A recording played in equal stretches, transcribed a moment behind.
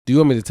Do you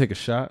want me to take a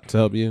shot to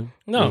help you?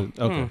 No.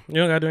 Okay. You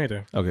don't gotta do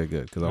anything. Okay,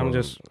 good. Because I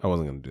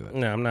wasn't gonna do that.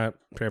 No, I'm not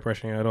peer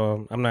pressuring you at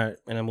all. I'm not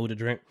in a mood to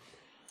drink.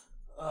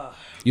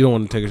 You don't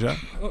want to take a shot?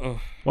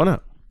 Why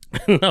not?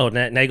 No,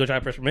 now you go try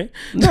to pressure me?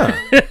 No.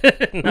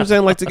 I'm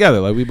saying like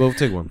together, like we both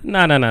take one. No.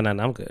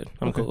 I'm good.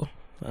 I'm cool.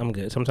 I'm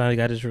good. Sometimes you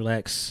gotta just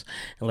relax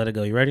and let it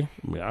go. You ready?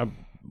 I mean, I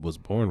was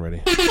born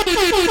ready.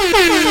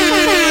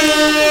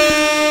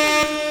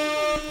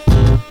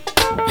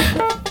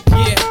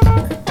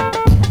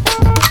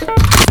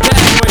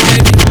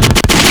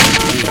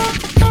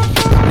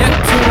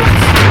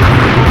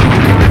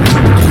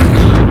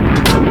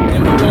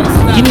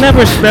 He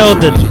never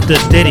spelled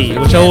the Diddy,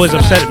 which always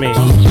upset me.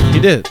 He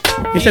did.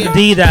 He said the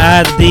D, the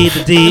I, the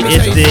D,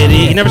 it's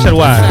Diddy. He never said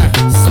why.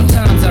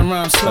 Sometimes I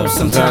rhyme slow,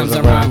 sometimes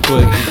I rhyme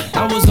quick.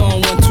 I was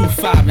on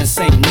 125 in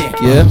St. Nick.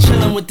 Yeah.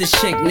 Chilling with this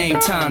chick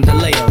named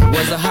Tondalea.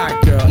 Was a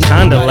hot girl.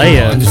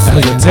 Tondalea.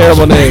 That's a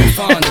terrible name.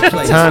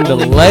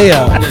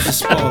 Tondalea.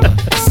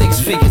 Six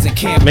figures in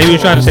camp. Maybe you're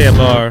trying to say a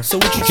bar. So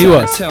what you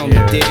trying to tell me,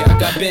 dear? I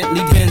got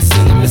Bentley,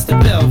 Benson, and Mr.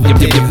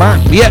 Belvedere.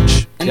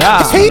 Bitch.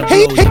 Yeah.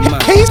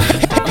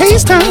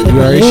 Haze time.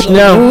 You already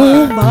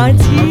know. My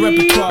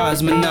repertoire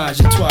is menage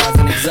a trois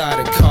and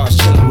exotic cars.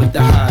 Chilling with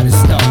the hottest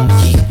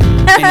stars.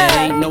 And there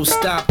ain't no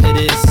stop to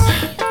this.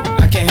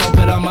 I can't help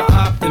it, I'm an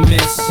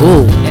optimist.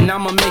 Ooh. And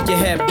I'ma make your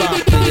head bop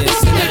to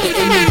this. And at the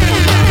end you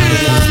gon' rock to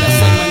this. Now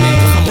say my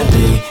name, come on.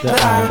 The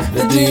I,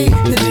 the D,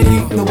 the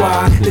D, the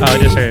Y, the D, I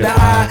just heard it. the I,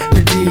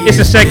 the D. It's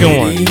the second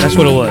one. That's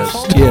what it was.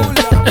 Yeah.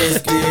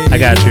 I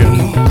got you.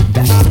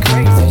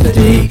 The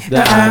D,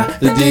 the I,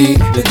 the D,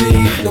 the D,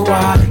 the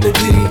Y, the D,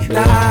 the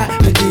I,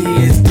 the D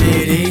is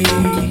Diddy.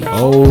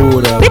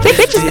 Hold up.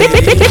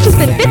 Bitches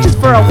been bitches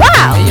for a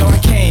while. Hey, yo, I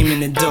came in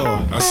the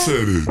door. I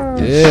said it.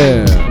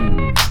 Yeah.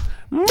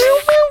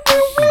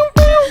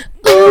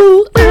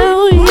 Ooh,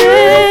 oh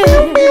yeah.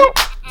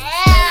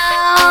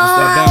 What's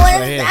that bounce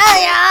right here?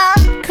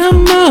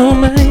 Come on,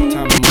 man.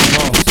 Time to move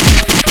on.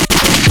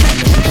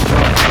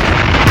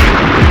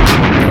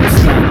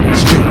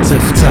 Straight to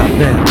the top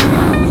now.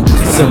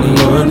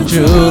 Someone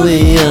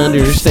truly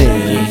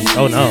understands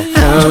Oh no.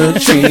 how to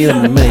treat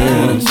a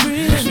man.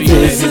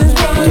 This is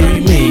what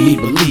you made me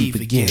believe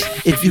again.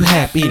 If you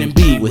happy, then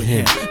be with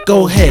him.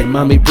 Go ahead,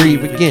 mommy,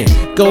 breathe again.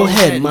 Go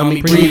ahead,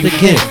 mommy, breathe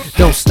again.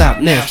 Don't stop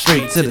now,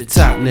 straight to the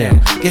top now.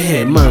 Go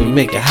ahead, mommy,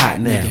 make it hot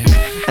now.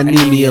 I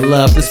need me a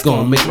love that's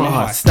gonna make my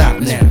heart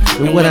stop now.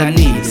 And what I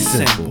need is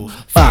simple.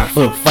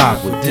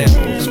 5'5" with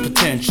dimples,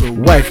 potential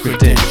wife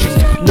credentials.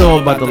 Know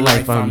about the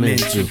life I'm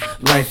into,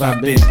 life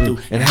I've been through,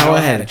 and how I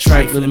had a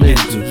trifling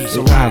mental.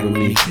 So ride with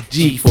me,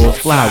 G4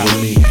 fly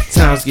with me.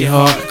 Times get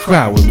hard,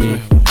 cry with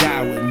me.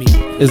 Die with me.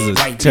 This is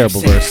a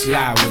terrible verse.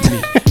 Lie with me.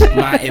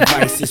 My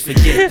advice is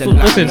forget the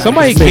lie. Listen,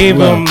 somebody gave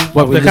him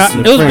What we the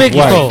listen it to was Frank Biggie's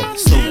White. fault.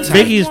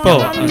 Biggie's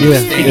fault. Yeah.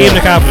 He gave him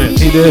the confidence.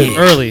 He did.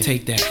 Early.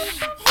 Take that.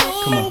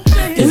 Come on.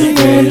 Is a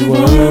pretty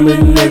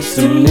woman next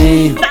to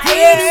me.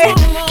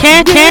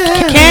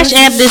 Cash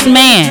app this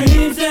man.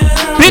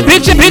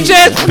 Bitch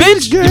ass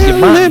bitch. Girl in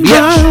my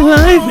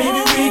life.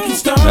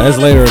 That's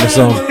later in the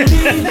song.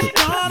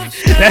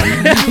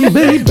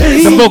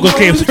 The vocals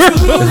came through.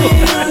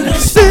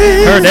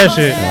 Heard that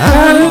shit.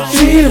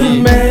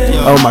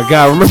 Oh my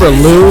God! Remember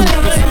Loon?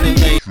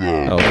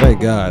 Oh, thank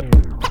God.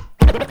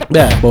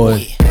 Bad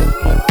boy.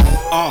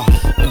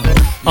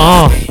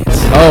 Oh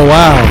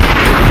wow.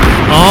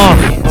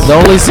 The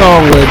only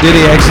song where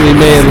Diddy actually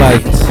made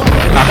like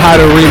a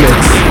hotter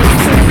remix.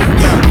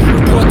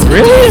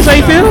 Really? Is that how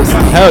you feel?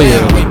 Hell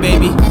yeah.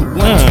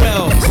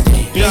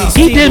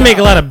 He did make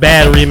a lot of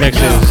bad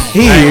remixes.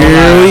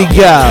 Here we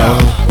go.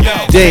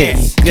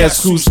 Dance.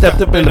 Guess who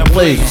stepped up in the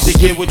place? To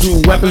get with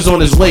 2 weapons on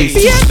his waist.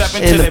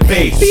 In the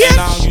face.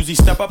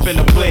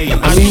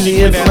 I'm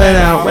easy in let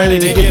out, ready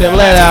to get the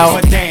let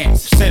out.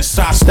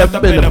 Step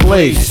up in the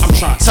place.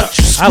 Touch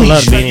you, squeeze I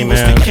love you. Beanie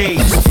Man.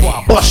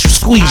 Bust you,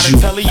 squeeze you.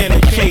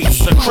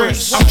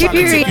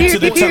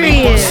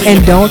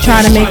 And don't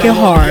try to make it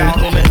hard.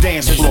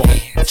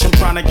 I'm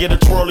trying to get a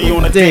twirly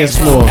on the Dance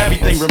floor.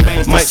 Everything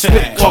remains the Might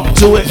same. walk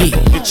to it.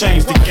 It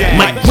changed the game.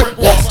 Might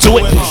walk to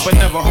it. But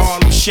never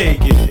Harlem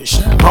shake it.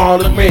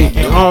 Harlem make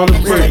it,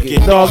 Harlem break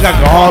it. Dog, I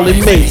can hardly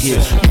make it.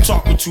 You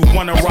talking to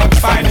one of rock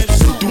finest.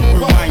 Do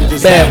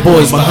reminders. Bad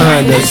boys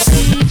behind us.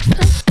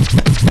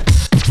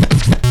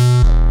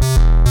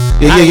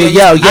 Yo.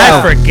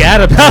 I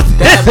forgot about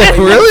that.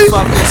 Really?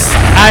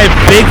 I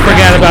big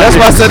forgot about That's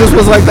this. why I said this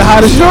was like the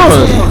hottest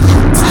joint.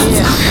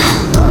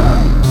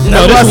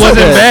 No, this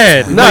wasn't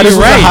bad. No, this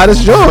was right. the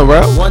hottest joint,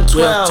 bro.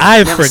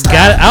 I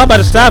forgot. I was about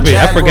to stop it.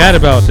 I forgot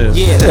about this.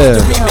 Yeah.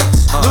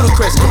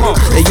 Ludacris, come on.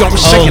 Hey, yo, I'm Oh,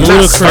 shaking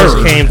that Ludacris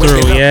slur. came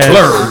through. Yeah.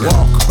 Blurred.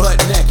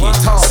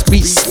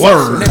 Speech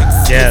slurred.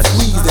 Yes.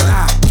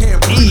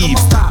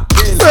 Eve.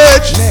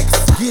 Bitch.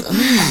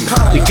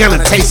 You're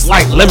gonna taste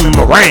like lemon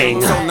meringue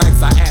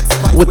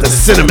with the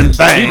cinnamon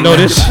thing. You know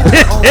this shit.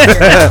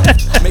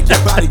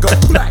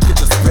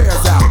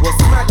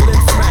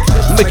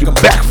 Make your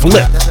back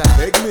flip.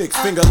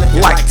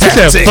 Like He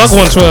said, tactics. fuck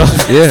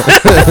 112. Yeah.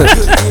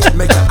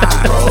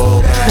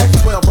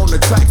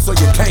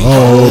 so you can't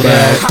hold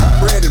back.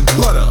 Hot bread and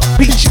butter.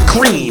 Peach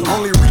cream.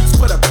 Only reach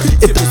for the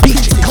peach If the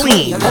peach is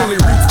clean. Only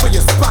reach for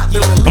your spot.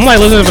 I'm like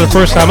listening for the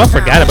first time. I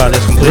forgot about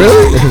this completely.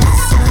 Really?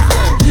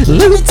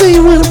 Let me tell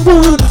you what I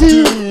want to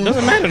do.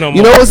 Doesn't matter no more.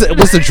 You know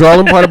what's the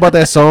drawing part about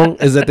that song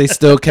is that they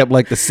still kept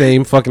like the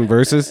same fucking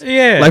verses.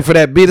 Yeah. Like for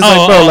that beat, it's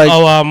like bro, like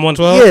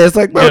 112. yeah, it's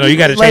like bro, You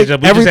gotta like, change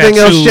up. We everything just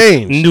had else two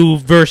changed. New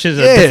verses,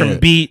 a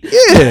different beat.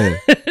 Yeah,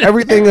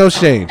 everything else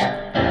changed.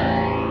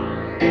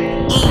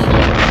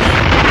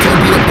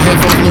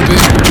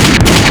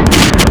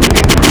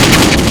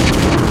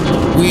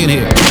 We in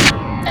here.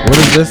 What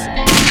is this?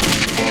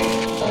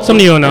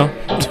 Something you don't know.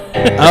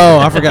 Oh,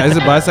 I forgot. Is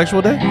it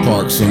Bisexual Day?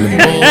 Parks in the We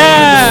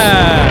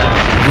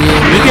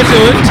get to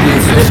it.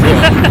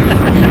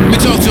 We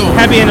talk to him.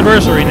 Happy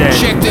anniversary day.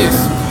 Check this.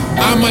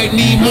 I might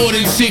need more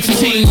than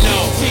 16,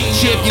 no.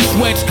 Chip your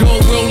sweats,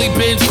 gold rolly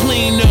bins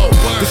clean, no.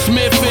 The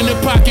Smith in the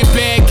pocket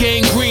bag,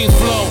 gang green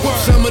flow.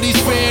 Some of these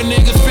fair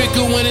niggas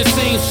fickle when it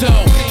seems so.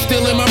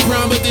 Still in my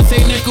prime, but this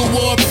ain't nickel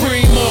war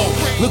primo.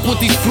 Look what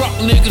these truck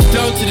niggas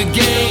done to the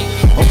game.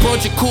 A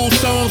bunch of cool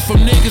songs from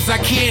niggas I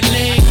can't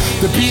name.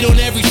 The beat on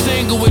every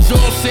single is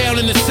all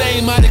sounding the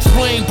same. I'd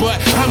explain,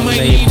 but I might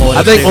need more.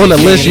 I think on the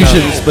list you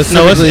should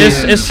specifically.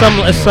 No,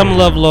 it's some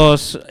Love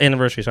Lost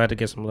anniversary, so I had to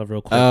get some love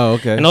real quick. Oh,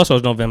 okay. And also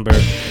it's November,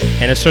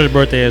 and it's her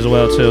birthday as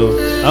well too.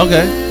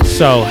 Okay.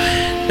 So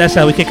that's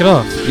how we kick it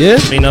off. Yeah.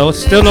 You know, it's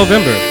still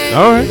November.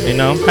 All right. You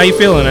know, how you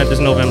feeling at this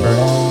November?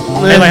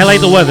 I like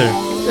the weather.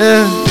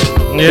 Yeah.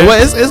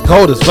 Yeah. It's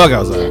cold as fuck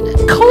outside.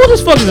 Cold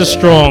as fuck is a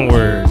strong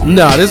word.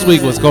 Nah, this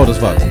week was cold as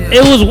fuck.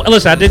 It was.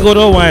 Listen, I did go to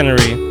a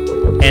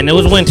winery, and it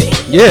was windy.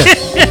 Yeah.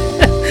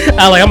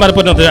 I'm about to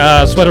put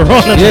another sweater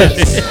on.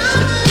 Yes.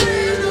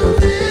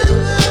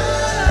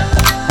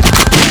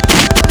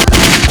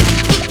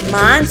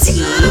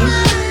 Monty.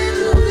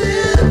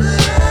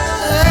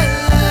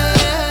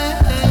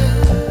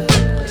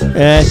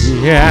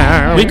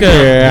 We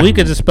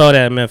could dispel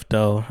that myth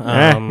though.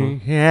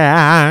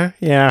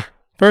 Yeah.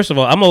 First of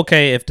all, I'm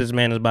okay if this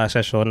man is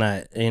bisexual or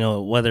not. You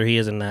know, whether he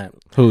is or not.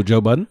 Who,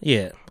 Joe Budden?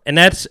 Yeah, and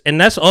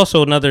that's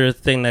also another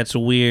thing that's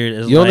weird.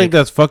 Is You don't think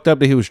that's fucked up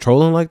that he was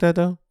trolling like that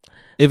though?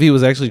 If he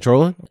was actually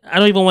trolling, I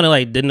don't even want to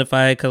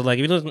identify it because if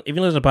you listen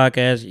to the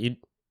podcast,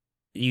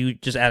 you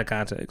just out of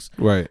context,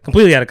 right?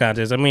 Completely out of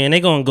context. I mean, and they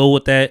gonna go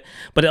with that.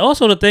 But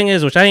also the thing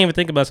is, which I didn't even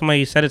think about.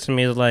 Somebody said it to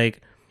me is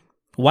like,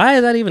 why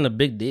is that even a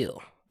big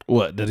deal?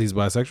 What, that he's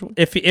bisexual?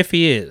 If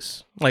he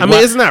is, like, I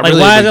mean, it's not like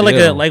really why a is that big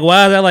deal.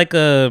 why is that like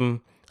a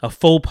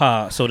faux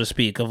pas, so to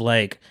speak, of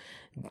like,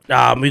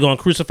 we're gonna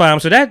crucify him.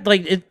 So that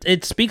like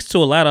it speaks to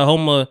a lot of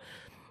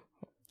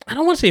I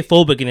don't want to say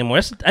phobic anymore.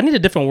 I need a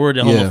different word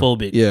than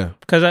homophobic. Yeah,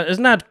 because it's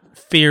not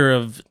fear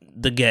of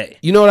the gay.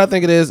 You know what I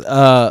think it is?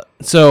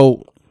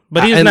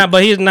 But he's not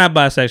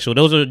bisexual.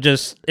 Those are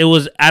just, it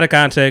was out of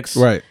context.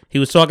 Right. He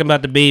was talking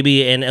about the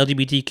baby and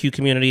LGBTQ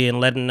community and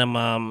letting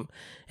them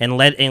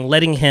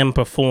letting him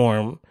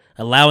perform,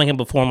 allowing him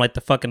to perform like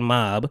the fucking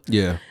mob.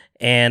 Yeah.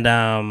 And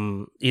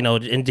and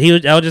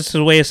that was just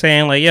his way of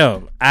saying like,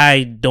 yo,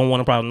 I don't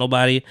want a problem with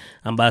nobody.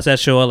 I'm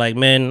bisexual. I like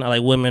men. I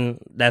like women.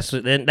 That's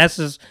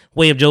his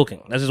way of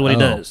joking. That's just what he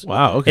does.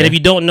 Wow. Okay. And if you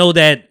don't know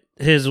that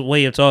his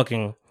way of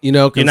talking, you're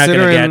not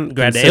gonna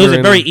grab that. It was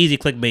a very easy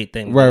clickbait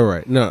thing.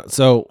 Right. No,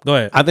 so go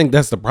ahead. I think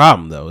that's the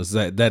problem though, is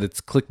that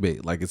it's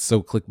clickbait. Like it's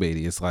so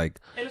clickbaity. It's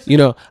like,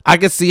 I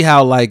could see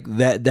how like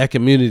that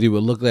community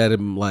would look at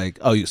him like,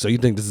 oh, so you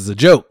think this is a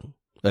joke?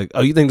 Like,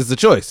 oh, you think this is a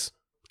choice?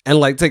 And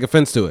like take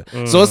offense to it.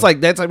 So it's like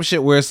that type of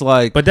shit where it's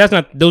like, but those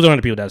aren't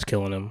the people that's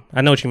killing him.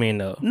 I know what you mean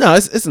though. No,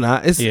 it's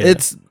not.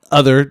 It's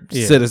other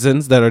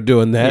citizens that are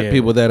doing that. Yeah.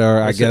 People that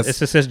are, I guess, it's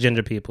the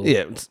cisgender people.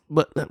 Yeah,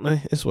 but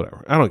it's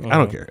whatever. I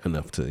don't care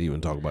enough to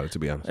even talk about it. To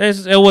be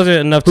honest, it wasn't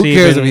enough. Who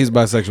cares if he's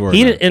bisexual or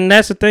not? And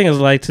that's the thing is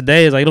like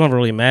today is like it don't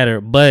really matter.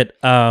 But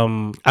I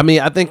mean,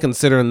 I think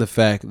considering the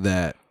fact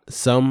that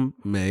some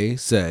may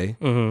say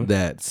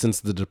that since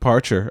the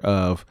departure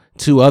of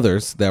two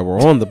others that were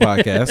on the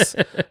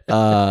podcast,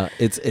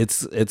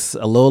 it's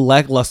a little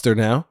lackluster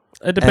now.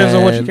 It depends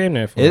on what you came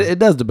there for. It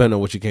does depend on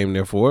what you came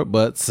there for,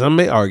 but some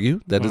may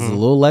argue that it's a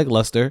little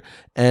lackluster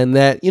and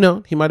that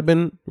he might have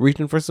been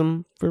reaching for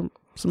some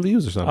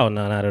views or something. Oh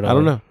no, not at all. I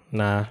don't know.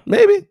 Nah,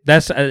 maybe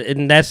that's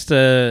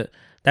a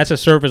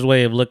surface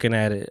way of looking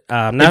at it.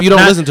 If you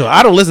don't listen to it,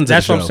 I don't listen to.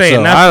 That's the show, what I'm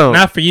saying. So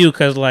not for you,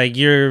 because like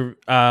you're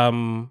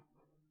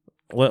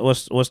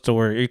what's the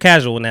word? You're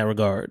casual in that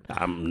regard.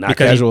 I'm not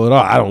casual at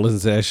all. I don't listen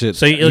to that shit.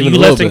 So you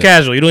less than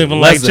casual. You don't even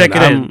like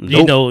checking it.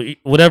 Nope.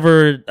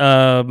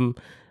 Whatever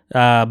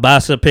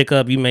Bassa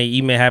pickup you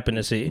may happen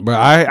to see. But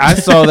I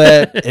saw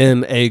that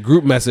in a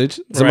group message.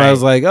 Somebody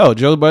was like, "Oh,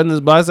 Joe Budden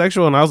is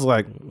bisexual," and I was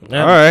like,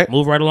 "All right,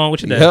 move right along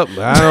with your day." Yep,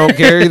 I don't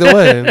care either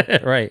way.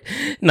 Right?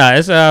 Nah,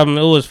 it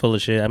was full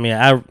of shit. I mean,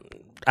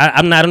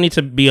 I'm not. I don't need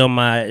to be on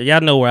my.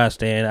 Y'all know where I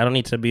stand. I don't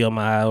need to be on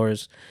my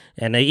hours.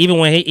 And even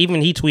when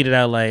he tweeted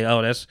out like,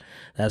 "Oh,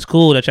 that's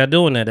cool that y'all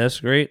doing that. That's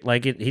great."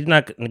 Like he's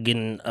not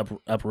getting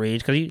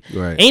upraged because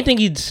anything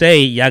he'd say,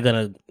 y'all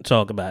gonna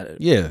talk about it.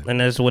 Yeah, and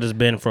that's what it's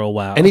been for a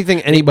while.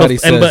 Anything anybody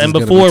says, and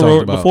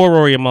before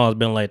Rory Amal has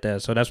been like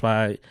that. So that's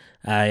why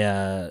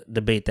I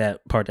debate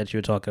that part that you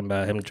were talking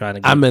about him trying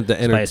to. Get I meant the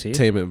spicy.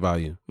 entertainment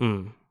value.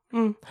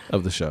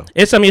 Of the show.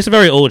 It's a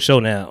very old show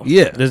now.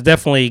 Yeah. There's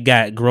definitely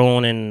got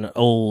grown and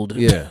old.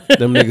 Yeah.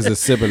 Them niggas is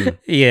sipping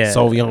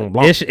Sauvignon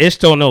Blanc. Ish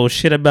don't know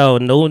shit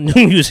about no new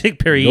music,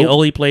 period. Nope.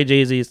 Only play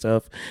Jay-Z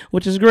stuff,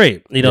 which is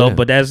great.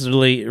 But that's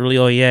really, really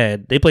all he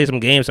had. They played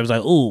some games. So I was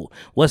like, ooh,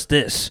 what's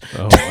this?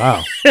 Oh,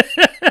 wow.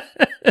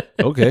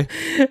 Okay.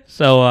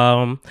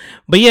 So,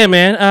 but yeah,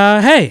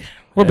 man. Hey.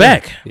 We're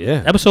back.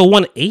 Yeah. Episode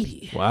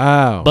 180.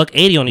 Wow.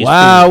 $180 on these.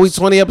 Wow, foods.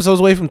 we 20 episodes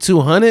away from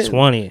 200?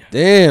 20.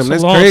 Damn,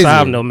 that's a long crazy.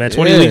 time though, man.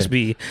 20 weeks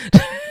be.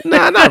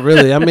 Nah, not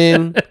really. I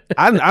mean,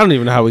 I don't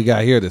even know how we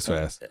got here this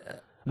fast.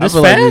 This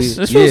fast?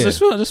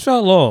 This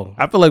felt long.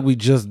 I feel like we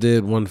just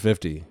did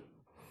 150.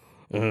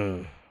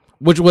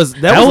 Which was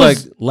like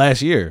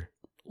last year.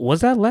 Was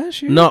that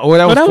last year? No, or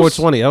that was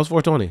 420. That was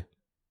 420.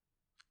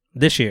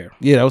 This year.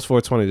 Yeah, that was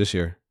 420 this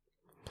year.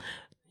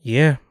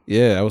 Yeah.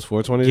 Yeah, that was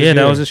 420 this year. Yeah,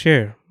 that was this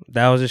year.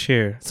 That was this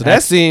year. So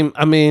that seemed,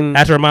 I mean... I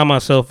have to remind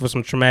myself of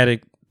some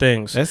traumatic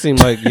things. That seemed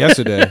like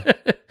yesterday.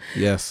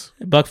 Yes.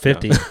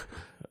 $150.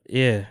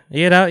 Yeah.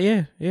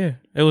 Yeah.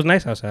 It was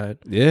nice outside.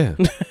 Yeah.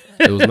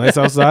 It was nice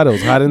outside. It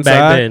was hot inside.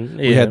 Back then,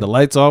 We had the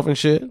lights off and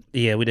shit.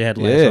 Yeah, we did have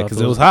the lights off. Yeah,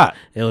 because it was hot.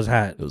 It was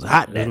hot. It was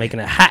hot. It was making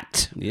it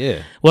hot.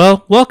 Yeah.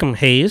 Well, welcome,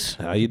 Hayes.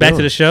 How you Back doing?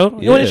 to the show.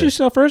 Yeah. You want to introduce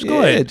yourself first?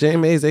 Go ahead.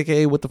 James Hayes,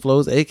 a.k.a. With the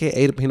Flows,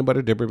 a.k.a. the Peanut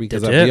Butter Dipper,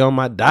 because That's I it. be on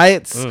my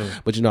diets.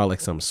 But you know I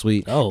like something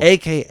sweet. Oh.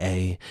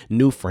 A.k.a.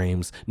 new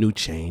frames, new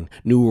chain,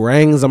 new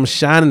rings. I'm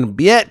shining,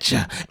 bitch.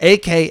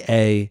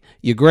 A.k.a.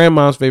 your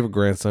grandma's favorite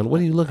grandson. What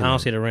are you looking at? I don't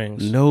see the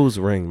rings. Nose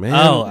ring, man.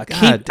 Oh, I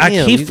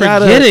damn, keep you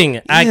gotta-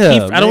 forgetting. I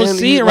Yeah, don't man,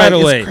 see it you right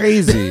like, away. It's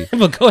crazy.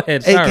 But go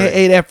ahead. Sorry.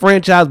 AKA that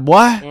franchise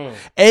boy.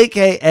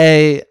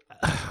 AKA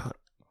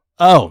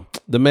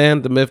the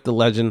man, the myth, the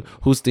legend,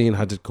 Hussein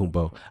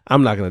Hajitkumbo.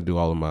 I'm not gonna do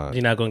all of mine.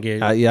 You're not gonna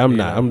get. I'm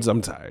not.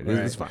 I'm tired. Right.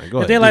 It's fine. Go It's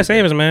ahead. daylight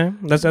savings, man.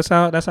 That's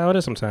how it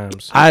is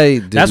sometimes. I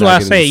did That's not why I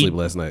get say any sleep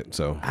last night.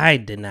 So I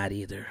did not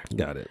either.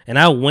 got it. And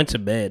I went to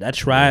bed. I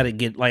tried to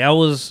get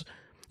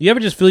You ever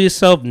just feel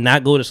yourself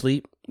not go to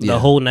sleep the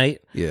whole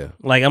night? Yeah.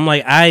 Like I'm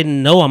like I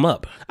know I'm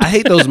up. I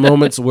hate those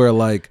moments where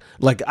like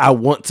I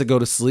want to go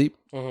to sleep,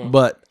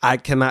 but I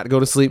cannot go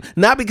to sleep.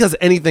 Not because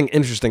anything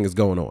interesting is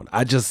going on.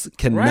 I just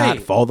cannot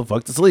Right. fall the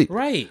fuck to sleep.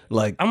 Right.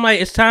 Like I'm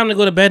like it's time to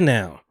go to bed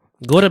now.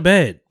 Go to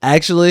bed.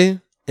 actually,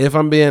 if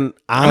I'm being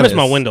honest, I miss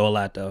my window a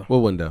lot though. What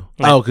window?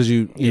 Like, Oh, because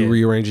you yeah.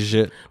 rearrange your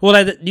shit. Well,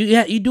 like,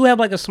 you do have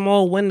like a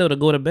small window to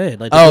go to bed.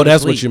 Like to Oh, go to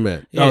that's sleep. what you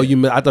meant. Yeah.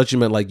 Oh, I thought you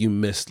meant like you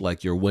missed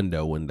like your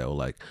window,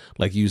 like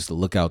you used to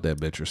look out that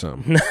bitch or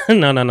something.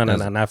 no,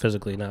 not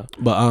physically, no.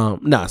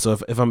 But nah. So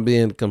if I'm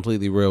being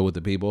completely real with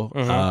the people,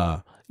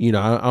 you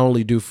know, I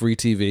only do free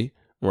TV,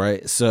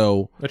 right?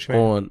 So What you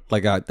mean? on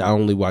like I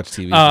only watch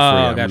TV.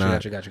 Oh, for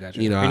free. got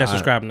you. You know, You're not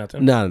subscribing to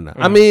nothing. No.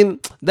 I mean,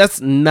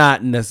 that's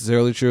not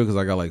necessarily true because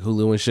I got like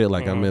Hulu and shit.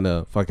 Like I'm in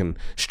a fucking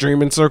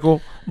streaming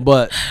circle.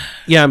 But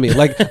yeah, I mean,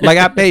 like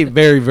I pay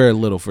very, very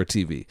little for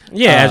TV.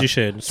 Yeah, as you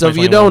should. So if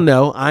you don't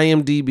know,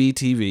 IMDb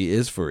TV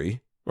is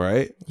free,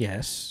 right?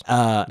 Yes.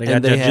 They They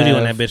got Judge Judy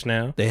on that bitch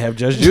now. They have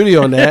Judge Judy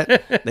on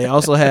that. They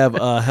also have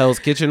Hell's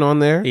Kitchen on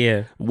there.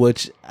 Yeah.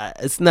 Which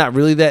it's not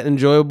really that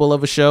enjoyable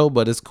of a show,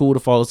 but it's cool to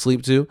fall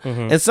asleep to.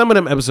 And some of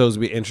them episodes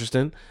be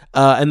interesting.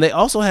 And they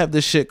also have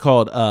this shit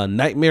called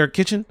Nightmare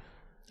Kitchen.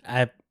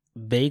 I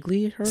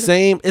vaguely heard of it.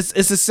 Same. It's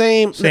the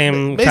same.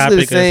 Same basically topic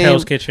the as same,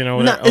 Hell's Kitchen or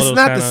whatever. It's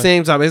not the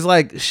same topic. It's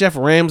like Chef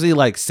Ramsay,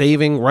 like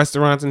saving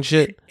restaurants and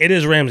shit. It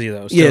is Ramsey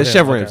though. Yeah, it's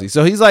Chef Okay. Ramsay.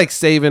 So he's like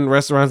saving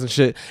restaurants and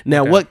shit.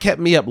 Now, what kept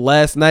me up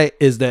last night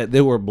is that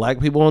there were black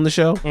people on the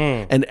show.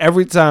 And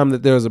every time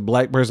that there's a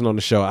black person on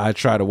the show, I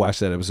try to watch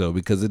that episode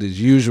because it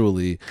is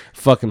usually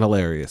fucking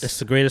hilarious. It's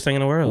the greatest thing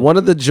in the world. One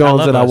of the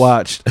Jones that I us.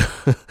 watched,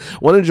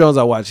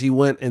 he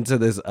went into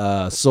this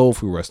soul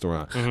food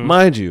restaurant.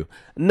 Mind you,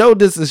 no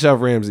diss to Chef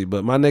Ramsay,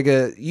 but my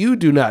nigga, you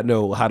do not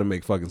know how to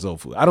make fucking soul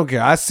food. I don't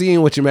care. I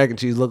seen what your mac and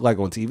cheese look like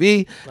on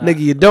TV. Nigga,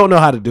 you don't know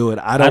how to do it.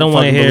 I don't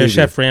want to hear believe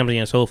Chef you. Ramsay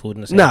and soul food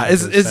in the same Nah,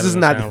 it's sentence. That just doesn't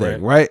not the sound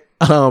thing, right?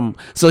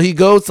 So he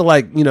goes to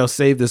like, you know,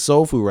 save this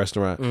soul food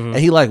restaurant, and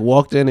he like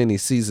walked in and he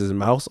sees his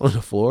mouse on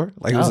the floor,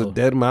 like it was a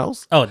dead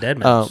mouse. Oh, dead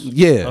mouse.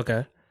 Yeah.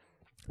 Okay.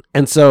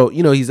 And so,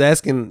 you know, he's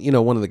asking, you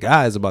know, one of the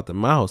guys about the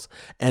mouse,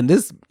 and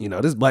this, you know,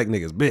 this black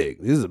nigga's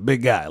big. This is a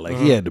big guy. Like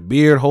he had the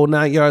beard, whole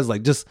 9 yards,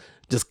 like just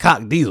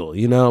cock diesel,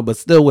 you know, but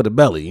still with a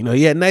belly. You know,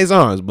 he had nice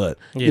arms, but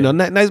you know,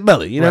 nice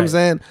belly. You know what I'm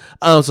saying?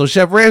 So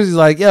Chef Ramsay's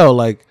like, yo,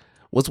 like,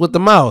 what's with the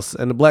mouse?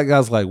 And the black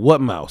guy's like,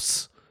 what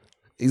mouse?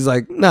 He's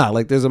like, nah,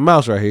 like there's a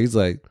mouse right here. He's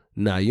like,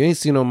 nah, you ain't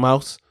seen no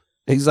mouse.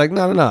 And he's like,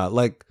 no.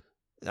 Like,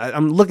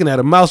 I'm looking at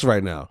a mouse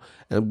right now.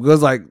 And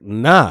Bug's like,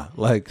 nah,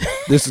 like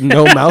there's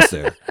no mouse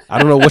there. I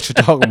don't know what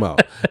you're talking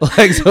about.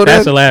 Like, so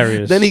That's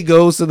hilarious. Then he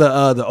goes to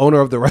the owner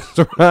of the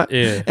restaurant,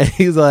 and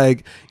he's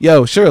like,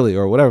 yo, Shirley,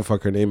 or whatever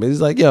fuck her name is.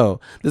 He's like, yo,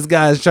 this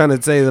guy's trying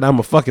to say that I'm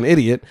a fucking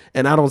idiot,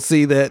 and I don't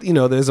see that,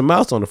 there's a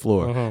mouse on the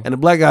floor. And the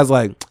black guy's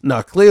like,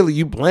 no, clearly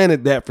you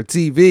planted that for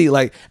TV.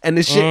 Like, and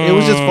this shit, it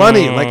was just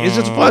funny. Like, it's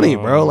just funny,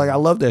 bro. Like, I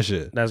love that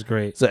shit. That's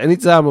great. So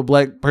anytime a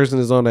black person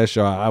is on that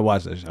show, I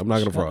watch that shit. I'm not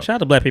gonna fraud. Shout out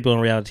to black people in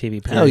reality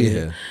TV. Hell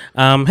yeah.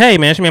 Hey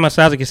man, she made my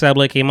styles like style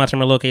Blake, my term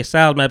located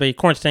styles, my baby,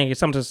 quarantine,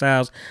 something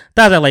styles,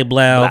 thighs that like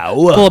blow.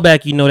 Pull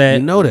back, you know that.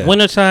 You know that.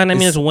 Winter time, that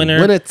means winter.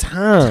 Winter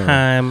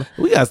time.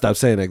 We gotta stop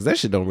saying that because that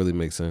shit don't really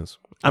make sense.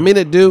 I mean,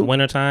 it do.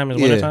 Winter time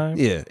is winter time.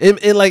 Yeah,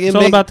 it like it's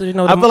all about the,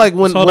 I feel like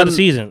when it's all about the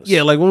seasons.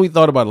 Yeah, like when we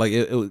thought about it, like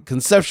it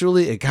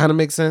conceptually, it kind of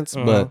makes sense,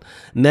 but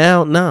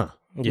now, nah.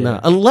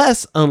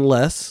 Unless.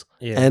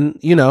 And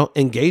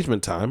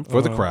engagement time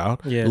for the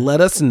crowd.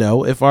 Let us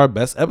know if our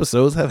best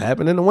episodes have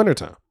happened in the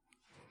wintertime.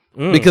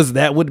 Because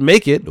that would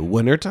make it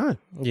winter time.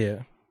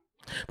 Yeah.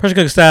 Pressure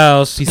Cook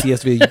Styles.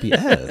 PCS via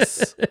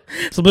UPS.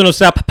 Subliminal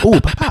Sock.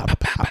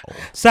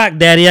 Sock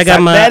Daddy. I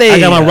got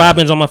my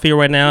Robins on my feet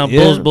right now.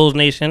 Bulls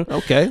Nation.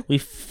 Okay. We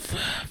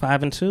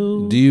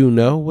 5-2. Do you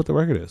know what the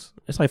record is?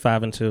 It's like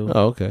 5-2.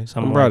 Oh, okay.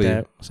 Something like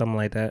that. Something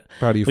like that.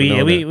 Proud of you for knowing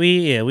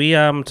that. We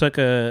took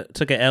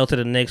a L to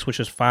the Knicks, which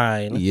was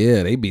fine.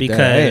 Yeah, they beat that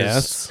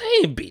ass. They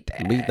ain't beat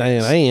that. They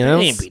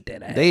ain't beat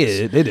that ass.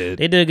 They did.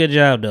 They did a good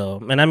job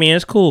though, and I mean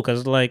it's cool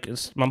because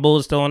my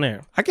Bulls still on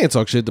there. I can't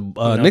talk shit.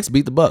 The Knicks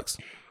beat the Bucks.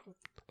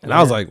 And I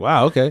was like,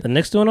 wow, okay. The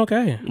Knicks doing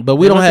okay. But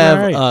we don't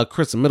have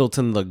Chris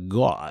Middleton, the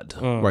God,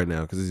 right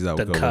now because he's out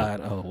with COVID. The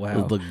God. Oh,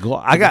 wow. The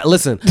God.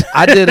 Listen,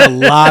 I did a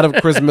lot of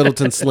Chris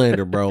Middleton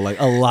slander, bro.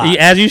 Like, a lot.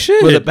 As you should.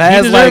 For the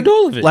past, he deserved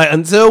all of it. Like,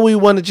 until we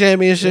won the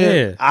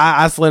championship,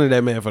 I slandered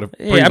that man for the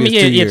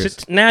previous 2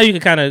 years. Now you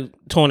can kind of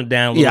tone it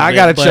down a little bit. I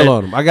got to chill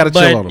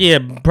on him. Yeah,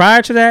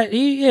 prior to that,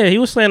 he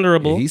was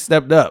slanderable. Yeah, he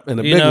stepped up in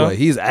a big way.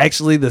 He's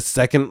actually the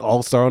second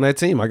all-star on that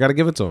team. I got to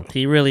give it to him.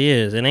 He really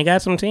is. And they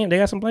got some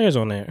players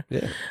on there.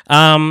 Yeah.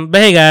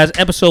 But hey, guys,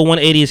 episode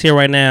 180 is here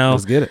right now.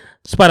 Let's get it.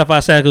 Spotify,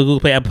 SoundCloud, Google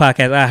Play, Apple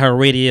Podcasts,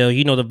 iHeartRadio.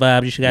 You know the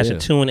vibes. You guys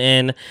should tune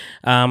in.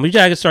 We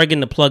gotta start getting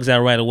the plugs out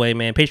right away,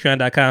 man.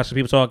 Patreon.com, so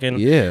people talking.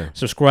 Yeah.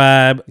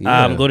 Subscribe.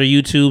 Go to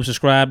YouTube.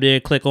 Subscribe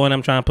there. Click on.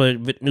 I'm trying to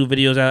put new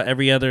videos out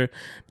every other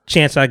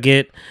chance I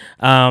get.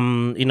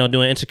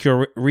 Doing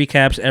Insecure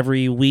recaps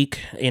every week.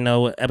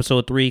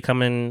 Episode 3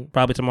 coming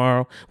probably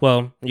tomorrow.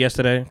 Well,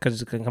 yesterday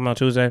because it can come out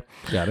Tuesday.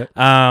 Got it.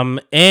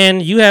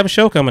 And you have a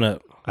show coming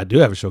up. I do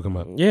have a show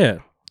coming up. Yeah.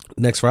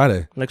 Next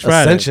Friday.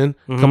 Ascension.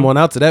 Come on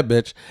out to that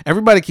bitch.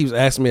 Everybody keeps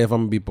asking me if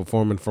I'm going to be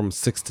performing from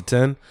 6 to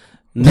 10.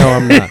 No,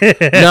 I'm not.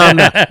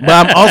 But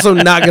I'm also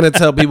not going to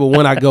tell people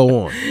when I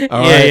go on.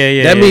 All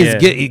right? That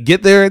means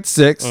get there at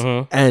 6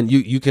 and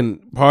you can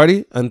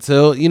party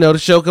until, the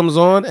show comes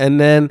on. And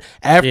then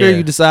after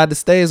you decide to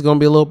stay, it's going to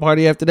be a little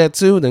party after that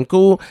too. Then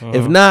cool.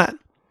 If not,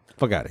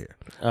 fuck out of here.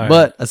 Right.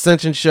 But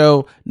Ascension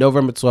show,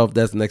 November 12th.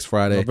 That's next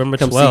Friday. November 12th.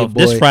 Come see your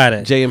boy, this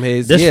Friday. JM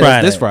Haze. This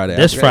Friday.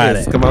 This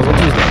Friday. Come out on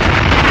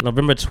Tuesday.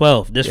 November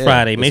 12th, this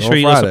Friday. Make sure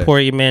you go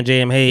support your man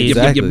JM Haze.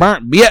 Exactly. You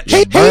burnt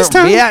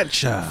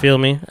bitch. Feel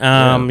me?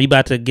 You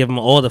about to give him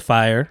all the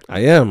fire.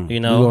 I am.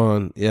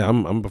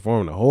 I'm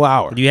performing a whole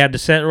hour. Do you have the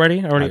set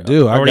ready? I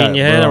do. Already in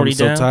your head? Already I'm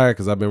so down? tired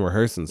because I've been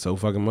rehearsing so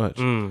fucking much.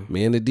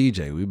 Me and the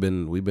DJ, we've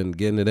been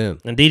getting it in.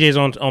 And DJ's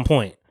on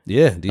point.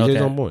 Yeah,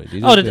 DJ's on point.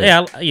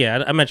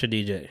 I met your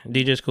DJ.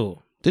 DJ's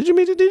cool. Did you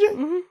meet the DJ?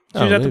 Mm-hmm.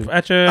 She was at your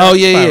spot,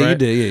 right? You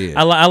did.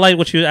 Yeah. I like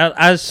what you.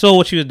 I saw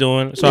what you was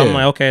doing, so I'm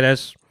like, okay,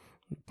 that's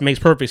makes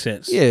perfect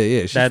sense.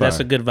 Yeah.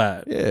 That's a good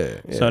vibe. Yeah.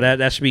 So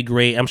that should be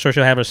great. I'm sure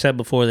she'll have her set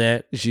before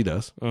that. She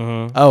does.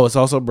 Mm-hmm. Oh, it's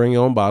also bring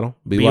your own bottle.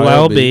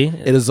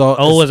 BYOB. It is all.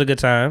 Always a good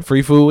time.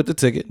 Free food with the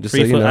ticket. Just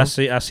free so you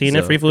know. I seen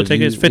it. Free food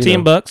tickets.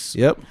 $15.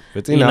 Yep.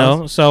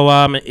 $15. So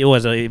it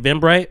was a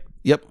Eventbrite.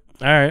 Yep.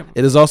 All right.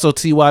 It is also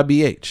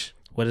TYBH.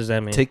 What does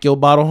that mean? Take your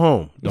bottle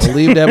home. Don't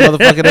leave that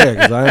motherfucker there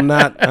because I am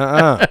not.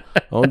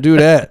 Don't do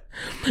that.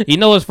 You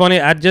know what's funny?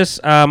 I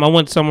just I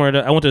went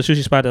somewhere. I went to a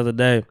sushi spot the other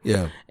day.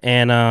 Yeah.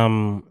 And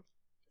I'm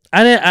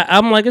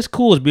like, it's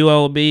cool. It's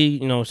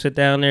BYOB. Sit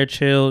down there,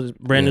 chill.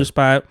 Brand new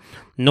spot.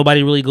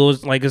 Nobody really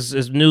goes, like,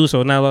 it's new,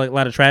 so not a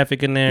lot of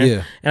traffic in there.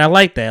 Yeah. And I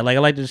like that. Like,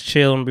 I like to just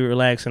chill and be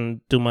relaxed and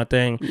do my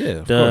thing. Yeah,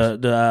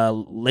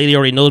 the lady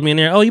already knows me in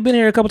there. Oh, you been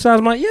here a couple times?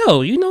 I'm like,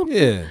 yo,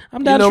 Yeah.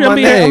 I'm down the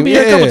street. I'll be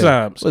here a couple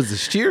times. What is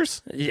this,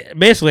 Cheers? Yeah,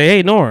 basically,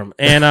 hey, Norm.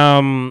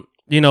 And,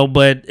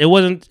 but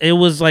it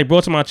was like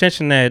brought to my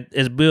attention that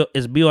it's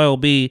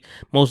BYOB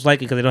most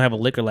likely because they don't have a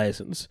liquor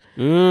license.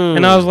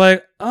 And I was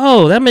like,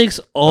 oh, that makes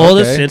all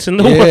the sense in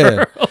the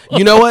world.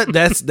 You know what?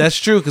 That's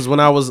true because when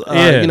I was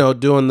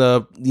doing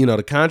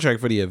the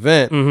contract for the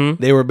event,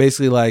 they were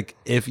basically like,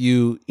 if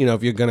you're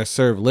gonna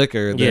serve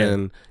liquor,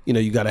 then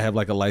you got to have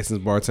like a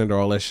licensed bartender,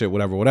 all that shit,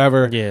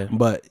 whatever. Yeah.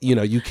 But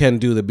you can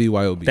do the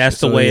BYOB. That's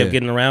the way of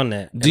getting around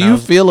that. Do you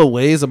feel a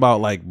ways about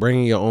like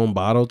bringing your own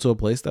bottle to a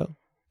place though?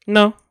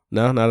 No.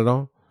 No, not at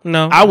all.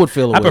 No, I would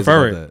feel. I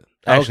prefer it.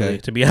 Actually,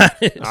 to be honest,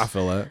 I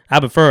feel that. I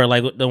prefer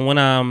like the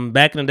when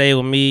back in the day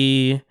with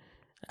me.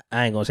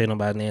 I ain't gonna say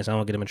nobody's name, so I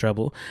don't get him in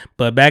trouble.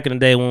 But back in the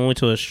day when we went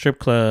to a strip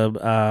club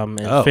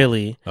in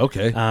Philly,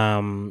 okay,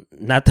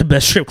 not the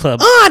best strip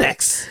club.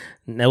 Onyx.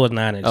 That wasn't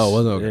Onyx. Oh,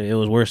 wasn't okay. It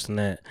was worse than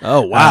that.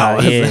 Oh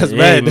wow, that's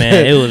bad,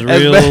 man. It was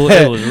real.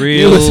 It was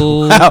real.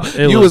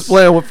 You was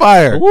playing with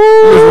fire.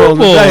 Woo,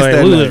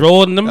 boy, we was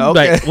rolling them.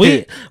 Okay.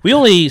 Like we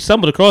only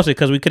stumbled across it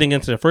because we couldn't get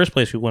into the first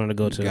place we wanted to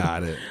go to.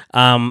 Got it.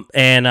 But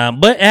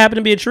it happened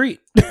to be a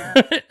treat.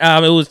 It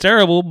was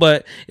terrible,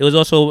 but it was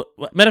also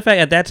matter of fact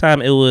at that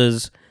time it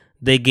was.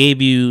 They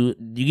gave you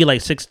get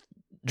like 6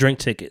 drink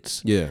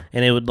tickets. Yeah.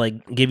 And it would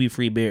like give you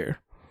free beer.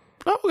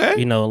 Okay.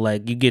 You know,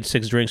 like you get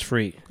 6 drinks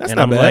free. That's and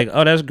not I'm bad. like,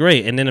 oh, that's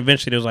great. And then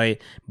eventually it was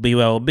like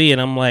BYOB,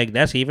 and I'm like,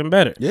 that's even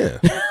better. Yeah.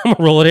 I'm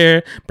gonna roll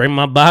there, bring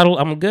my bottle,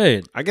 I'm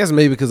good. I guess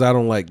maybe because I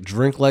don't like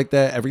drink like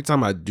that. Every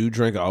time I do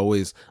drink, I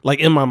always like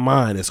in my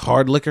mind it's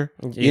hard liquor.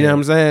 You know what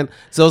I'm saying?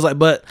 So it's like,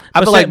 but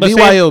I feel like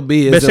BYOB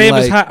is. But say if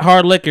it's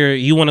hard liquor,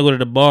 you want to go to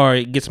the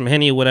bar, get some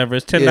Henny or whatever.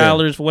 It's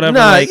 $10 for whatever.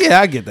 Nah,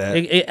 yeah, I get that.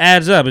 It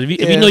adds up. If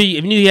you know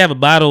you have a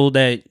bottle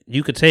that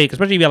you could take,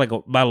 especially if you have like a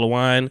bottle of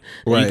wine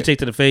that you could take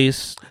to the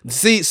face.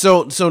 See,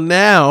 so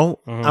now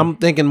I'm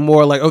thinking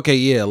more like, okay,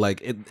 yeah,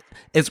 like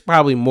it's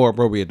probably more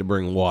appropriate to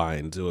bring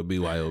wine to a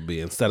BYOB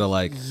instead of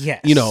like,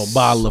 you know, a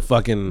bottle of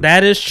fucking.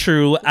 That is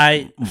true.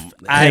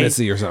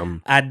 Hennessy or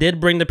something. I did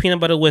bring the peanut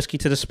butter whiskey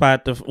to the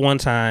spot the one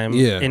time.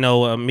 Yeah, you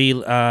know, me,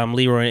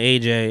 Leroy,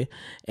 and AJ,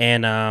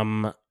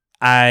 and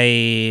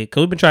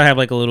cause we've been trying to have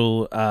like a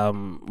little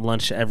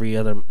lunch every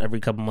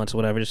couple months or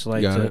whatever, just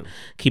like to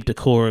keep the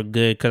core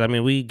good. Cause I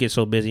mean we get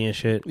so busy and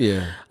shit.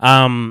 Yeah.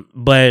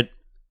 But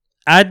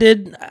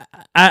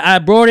I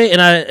brought it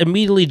and I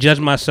immediately judged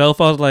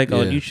myself. I was like,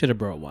 oh, you should have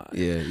brought wine.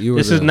 Yeah,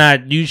 you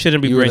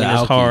shouldn't be bringing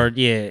this hard.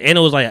 Yeah, and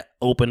it was like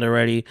opened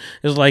already.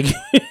 It was like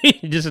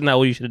this is not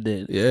what you should have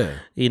did. Yeah,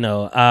 you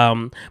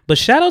know. But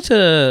shout out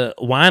to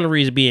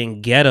wineries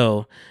being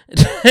ghetto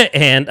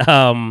and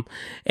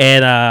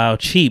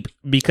cheap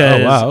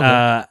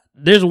because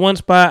there's one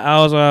spot I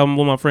was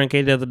with my friend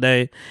Kate the other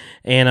day,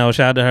 and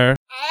shout out to her.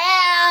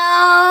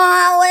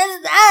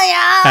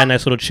 Had a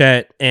nice little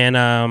chat, and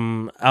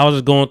I was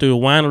just going through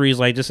wineries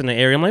like just in the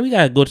area. I'm like, we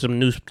gotta go to some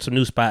new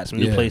spots, some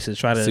new places,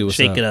 try to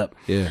shake it up.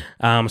 Yeah.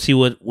 See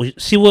what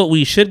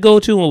we should go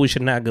to and what we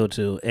should not go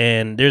to.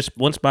 And there's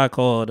one spot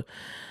called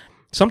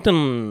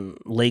something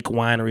Lake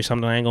Winery,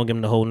 something. I ain't gonna give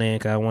them the whole name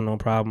because I want no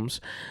problems.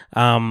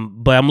 But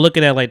I'm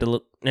looking at like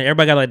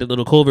everybody got like the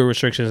little COVID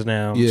restrictions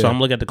now. Yeah. So I'm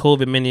looking at the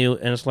COVID menu,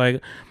 and it's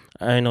like,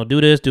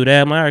 do this, do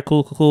that. I'm like, all right,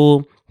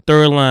 cool.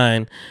 Third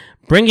line.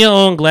 Bring your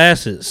own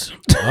glasses.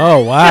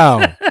 Oh, wow.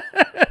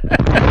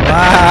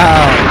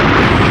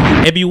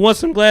 Wow. If you want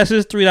some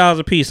glasses, $3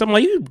 a piece. I'm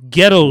like, you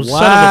ghetto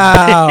son of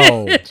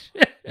a bitch.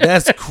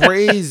 That's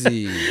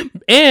crazy.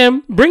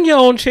 And bring your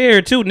own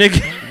chair too,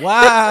 nigga.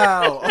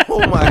 Wow.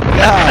 Oh my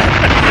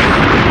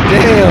God.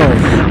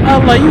 Damn.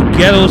 I'm like, you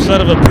ghetto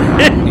son of a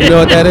bitch. You know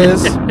what that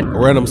is?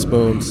 Random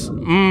spoons.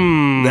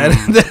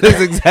 That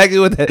is exactly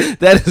what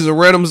that is.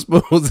 Random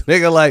spoons.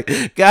 Nigga,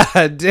 like,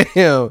 God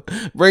damn.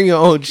 Bring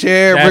your own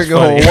chair. That's bring your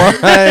own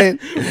wine.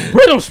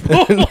 Random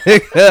spoons.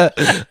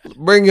 Nigga,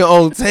 bring your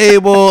own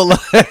table.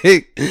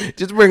 Like,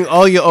 just bring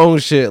all your own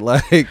shit.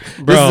 Like,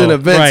 bro, this is an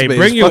event space.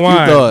 Bring your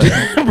wine. You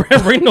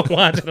bring the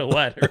wine to the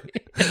winery.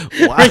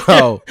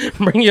 Wow.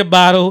 Bring your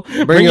bottle.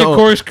 Bring your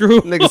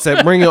corkscrew. Nigga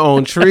said, bring your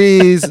own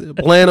trees.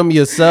 Plant them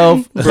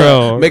yourself.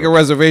 Bro. Make a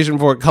reservation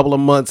for a couple of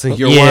months and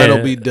your wine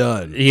will be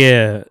done.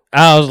 Yeah.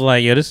 I was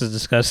like, yo, this is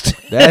disgusting.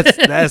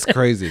 That's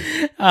crazy.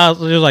 I was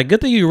just like, good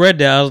thing you read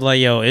that. I was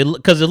like, yo,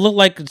 because it looked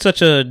like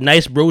such a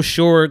nice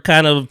brochure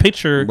kind of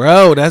picture.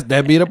 Bro,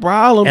 that'd be the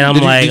problem. And I'm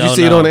did you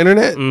see it on the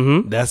internet?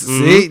 Mm-hmm.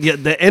 See,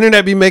 the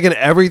internet be making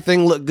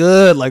everything look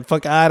good. Like,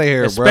 fuck out of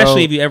here,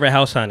 Especially if you ever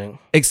house hunting.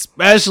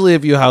 Especially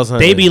if you house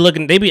hunting.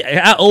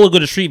 I always go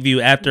to Street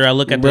View after I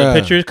look at the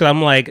pictures because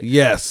I'm like,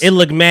 yes, it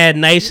looked mad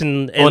nice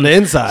and on the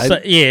inside. So,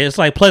 yeah, it's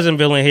like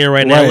Pleasantville in here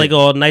right now, like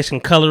all nice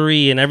and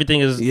colory and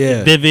everything is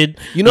vivid.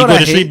 You know, you go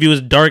to Street View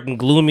is dark and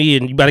gloomy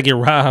and you about to get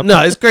robbed.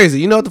 No, it's crazy.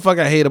 You know what the fuck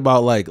I hate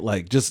about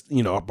like just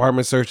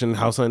apartment searching,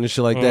 house hunting and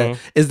shit like that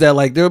is that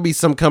like there will be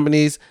some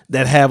companies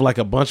that have like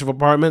a bunch of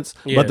apartments,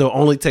 but they'll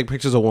only take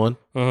pictures of one.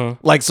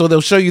 Like, so they'll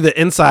show you the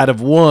inside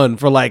of one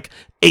for like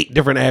 8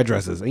 different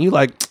addresses, and you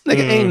like,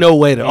 nigga, ain't no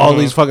way that all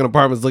these fucking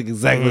apartments look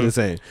exactly the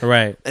same,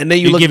 right? And then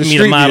you look at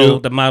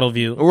the model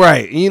view,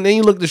 right? And then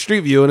you look at the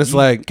street view, and it's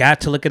like, got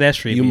to look at that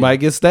street view. You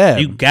might get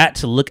stabbed. You got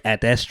to look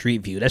at that street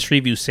view. That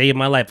street view saved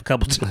my life a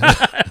couple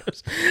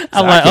times.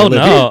 I'm like, oh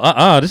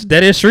no, this is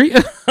dead end street.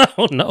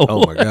 Oh no.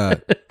 Oh my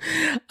God.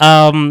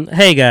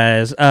 Hey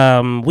guys,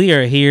 we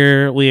are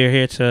here. We are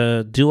here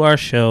to do our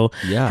show.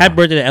 Yeah. Happy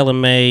birthday to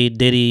LMA,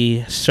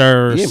 Diddy,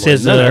 Sir,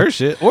 SZA. None of her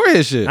shit or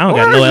his shit. I don't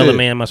got no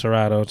LMA in my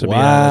Serato, to be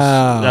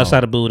honest.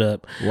 Outside of boot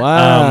up.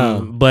 Wow.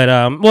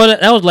 Well,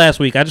 that was last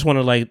week. I just want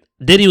to like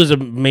Diddy was a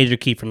major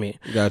key for me.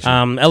 Gotcha.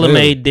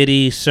 LMA,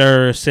 Diddy,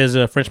 Sir,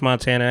 SZA, French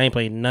Montana. I ain't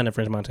playing none of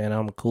French Montana.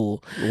 I'm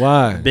cool.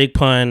 Why? Big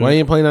Pun. Why you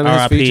ain't playing none of his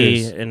R.I.P.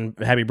 features? and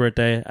happy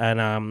birthday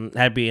and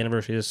happy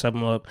anniversary to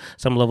some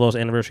levels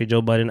anniversary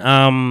Joe Budden.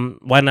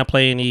 Why not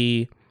play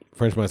any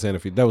French Montana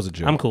feature? That was a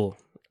joke. I'm cool.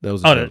 That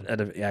was a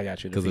joke. Yeah, I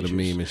got you. Because of the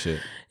meme and shit.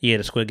 Yeah,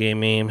 the Squid Game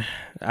meme.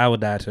 I would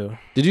die too.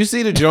 Did you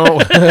see the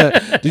joint?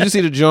 Did you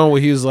see the joint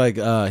where he was like,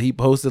 he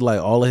posted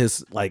like all of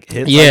his like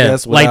hits? Yeah, I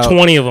guess, like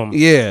 20 of them.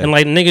 Yeah, and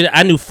like nigga,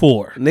 I knew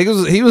 4.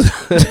 He was.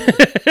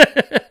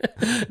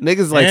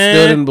 Niggas like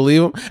still didn't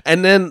believe him,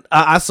 and then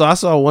I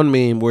saw one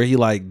meme where he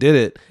like did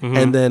it,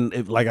 and then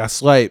I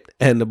swiped,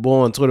 and the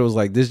boy on Twitter was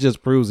like, "This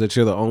just proves that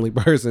you're the only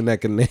person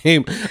that can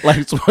name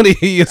like 20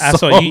 of your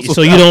songs."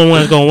 So you don't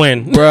want to go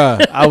win,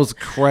 bruh. I was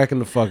cracking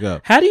the fuck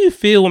up. How do you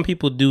feel when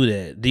people do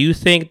that? Do you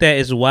think that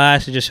it's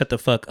wise to just shut the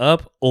fuck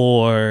up,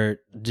 or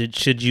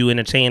should you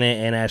entertain it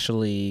and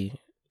actually?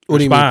 What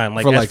do you mean?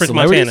 Like, for that's French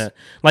Montana.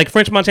 Like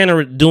French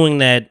Montana doing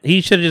that,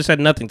 he should have just said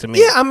nothing to me.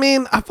 Yeah, I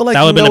mean, I feel like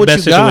that would have been the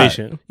best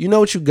situation. You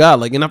know what you got,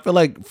 like, and I feel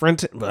like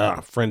French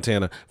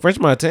Montana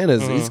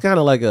is he's kind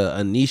of like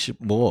a niche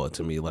boy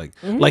to me. Like,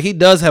 like he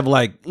does have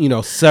like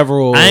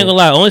several. I ain't gonna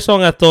lie. The only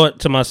song I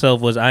thought to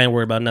myself was "I Ain't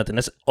Worried About Nothing."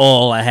 That's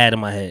all I had in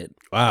my head.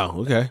 Wow.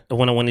 Okay.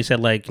 When he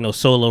said like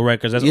solo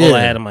records, that's all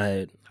I had in my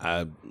head.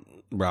 I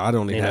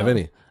don't even have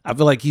any. I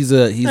feel like he's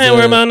I ain't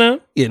worried about now.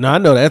 Yeah, no, I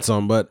know that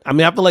song, but I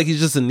mean, I feel like he's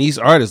just a niche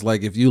artist.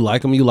 Like, if you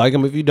like him, you like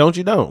him. If you don't,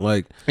 you don't.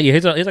 Like, yeah,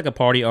 he's like a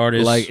party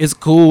artist. Like, it's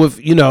cool if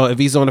if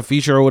he's on a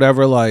feature or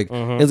whatever. Like,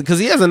 because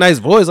he has a nice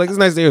voice. Like, it's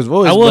nice to hear his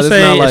voice. I will but say,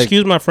 it's not like,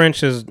 excuse my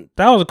French, that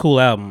was a cool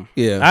album.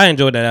 Yeah, I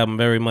enjoyed that album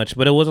very much,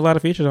 but it was a lot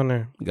of features on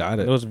there. Got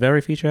it. It was very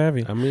feature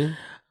heavy. I mean,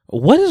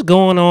 what is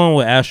going on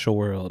with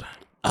Astroworld?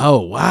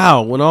 Oh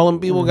wow! When all them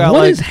people got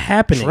what is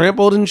happening?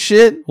 Trampled and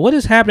shit. What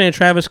is happening in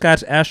Travis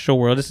Scott's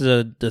Astroworld? This is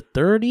the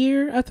 3rd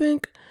year, I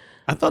think.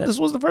 I thought this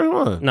was the first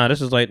one. No, this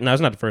is it's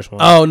not the first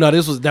one. Oh no,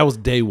 that was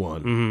day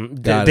one.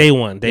 Mm-hmm. Day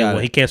one.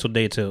 He canceled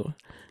day 2.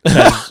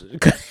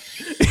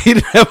 He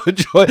didn't have a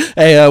choice.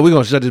 Hey, we're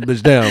gonna shut this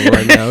bitch down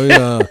right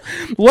now.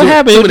 What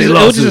happened? It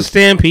was just a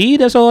stampede.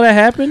 That's all that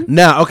happened.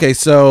 Now, okay,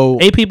 so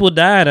 8 people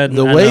died.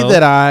 The way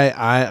that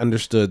I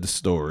understood the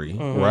story,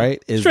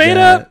 right, is straight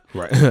that, up,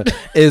 right,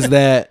 is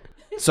that.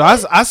 So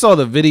I saw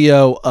the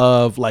video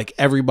of like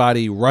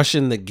everybody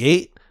rushing the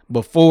gate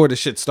before the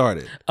shit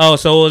started. Oh,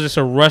 so it was just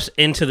a rush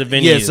into the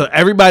venue. Yeah, so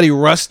everybody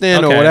rushed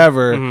in or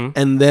whatever,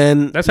 and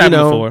then that's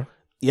happened before.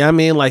 Yeah, I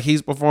mean, like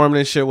he's performing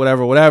and shit,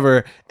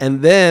 whatever.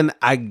 And then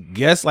I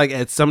guess like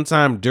at some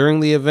time during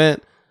the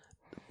event,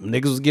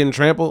 niggas was getting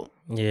trampled.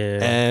 Yeah.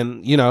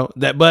 And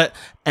that, but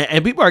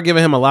and people are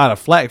giving him a lot of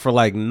flack for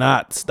like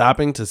not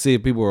stopping to see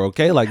if people were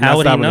okay, like not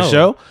stopping the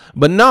show.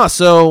 But no,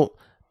 so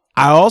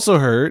I also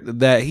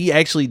heard that he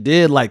actually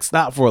did like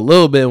stop for a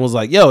little bit and was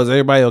like, "Yo, is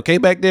everybody okay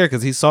back there?"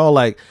 Because he saw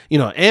like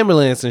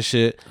ambulance and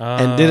shit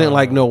and didn't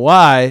like know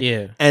why.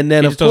 Yeah, and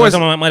then of course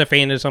someone might have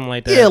fainted or something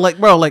like that. Yeah, like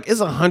bro, like it's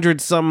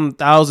 100-something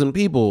thousand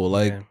people.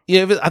 Like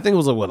I think it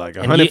was like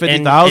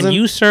 150,000. And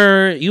you,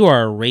 sir, you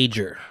are a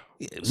rager.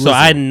 Listen. So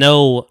I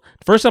know.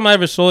 First time I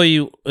ever saw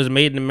you was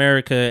Made in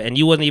America, and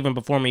you wasn't even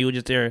performing. You were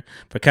just there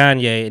for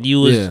Kanye, and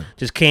you was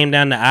just came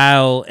down the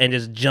aisle and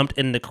just jumped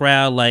in the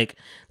crowd. Like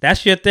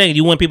that's your thing.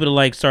 You want people to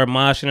like start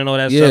moshing and all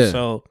that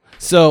stuff.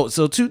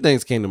 So 2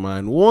 things came to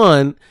mind.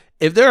 One,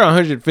 if there are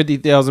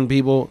 150,000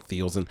 people,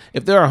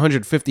 if there are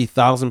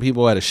 150,000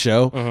 people at a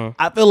show,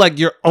 I feel like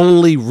you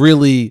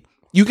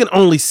can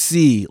only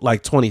see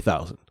like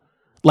 20,000.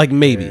 Like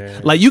maybe,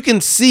 like you can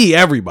see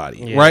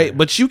everybody, right?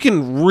 But you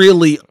can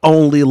really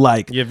only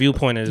like your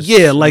viewpoint is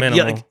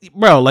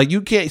bro. Like you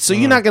can't, so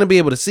you're not gonna be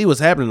able to see what's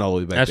happening all the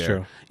way back there. That's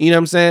true. You know what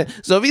I'm saying?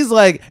 So if he's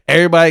like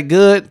everybody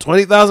good,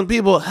 20,000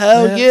 people,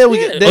 hell yeah, we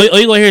get. All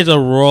you gonna hear is a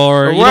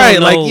roar,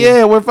 right? Like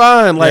we're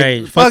fine.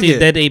 Like fuck these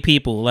dead 8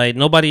 people. Like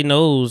nobody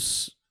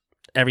knows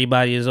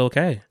everybody is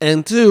okay.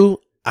 And 2.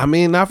 I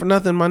mean, not for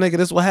nothing, my nigga.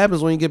 This is what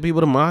happens when you get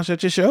people to mosh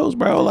at your shows,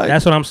 bro. Like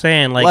that's what I'm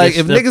saying. Like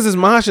if niggas is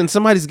moshing,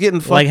 somebody's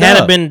getting fucked up. Like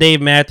had it been Dave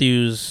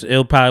Matthews,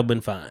 it'll probably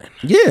been fine.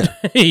 Yeah,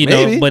 you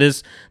know. But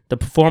it's the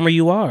performer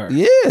you are.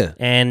 Yeah,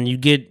 and you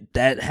get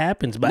that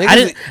happens. But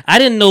I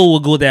didn't know it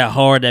would go that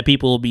hard that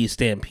people will be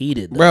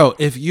stampeded, though. Bro.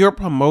 If you're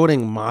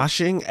promoting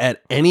moshing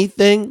at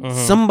anything,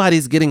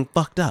 somebody's getting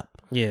fucked up.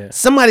 Yeah,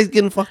 somebody's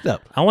getting fucked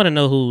up. I want to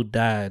know who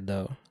died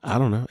though. I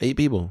don't know. 8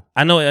 people.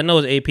 I know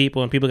it's 8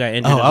 people and people got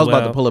injured. I was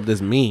about to pull up this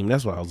meme.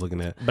 That's what I was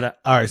looking at. But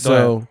all right,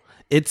 so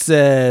it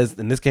says,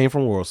 and this came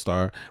from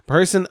WorldStar,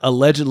 person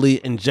allegedly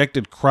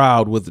injected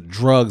crowd with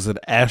drugs at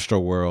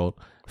Astroworld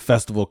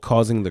festival,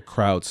 causing the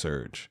crowd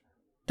surge.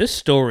 This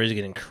story is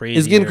getting crazy.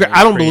 It's getting crazy.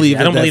 I don't believe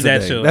that. I don't believe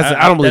that too.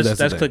 I don't believe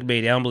that's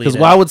clickbaity. I don't believe that.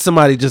 Because why would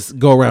somebody just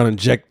go around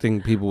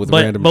injecting people with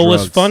random drugs? But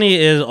what's funny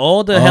is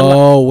all the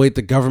Oh, wait,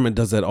 the government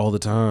does that all the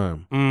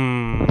time.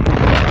 Damn.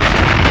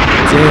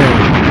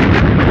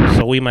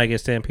 So we might get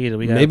stampeded.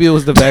 Maybe it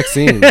was the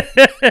vaccine.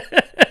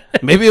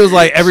 Maybe it was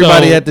like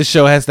everybody So, at the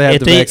show has to have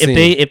the vaccine.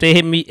 If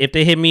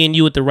they hit me and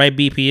you with the right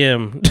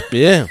BPM,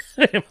 yeah,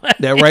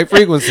 that right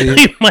frequency.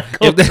 we might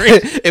go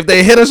If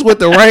they hit us with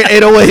the right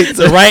 808,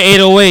 the right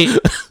 808,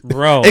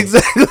 bro.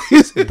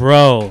 exactly,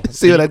 Bro.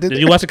 See what I did? Did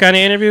you watch the kind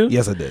of interview?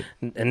 Yes, I did.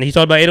 And he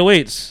talked about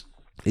 808s.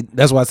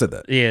 That's why I said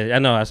that. Yeah, I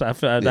know.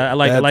 I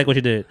like what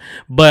you did.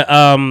 But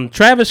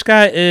Travis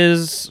Scott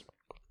is.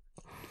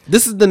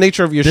 This is the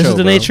nature of your show. This is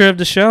the bro. nature of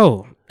the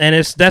show, and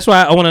that's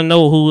why I want to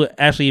know who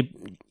actually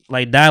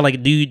like died. Like,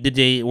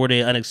 were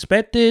they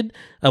unexpected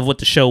of what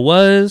the show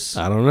was?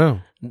 I don't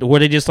know. Were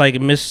they just like a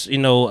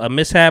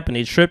mishap and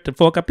they tripped and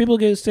fuck up? People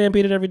get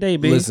stampeded every day,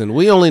 B. Listen,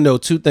 we only know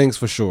two things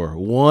for sure.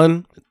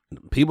 One,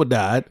 people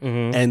died,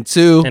 Mhm. and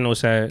two, And it was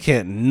sad.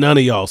 can't none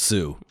of y'all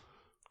sue.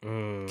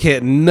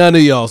 Can't none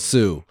of y'all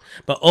sue.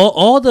 But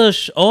all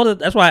the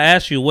that's why I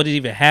asked you what is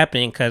even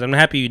happening, because I'm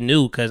happy you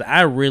knew, because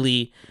I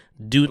really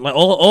do like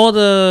all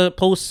the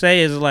posts say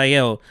is like,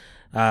 yo,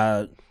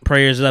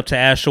 prayers up to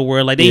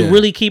Astroworld. Like they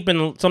really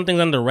keeping some things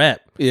under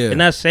wrap. Yeah, they're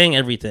not saying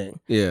everything.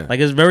 Yeah,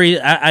 like it's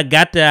very. I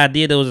got the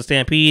idea that it was a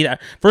stampede.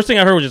 First thing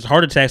I heard was just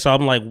heart attack. So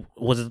I'm like,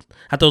 I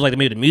thought it was like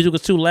maybe the music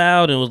was too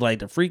loud and it was like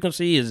the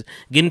frequency is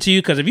getting to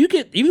you. Because if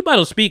you buy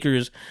those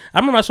speakers, I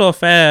remember I saw a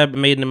Fab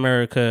Made in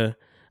America.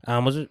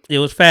 It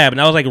was Fab,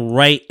 and I was like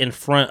right in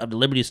front of the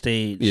Liberty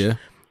stage. Yeah.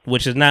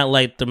 Which is not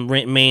like the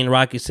main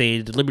Rocky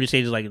stage. The Liberty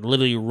stage is like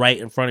literally right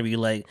in front of you.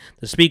 Like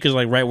the speaker's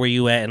like right where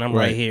you at, and I'm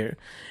right here.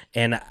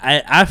 And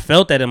I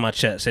felt that in my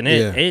chest, and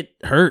it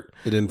hurt.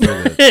 It didn't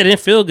feel good. It didn't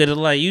feel good. It's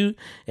like you,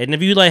 and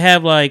if you like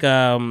have like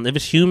if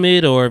it's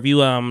humid or if you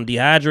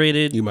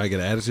dehydrated, you might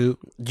get an attitude.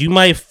 You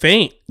might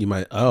faint. You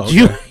might. Oh,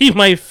 okay. you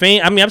might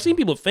faint. I mean, I've seen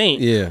people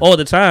faint. All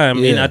the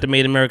time. Yeah. At the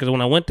Made in America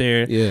when I went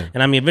there. Yeah.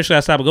 And I mean, eventually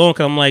I stopped going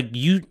because I'm like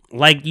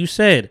you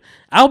said,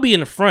 I'll be in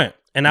the front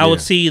and I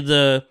would see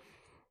the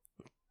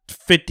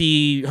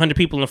 50, 100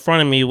 people in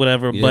front of me,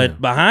 whatever. Yeah. But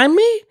behind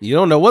me, you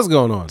don't know what's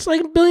going on. It's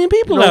like a billion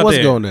people you know out what's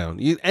there. going down.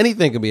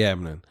 Anything could be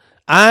happening.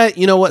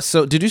 You know what?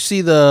 So did you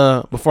see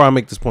before I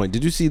make this point,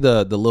 did you see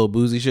the Lil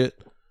Boozy shit?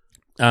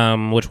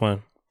 Which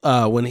one?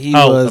 When he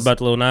was about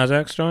the Lil Nas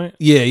X joint?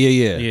 Yeah.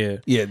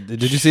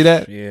 Did you see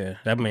that? Yeah,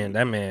 that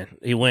man,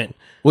 he went.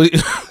 What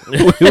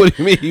do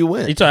you mean he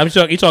went? You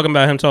talking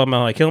about him talking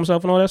about like kill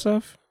himself and all that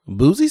stuff?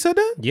 Boozy said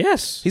that?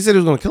 Yes. He said he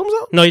was gonna kill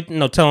himself?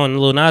 No, telling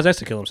Lil Nas X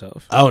to kill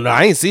himself. Oh no,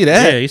 I ain't see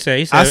that. Yeah, he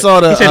said I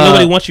saw he said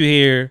nobody wants you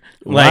here.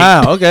 Like,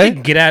 wow, okay.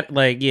 Get out,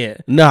 like, yeah.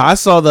 No, I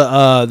saw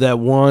that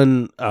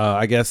one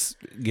I guess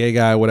gay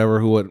guy, whatever,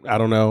 who would, I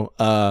don't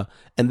know,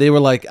 and they were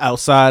like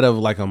outside of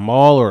like a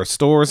mall or a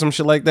store or some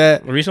shit like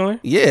that. Recently?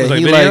 Yeah, like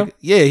he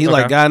video?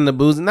 like got in the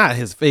Boozy, not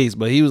his face,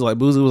 but he was like,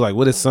 Boozy was like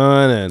with his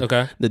son,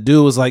 and the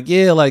dude was like,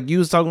 yeah, like you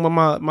was talking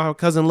about my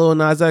cousin Lil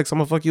Nas X, I'm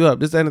gonna fuck you up,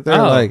 this, that, and the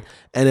third. Like,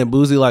 and then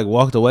Boozy like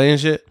walked away and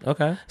shit.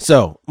 Okay.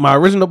 So my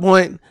original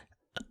point,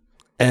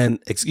 and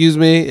excuse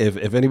me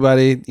if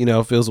anybody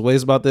feels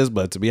ways about this,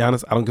 but to be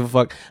honest, I don't give a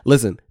fuck.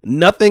 Listen,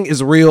 nothing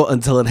is real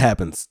until it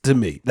happens to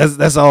me.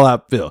 That's all I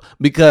feel,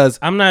 because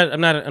I'm not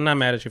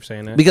mad at you for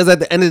saying that. Because at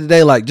the end of the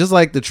day, like just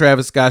like the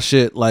Travis Scott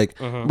shit, like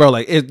bro,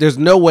 like there's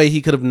no way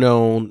he could have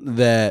known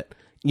that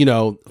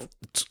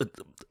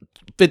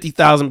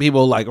 50,000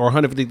 people, like, or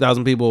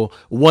 150,000 people,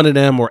 one of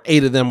them or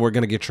 8 of them were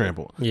gonna get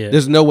trampled. Yeah,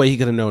 there's no way he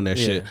could have known that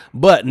shit.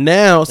 But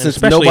now,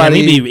 since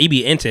nobody, he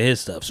be into his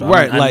stuff, so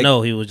right, I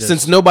know he was just,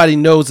 since nobody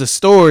knows the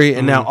story,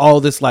 and now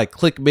all this like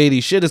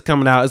clickbaity shit is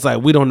coming out, it's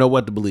like we don't know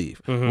what to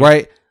believe,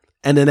 right?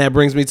 And then that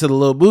brings me to the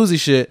Lil Boozy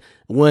shit.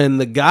 When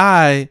the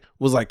guy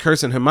was like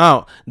cursing him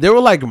out, there were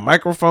like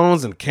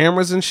microphones and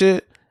cameras and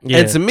shit,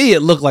 and to me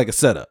it looked like a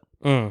setup.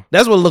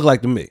 That's what it looked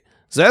like to me.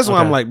 So that's why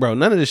I'm like, bro,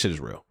 none of this shit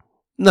is real.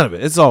 None of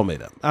it. It's all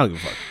made up. I don't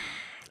give a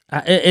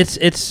fuck.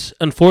 It's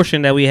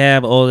unfortunate that we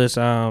have all this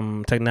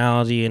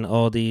technology and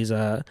all these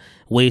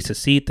ways to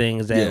see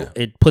things that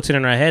it puts it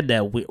in our head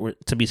that we're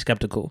to be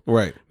skeptical,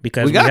 right?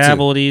 Because we have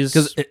all these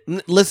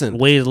listen,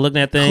 ways of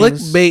looking at things.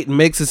 Clickbait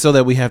makes it so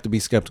that we have to be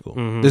skeptical.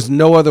 There's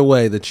no other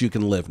way that you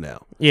can live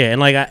now. Yeah,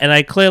 and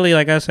I clearly,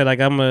 like I said, like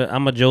I'm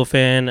a Joe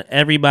fan.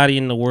 Everybody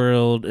in the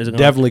world is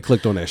definitely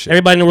clicked on that shit.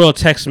 Everybody in the world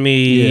texts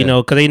me,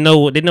 because they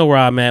know where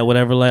I'm at,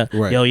 whatever. Like,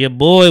 yo, your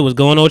boy, what's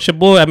going on with your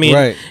boy? I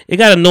mean, it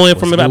got annoying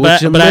from it,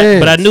 but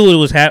I knew it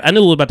was I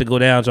knew it was about to go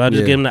down, so I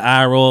just give him the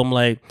eye roll. I'm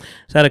like,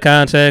 it's out of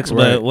context,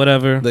 but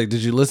whatever. Like,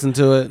 did you listen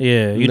to it?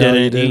 Yeah, you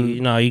didn't.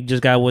 You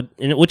just got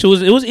it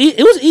was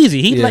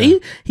easy.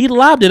 He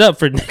lobbed it up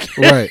for Nick.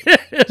 Right.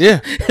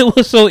 Yeah, it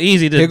was so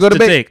easy to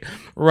take.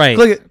 Right.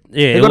 Click it.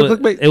 Yeah,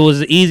 it was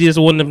the easiest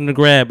one of them to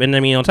grab. And I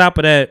mean, on top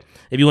of that,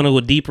 if you want to go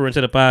deeper into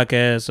the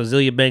podcast, so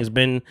Azealia Banks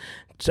been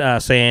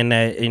saying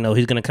that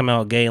he's gonna come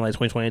out gay in like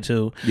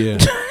 2022. Yeah.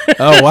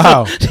 Oh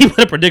wow. He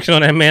put a prediction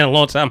on that man a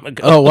long time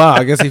ago. Oh wow.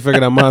 I guess he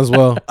figured out mine as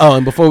well. Oh,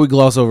 and before we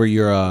gloss over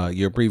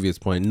your previous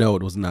point, no,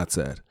 it was not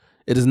said.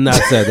 It is not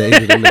said that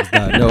Adrian Nichols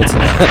died. No, it's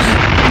not.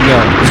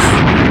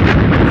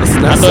 No. It's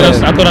I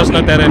thought I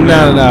snuck that in.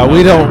 No,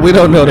 we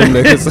don't know them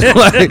niggas.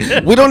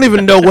 Like, we don't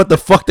even know what the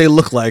fuck they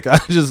look like.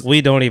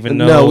 We don't even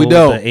know. No, we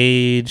don't. The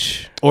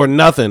age or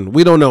nothing.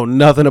 We don't know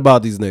nothing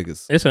about these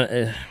niggas.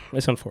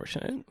 It's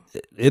unfortunate.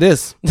 It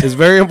is. It's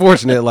very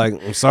unfortunate. Like,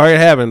 I'm sorry it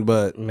happened,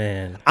 but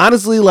man,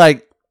 honestly,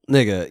 like,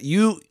 nigga,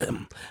 you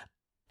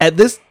at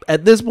this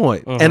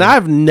point, and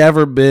I've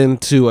never been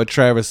to a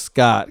Travis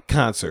Scott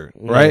concert,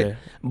 right? Yeah.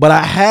 But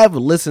I have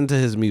listened to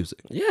his music.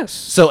 Yes.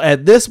 So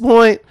at this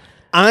point,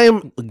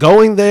 I'm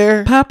going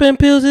there. Popping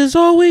pills is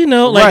all we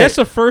know. Like, that's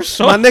the first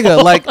song. My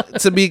nigga, like,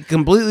 to be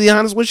completely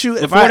honest with you,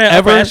 if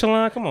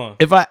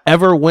I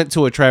ever went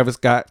to a Travis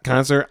Scott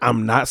concert,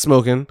 I'm not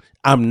smoking.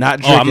 I'm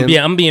not drinking.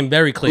 I'm being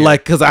very clear.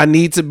 Like, because I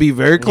need to be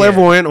very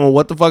clairvoyant on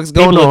what the fuck is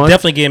going People on.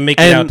 Definitely make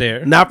it out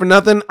there. Not for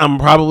nothing, I'm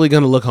probably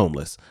going to look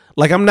homeless.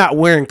 Like, I'm not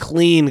wearing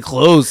clean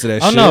clothes to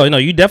that shit. Oh no,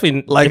 you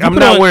definitely like. I'm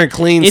not wearing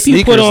clean sneakers. If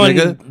you put on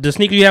nigga. The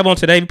sneakers you have on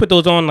today, if you put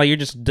those on, like you're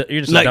just like, a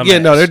dumbass. Yeah,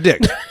 no, they're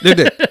dick. They're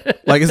dick.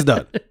 Like, it's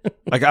done.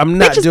 Like, I'm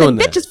not doing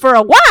that. Bitches for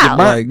a while.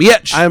 Like,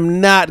 bitch,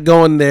 I'm not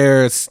going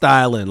there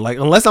styling. Like,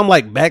 unless I'm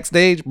like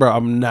backstage, bro,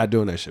 I'm not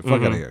doing that shit.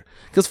 Fuck out of here.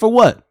 Because for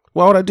what?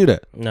 Why would I do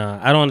that? No,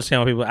 I don't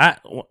understand why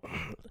people.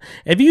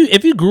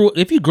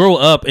 If you grow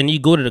up and you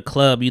go to the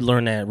club, you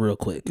learn that real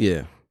quick.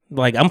 Yeah.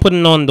 Like, I'm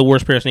putting on the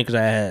worst pair of sneakers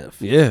I have.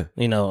 Yeah.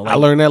 You know, like, I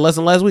learned that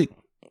lesson last week.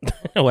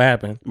 What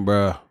happened?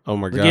 Bruh. Oh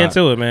my God. Get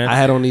into it, man. I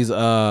had on these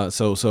but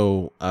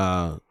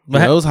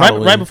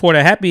right before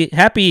that,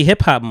 happy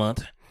hip hop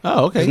month.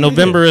 Oh, okay.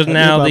 November is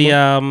now the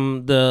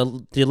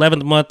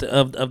 11th month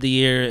of the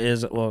year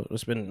is, well,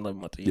 it's been 11th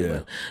month of the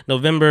year.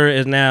 November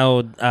is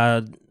now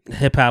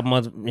hip hop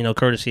month, you know,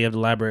 courtesy of the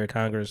Library of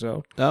Congress.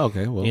 So,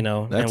 okay, well, you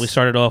know, and we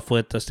started off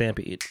with the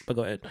Stampede. But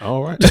go ahead.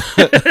 All right,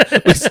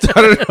 we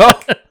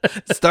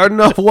starting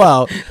off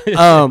wild.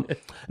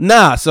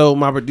 So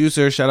my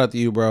producer, shout out to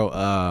you,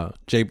 bro.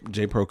 J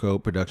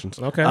Proco Productions.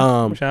 Okay,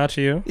 shout out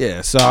to you.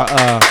 Yeah, so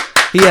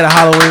he had a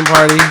Halloween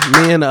party.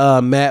 Me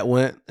and Matt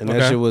went, and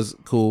that shit was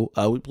cool.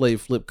 We played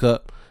Flip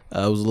Cup.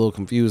 It was a little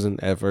confusing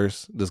at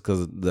first, just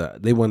because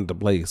they wanted to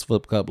play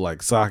Flip Cup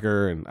like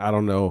soccer, and I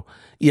don't know.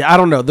 Yeah, I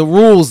don't know. The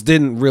rules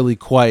didn't really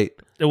quite.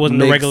 It wasn't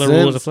the regular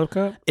rules of Flip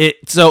Cup.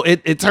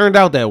 It turned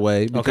out that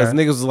way because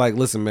niggas was like,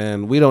 "Listen,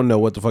 man, we don't know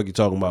what the fuck you're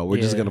talking about.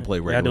 We're just gonna play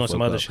regular." Doing Flip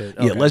some other Cup. shit.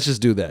 Yeah, let's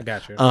just do that.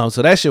 Gotcha.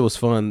 So that shit was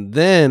fun.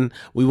 Then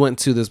we went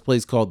to this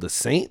place called The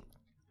Saint.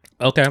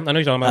 Okay, I know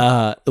you're talking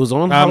about. It was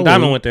on Halloween.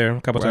 Diamond went there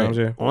a couple times.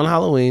 Yeah, on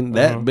Halloween,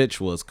 that bitch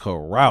was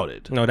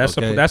crowded. No, that's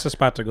a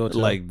spot to go to.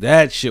 Like,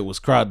 that shit was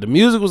crowded. The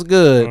music was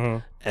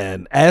good,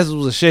 and ass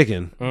was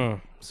shaking,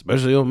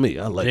 especially on me.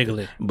 I like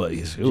it, but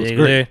it was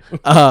great.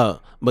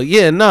 But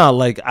yeah,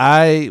 like,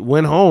 I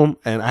went home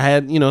and I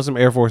had some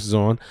Air Forces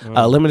on,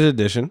 limited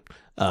edition.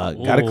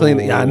 Gotta clean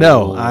it. I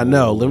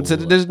know.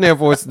 Limited edition Air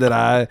Force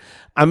that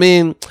I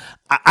mean,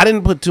 I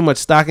didn't put too much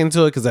stock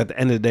into it because at the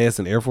end of the day, it's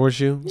an Air Force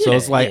shoe. So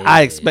it's like,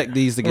 I expect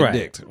these to get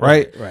dicked,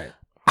 right?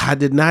 I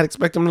did not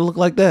expect them to look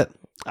like that.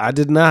 I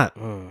did not.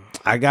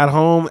 I got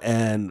home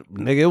and,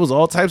 nigga, it was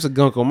all types of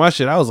gunk on my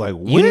shit. I was like,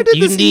 where did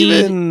this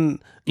even...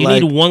 You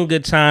need one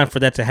good time for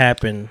that to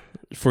happen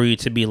for you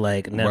to be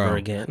like, never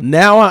again.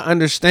 Now I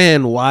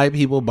understand why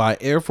people buy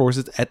Air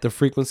Forces at the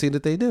frequency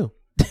that they do.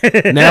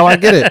 Now I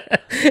get it,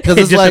 because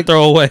it's just like a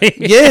throwaway.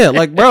 Yeah,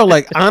 like, bro,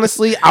 like,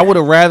 honestly, I would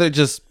have rather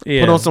just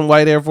put on some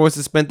white Air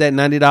Forces, spent that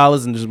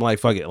 $90, and just like,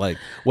 fuck it, like,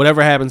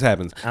 whatever happens.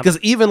 Because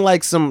even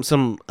like some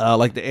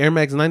like the Air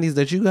Max 90s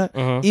that you got,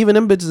 even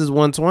them bitches is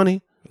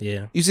 $120.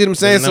 Yeah, you see what I'm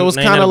saying? So it's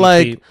kind of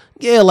like cheap.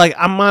 Yeah, like,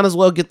 I might as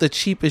well get the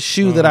cheapest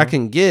shoe that I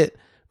can get.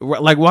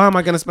 Like, why am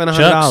I gonna spend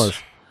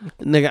 $100?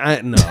 Nigga,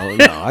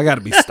 I gotta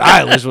be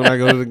stylish when I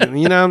go to the,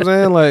 you know what I'm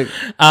saying? Like,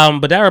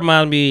 but that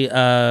reminded me,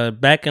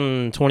 back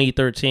in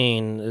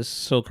 2013, it's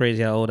so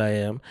crazy how old I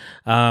am.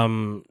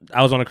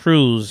 I was on a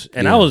cruise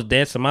and I was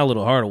dancing my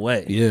little heart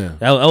away. Yeah.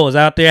 I was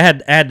out there,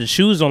 I had the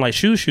shoes on, like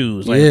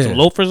shoes, like some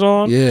loafers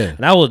on. Yeah.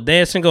 And I was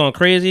dancing, going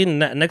crazy. And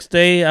next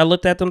day I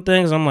looked at them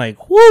things, I'm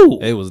like, whoo.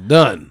 It was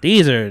done.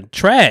 These are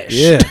trash.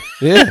 Yeah.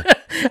 Yeah.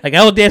 Like,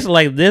 I was dancing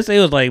like this. It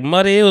was like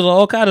muddy. It was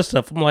all kind of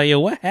stuff. I'm like, yo,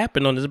 what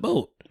happened on this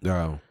boat?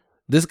 Bro,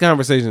 this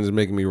conversation is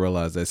making me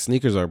realize that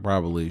sneakers are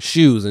probably,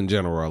 shoes in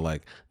general are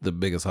like the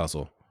biggest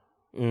hustle.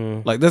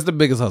 Like, that's the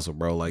biggest hustle,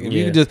 bro. Like, if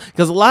you could just,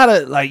 because a lot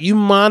of, like, you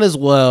might as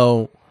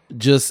well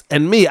just,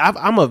 and me,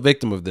 I'm a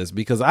victim of this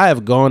because I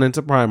have gone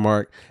into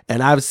Primark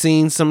and I've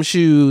seen some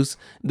shoes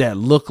that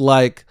look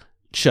like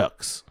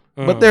Chucks,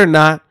 but they're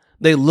not.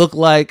 They look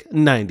like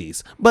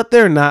 90s, but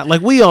they're not. Like,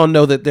 we all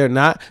know that they're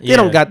not. They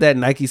don't got that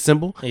Nike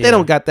symbol. They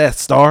don't got that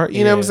star.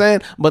 You know what I'm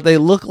saying? But they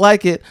look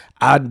like it.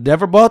 I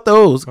never bought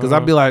those because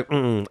I'd be like,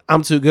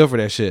 I'm too good for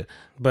that shit.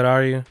 But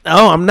are you?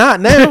 Oh, I'm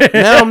not now.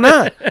 Now I'm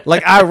not.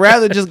 Like, I'd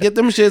rather just get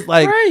them shits.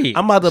 Like,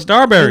 I'm about to,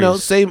 Starberries.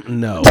 Say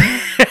no.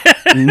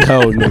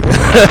 No, nigga.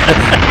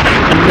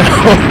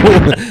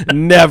 No,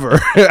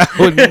 never. I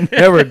would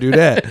never do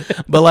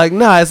that. But, like,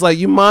 nah, it's like,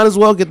 you might as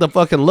well get the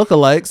fucking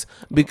lookalikes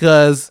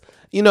because,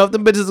 if the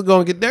bitches are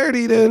going to get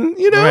dirty, then,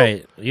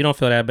 Right. You don't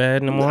feel that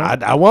bad anymore?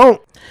 I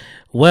won't.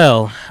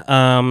 Well,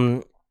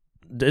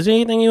 is there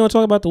anything you want to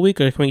talk about the week,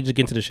 or can we just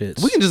get into the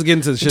shits? We can just get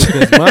into the shit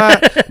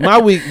because my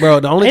week, bro.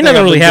 The only Ain't thing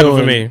nothing I've really been happened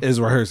for doing me. is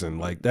rehearsing.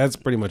 Like that's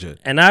pretty much it.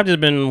 And I've just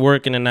been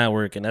working and not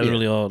working. That's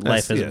really all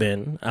life has yeah.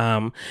 been.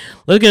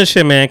 Let's get into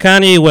shit, man.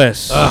 Kanye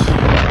West.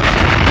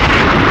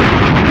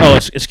 Oh,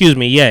 excuse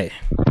me. Yay.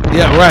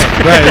 Yeah, right.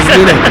 Let's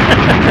do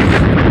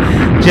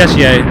that. Just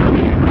yay.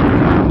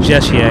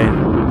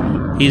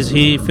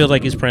 He feels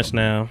like he's Prince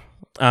now.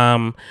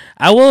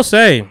 I will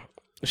say,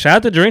 shout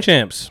out to Drink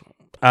Champs.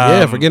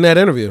 Yeah, for getting that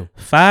interview.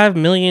 5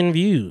 million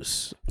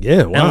views.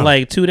 Yeah, wow. In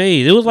like 2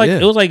 days. It was like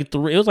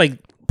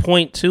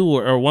 0.2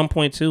 or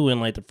 1.2 in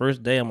like the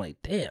first day. I'm like,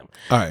 damn.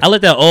 All right. I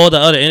looked at all the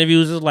other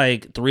interviews. It's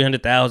like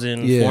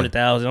 300,000, Yeah.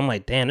 400,000. I'm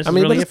like, damn, this is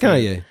but really it's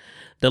Kanye.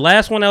 The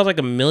last one that was like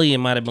 1 million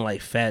might have been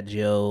like Fat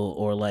Joe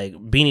or like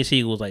Beanie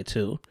Siegel was like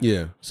 2.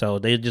 Yeah. So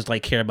they just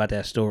like care about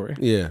that story.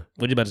 Yeah.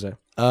 What you about to say?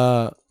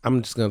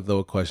 I'm just gonna throw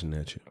a question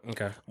at you.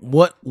 Okay.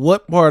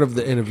 What part of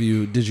the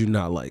interview did you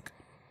not like?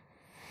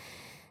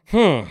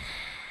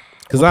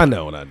 Because I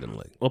know what I didn't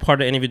like. What part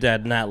of the interview did I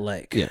not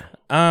like? Yeah.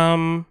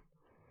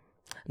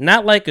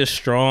 Not like is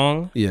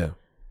strong. Yeah.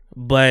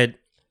 But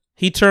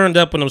he turned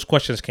up when those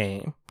questions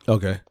came.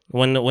 Okay.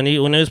 When he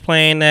was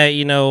playing that,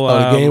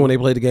 the game when they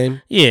played the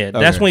game. Yeah,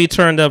 that's when he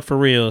turned up for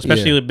real,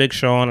 especially Yeah. with Big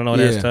Sean and all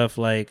that stuff.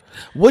 Like,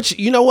 which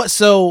you know what?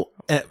 So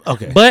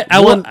okay, but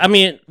I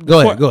mean, go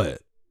ahead.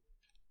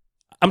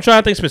 I'm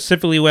trying to think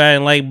specifically what I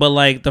didn't like, but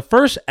like the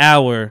first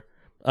hour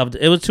of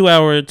it was 2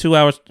 hours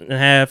and a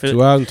half.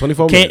 2 hours and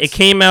 24 minutes. It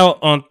came out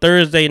on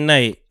Thursday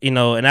night, and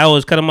I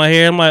was cutting my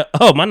hair. I'm like,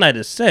 oh, my night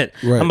is set.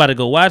 Right. I'm about to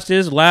go watch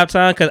this live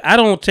time because I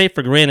don't take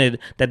for granted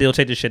that they'll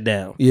take this shit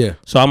down. Yeah.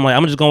 So I'm like,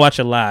 I'm just gonna watch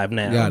it live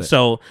now. Got it.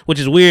 So, which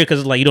is weird because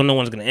it's like you don't know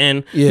when it's gonna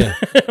end. Yeah.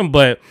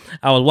 But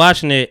I was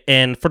watching it,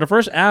 and for the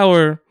first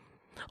hour,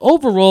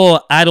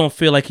 overall, I don't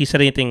feel like he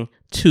said anything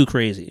too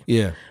crazy.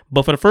 Yeah.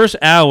 But for the first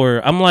hour,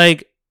 I'm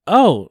like,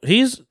 oh,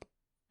 he's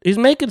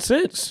making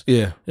sense.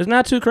 Yeah. It's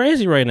not too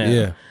crazy right now.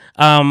 Yeah.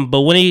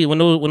 But when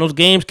those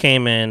games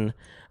came in,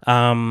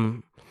 I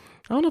don't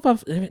know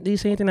if did he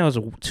say anything that was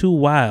too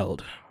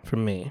wild for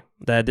me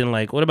that I didn't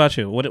like. What about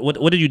you? What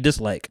did you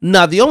dislike?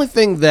 Nah, the only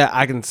thing that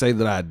I can say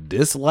that I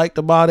disliked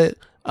about it,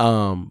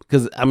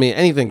 because I mean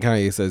anything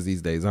Kanye says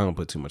these days, I don't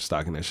put too much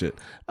stock in that shit.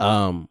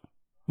 But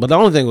the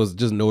only thing was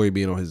just Nori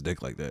being on his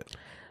dick like that.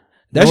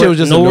 That shit was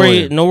just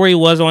annoying. Nori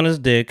was on his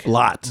dick.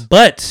 Lots.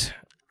 But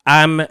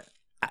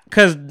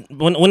because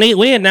when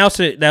they announced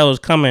it that was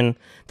coming,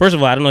 first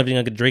of all, I don't know if you're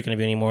gonna get the Drake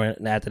interview anymore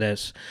after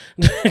this,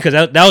 because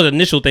that was the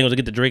initial thing was to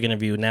get the Drake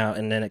interview now,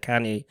 and then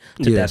Kanye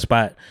took that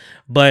spot.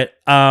 But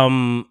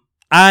I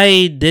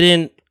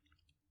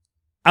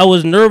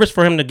was nervous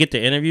for him to get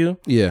the interview,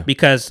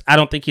 because I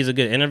don't think he's a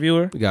good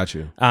interviewer. Got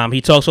you.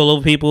 He talks all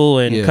over people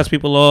and cuts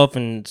people off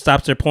and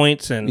stops their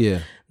points,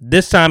 and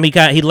this time he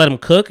let him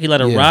cook, he let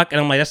him rock, and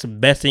I'm like, that's the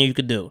best thing you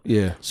could do.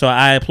 Yeah. So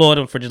I applaud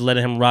him for just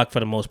letting him rock for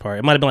the most part.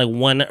 It might have been like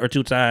 1 or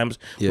 2 times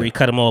where he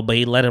cut him off, but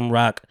he let him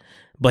rock.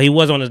 But he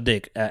was on his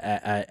dick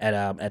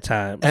at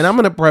times. And I'm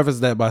gonna preface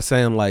that by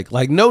saying like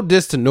no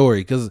diss to Nori,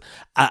 because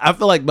I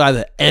feel like by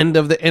the end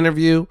of the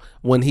interview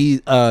when he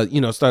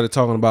started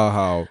talking about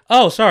how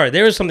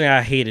there was something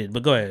I hated,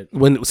 but go ahead.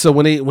 When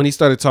he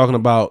started talking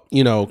about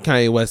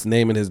Kanye West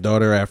naming his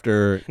daughter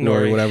after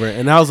Nori, whatever,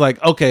 and I was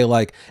like, okay,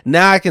 like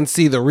now I can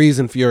see the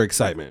reason for your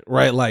excitement,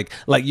 right? Like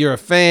you're a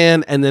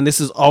fan, and then this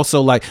is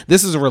also like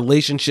this is a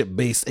relationship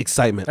based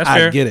excitement. That's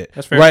fair. I get it.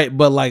 That's fair. Right?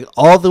 But like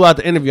all throughout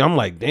the interview, I'm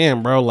like,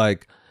 damn, bro,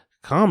 like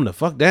calm the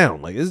fuck down.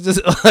 Like it's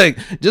just like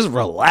just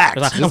relax.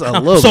 Just a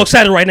little. I'm so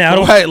excited right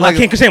now. I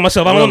can't contain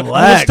myself. I want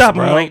to stop.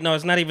 Bro. I'm like, no,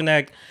 it's not even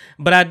that.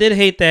 But I did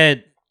hate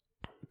that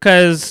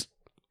because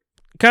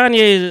Kanye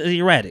is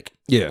erratic.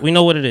 Yeah, we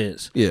know what it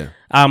is. Yeah.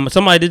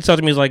 Somebody did tell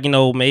me, was like,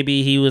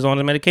 maybe he was on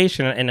the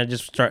medication and it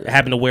just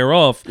happened to wear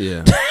off.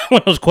 Yeah.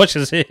 When those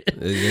questions hit.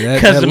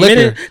 Because the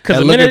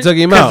minute took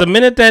him out. The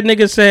minute that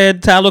nigga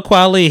said Tyler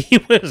Kweli, he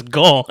was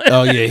gone.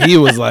 Oh yeah, he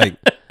was like,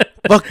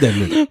 fuck that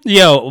nigga.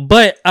 Yo,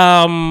 but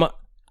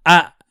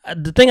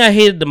the thing I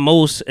hated the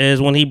most is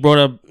when he brought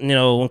up,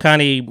 when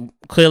Kanye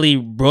clearly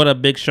brought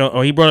up Big Sean,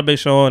 or he brought up Big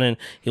Sean, and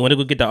he went to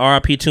go get the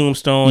RIP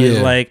tombstone. It's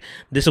like,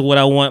 this is what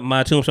I want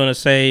my tombstone to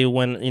say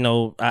when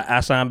I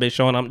signed Big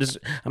Sean.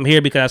 I'm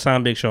here because I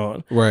signed Big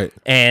Sean. Right.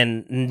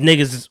 And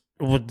niggas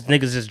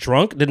is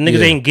drunk. The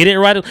niggas ain't get it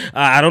right.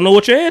 I don't know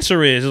what your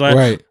answer is. It's like,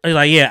 right. It's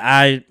like,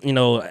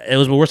 it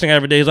was the worst thing I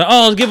ever did. It's like,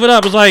 oh, let's give it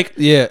up. It's like,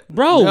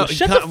 bro,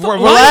 shut the fuck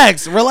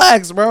up.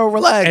 Relax, bro,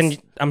 relax.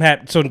 And I'm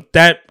happy. So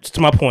that's to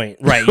my point,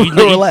 right?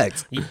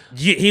 Relax.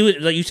 He was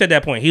like, you said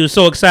that point. He was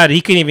so excited he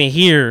couldn't even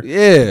hear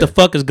what the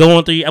fuck is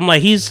going through. I'm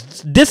like, he's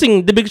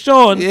dissing the Big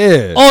Sean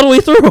all the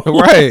way through.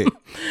 Right.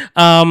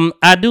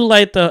 I do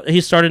like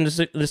he's starting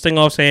this thing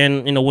off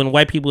saying, when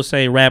white people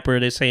say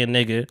rapper, they say a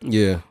nigga.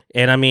 Yeah.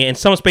 And I mean, in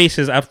some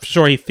spaces, I'm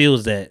sure he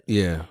feels that.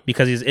 Yeah.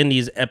 Because he's in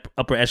these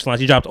upper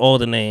echelons. He dropped all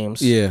the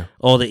names. Yeah.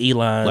 All the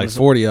Elons. Like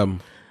 40 of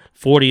them.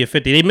 40 or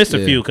 50. They missed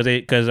a few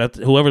because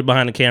whoever's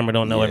behind the camera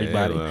don't know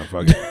everybody. Well,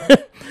 fuck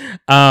it.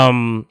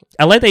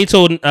 I like that he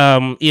told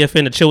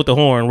EFN to chill with the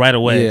horn right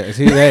away. Yeah,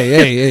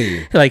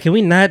 hey. Like, can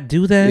we not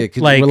do that? Yeah,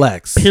 can like, you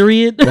relax.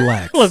 Period.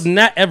 Relax. Let's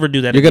not ever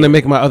do that. You're gonna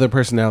make my other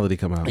personality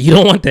come out. You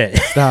don't want that.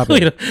 Stop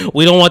it.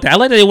 We don't want that. I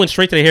like that they went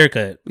straight to the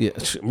haircut. Yeah,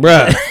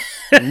 bruh.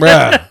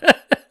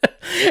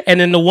 And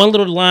then the one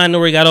little line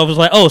where he got off was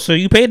like, "Oh, so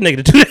you paid the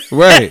nigga to do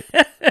that?"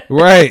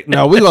 Right.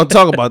 Now we're gonna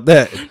talk about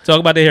that. Talk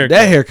about the haircut.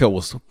 That haircut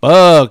was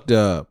fucked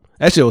up.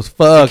 That shit was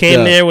fucked up.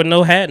 Came there with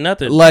no hat,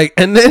 nothing. Like,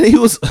 and then he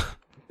was.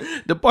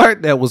 The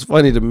part that was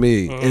funny to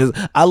me is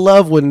I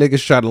love when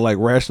niggas try to like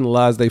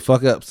rationalize they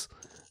fuck ups.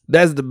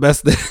 That's the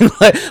best thing.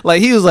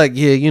 like he was like,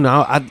 yeah, you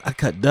know, I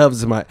cut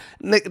doves in my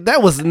nigga.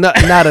 That was not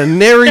a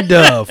nary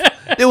dove.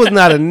 It was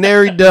not a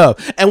nary dove.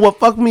 And what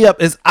fucked me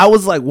up is I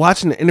was like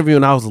watching the interview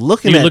and I was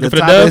looking at the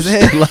top of his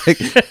head,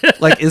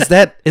 like is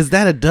that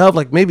a dove?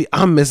 Like maybe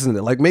I'm missing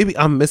it. Like maybe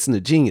I'm missing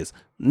the genius.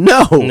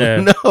 No,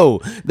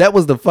 that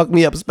was the fuck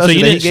me up.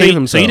 Especially that he gave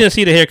himself. So you didn't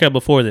see the haircut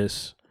before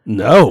this?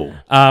 No.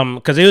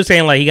 Because they were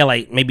saying like he got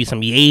like maybe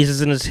some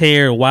yazes in his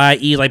hair,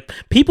 YE. Like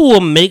people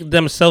will make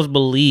themselves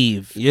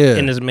believe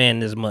in this man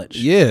this much.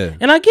 Yeah.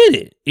 And I get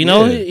it. You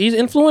know, he's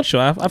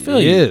influential. I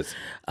feel you. He is.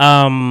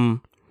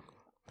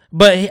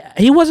 But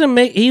he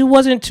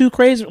wasn't too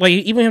crazy. Like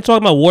even him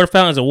talking about water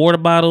fountains and water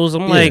bottles.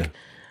 I'm like,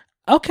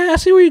 okay, I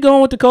see where you're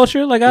going with the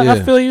culture. Like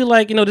I feel you.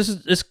 Like, you know, this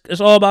is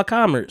it's all about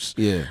commerce.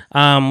 Yeah.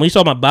 When you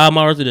saw my Bob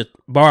Marley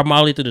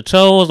through the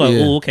toes, like,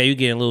 oh, okay, you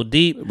getting a little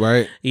deep,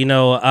 right? You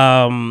know,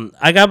 I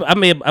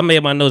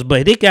made my notes,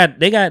 but they got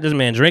this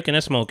man drinking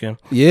and smoking.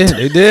 Yeah,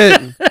 they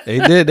did.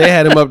 They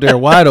had him up there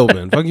wide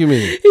open. Fuck you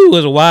mean? He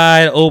was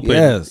wide open.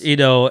 Yes. You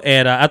know,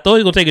 and I thought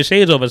he was gonna take his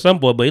shades off at some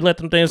point, but he let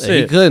them things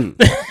sit. He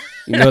couldn't.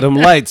 You know, them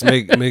lights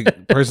make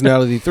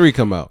personality 3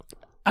 come out.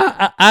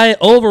 I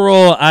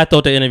overall, I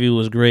thought the interview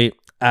was great.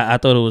 I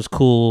thought it was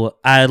cool.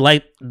 I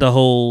liked the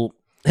whole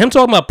him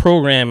talking about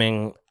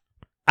programming.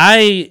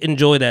 I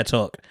enjoy that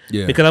talk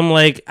because I'm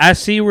like, I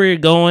see where you're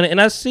going and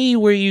I see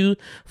where you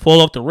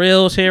fall off the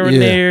rails here and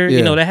there.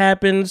 You know, that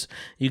happens.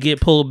 You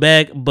get pulled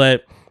back,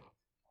 but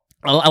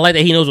I like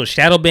that he knows what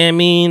Shadowbanned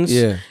means.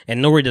 Yeah,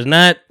 and Nori does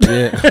not.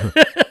 Yeah.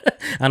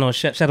 I know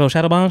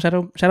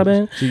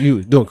Shadowbanned. So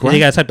you doing correct? They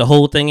got to type the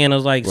whole thing in. I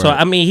was like, so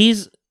I mean,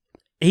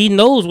 he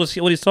knows what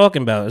he's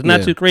talking about. It's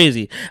not too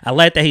crazy. I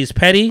like that he's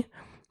petty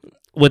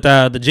with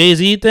the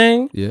Jay-Z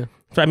thing. Yeah.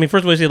 I mean,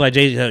 first of all, he said like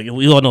Jay-Z,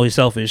 we all know he's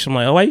selfish. I'm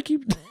like, oh, why you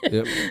keep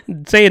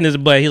saying this?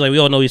 But he's like, we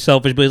all know he's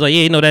selfish. But he's like,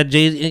 yeah, you know that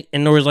Jay-Z,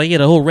 and Nori's like, yeah,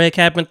 the whole red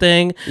capping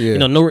thing. Yeah.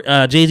 You know,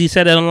 Jay-Z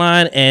said that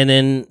online, and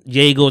then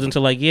Jay goes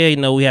into like, yeah, you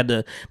know, we had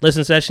the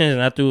listen sessions,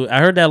 and I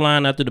heard that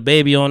line, I threw the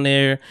baby on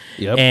there,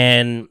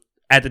 and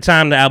at the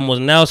time the album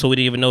wasn't out, so we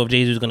didn't even know if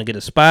Jay-Z was going to get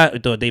a spot. We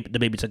thought the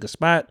baby took a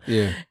spot.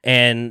 Yeah.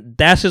 And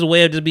that's his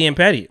way of just being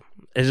petty.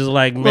 It's just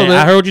like, man,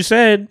 I heard you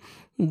said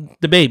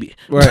the baby.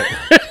 Right.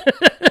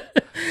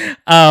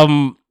 I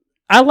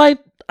like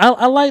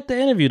the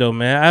interview though,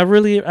 man. I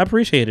really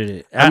appreciated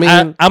it.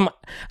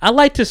 I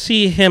like to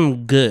see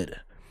him good.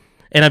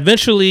 And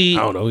eventually,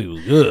 I don't know, he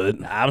was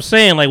good. I'm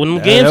saying, like, when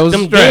them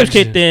games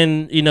kicked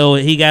in, you know,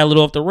 he got a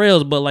little off the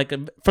rails, but like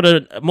for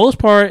the most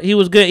part, he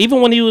was good.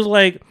 Even when he was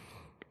like,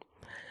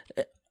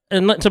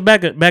 and to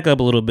back up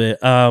a little bit,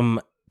 some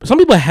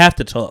people have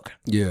to talk.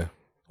 Yeah.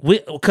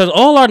 Because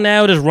all our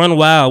narratives run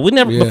wild. We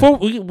never before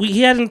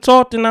he hasn't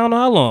talked in I don't know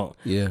how long.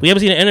 Yeah. We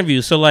haven't seen an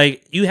interview. So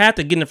like you have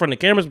to get in front of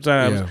the camera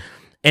sometimes. Yeah.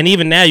 And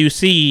even now you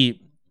see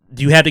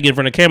you have to get in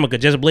front of the camera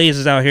because Just Blaze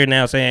is out here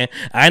now saying,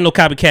 I ain't no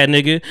copycat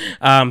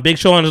nigga. Big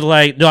Sean is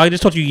like, no, I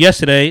just talked to you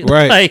yesterday.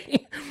 Right.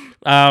 Like,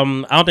 I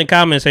don't think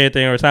Common said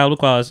anything or Talib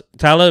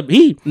Talib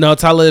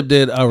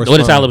did respond. What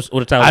did Talib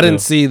I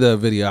didn't see the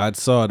video. I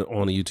saw it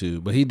on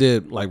YouTube, but he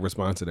did like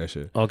respond to that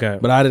shit. Okay,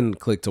 but I didn't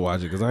click to watch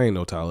it because I ain't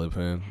no Talib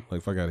fan.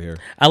 Like, fuck out of here.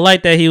 I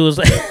like that he was.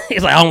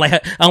 He's like, I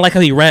don't like how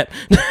he rap.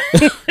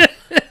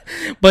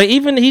 But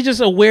even he's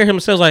just aware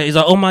himself. Like he's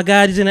like, oh my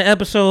god, he's in an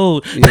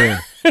episode. Yeah.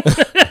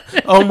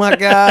 Oh my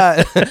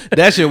god,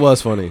 that shit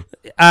was funny.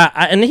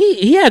 And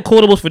he had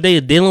quotables for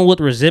days dealing with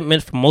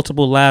resentment from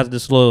multiple lies of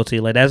disloyalty.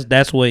 Like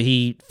that's what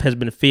he has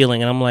been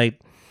feeling. And I'm like,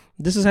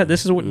 this is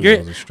what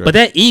you're. But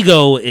that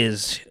ego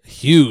is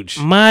huge.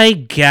 My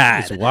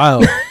god, it's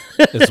wild.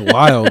 It's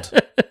wild.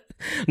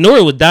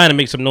 Nori was dying to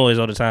make some noise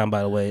all the time.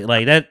 By the way,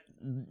 like that.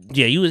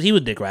 Yeah, he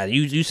was dick riding.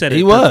 You said it.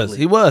 He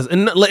was,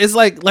 and it's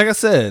like I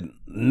said.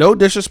 No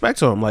disrespect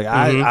to him. Like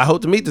I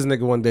hope to meet this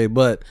nigga one day,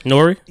 but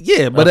Nori?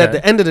 Yeah, but at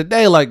the end of the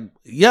day, like,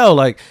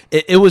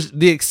 it was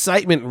the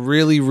excitement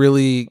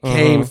really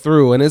came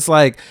through. And it's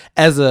like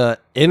as a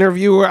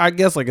interviewer, I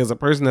guess, like as a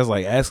person that's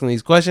like asking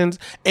these questions,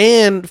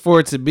 and for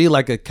it to be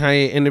like a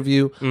Kanye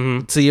interview.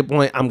 To your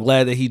point, I'm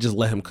glad that he just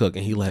let him cook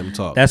and he let him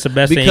talk. That's the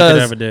best thing he could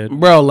ever do,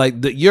 bro. Like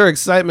your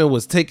excitement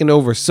was taking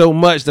over so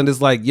much that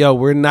it's like, yo,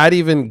 we're not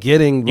even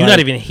getting. You're not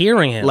even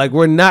hearing him. Like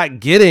we're not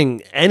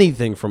getting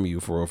anything from you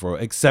for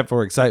except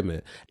for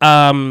excitement.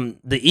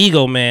 The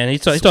ego, man. He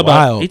talked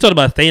about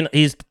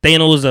he's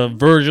Thanos,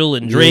 Virgil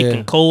and Drake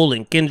and Cole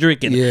and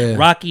Kendrick and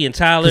Rocky and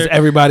Tyler.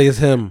 Everybody is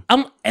him.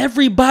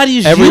 Everybody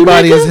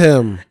is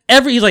him.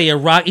 He's like,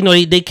 Rock. You know,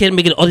 they can't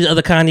make it. All these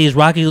other Kanye's.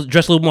 Rocky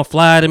dressed a little more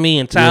fly to me,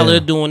 and Tyler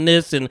doing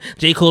this, and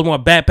J. Cole more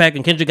backpack,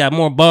 and Kendrick got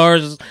more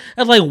bars.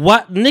 I was like,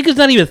 what? Niggas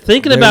not even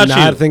thinking about you.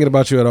 Not thinking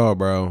about you at all,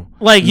 bro.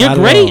 Like you're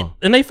great,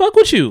 and they fuck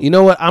with you. You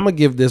know what? I'm gonna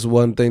give this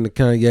one thing to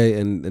Kanye,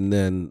 and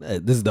then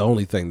this is the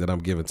only thing that I'm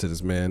giving to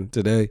this man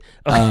today.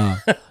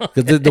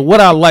 Because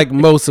what I like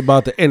most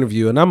about the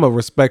interview, and I'm gonna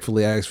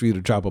respectfully ask for you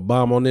to drop a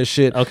bomb on this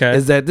shit. Okay.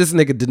 Is that this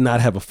nigga did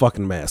not have a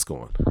fucking mask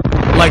on.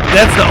 Like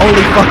that's the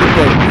only fucking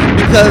thing.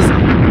 Because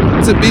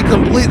to be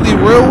completely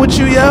real with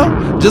you,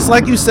 yo, just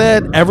like you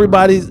said,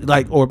 everybody's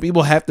like, or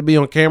people have to be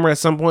on camera at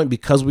some point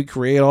because we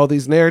create all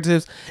these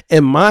narratives.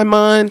 In my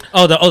mind,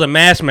 the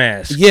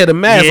mask. Yeah, the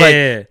mask.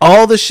 Like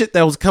all the shit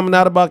that was coming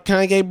out about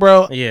Kanye,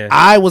 bro. Yeah,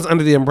 I was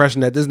under the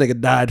impression that this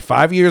nigga died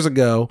 5 years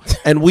ago,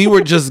 and we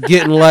were just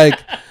getting like,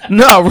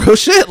 no, real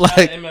shit.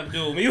 Like,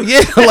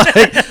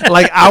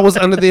 like I was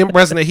under the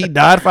impression that he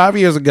died 5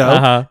 years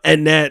ago,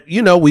 and that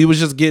we was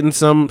just getting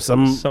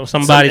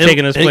somebody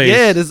taking his place.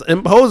 Yeah, this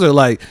imposer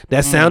like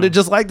that sounded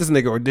just like this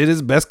nigga or did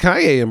his best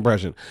Kanye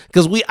impression.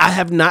 Because I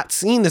have not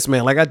seen this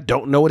man. Like I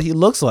don't know what he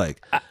looks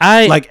like.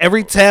 I like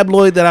every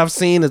tabloid that I've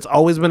seen, it's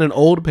always been an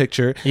old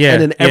picture. Yeah,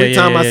 and then every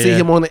time I see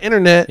him on the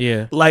internet,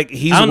 like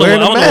he's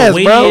wearing a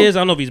mask, bro. I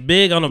don't know if he's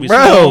big. I don't know if he's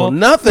Bro, small.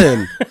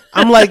 nothing.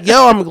 I'm like,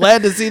 yo, I'm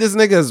glad to see this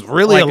nigga's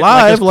really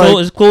alive.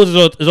 His clothes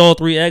is all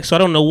 3X, so I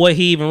don't know what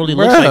he even really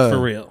looks like for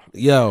real.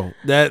 Yo,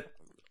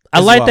 I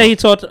like that he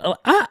talked.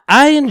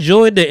 I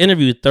enjoyed the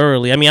interview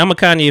thoroughly. I mean, I'm a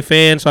Kanye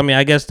fan, so I mean,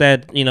 I guess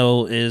that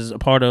is a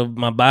part of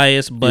my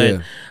bias,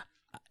 but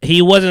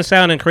he wasn't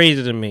sounding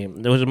crazy to me.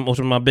 That was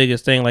my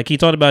biggest thing. Like he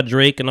talked about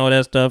Drake and all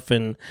that stuff,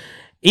 and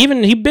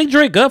even he big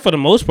Drake up for the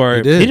most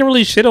part. He didn't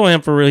really shit on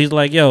him for real. He's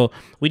like, yo,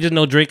 we just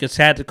know Drake is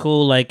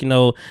tactical. Like,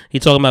 he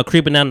talking about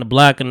creeping down the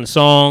block in the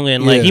song.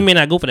 And like, he may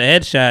not go for the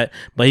headshot,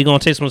 but he going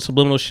to take some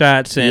subliminal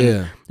shots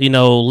and,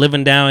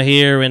 living down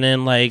here. And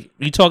then like,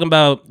 you talking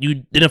about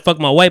you didn't fuck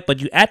my wife,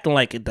 but you acting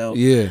like it though.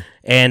 Yeah.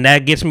 And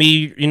that gets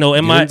me,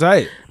 in my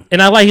tight.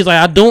 And he's like,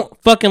 I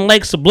don't fucking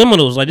like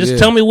subliminals. Like, just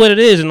tell me what it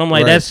is. And I'm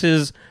like, that's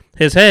his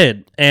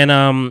head.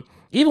 And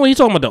even when he's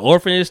talking about the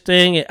orphanage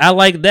thing, I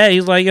like that.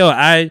 He's like,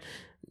 yo,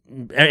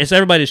 it's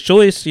everybody's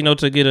choice,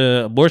 to get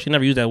an abortion.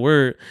 Never use that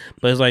word,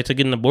 but it's like to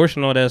get an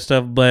abortion, all that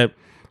stuff. But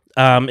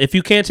if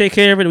you can't take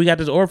care of it, we got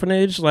this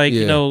orphanage. Like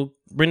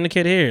bring the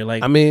kid here.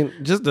 Like, I mean,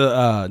 just to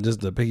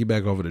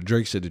piggyback over the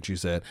Drake shit that you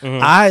said,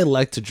 I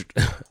like to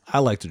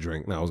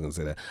drink. No, I was gonna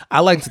say that.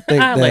 I like to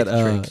think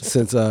that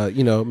since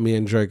me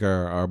and Drake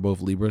are both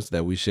Libras,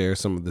 that we share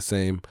some of the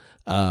same.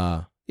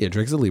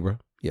 Drake's a Libra.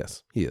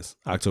 Yes, he is.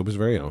 October's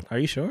very own. Are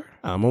you sure?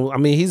 I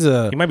mean, he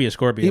might be a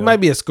Scorpio. He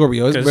might be a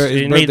Scorpio. His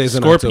birthday's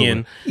in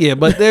October. Yeah,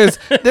 but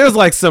there's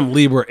like some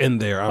Libra in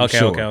there. I'm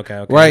sure.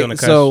 Okay. Right.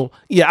 So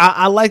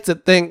I like to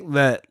think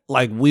that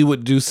like we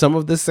would do some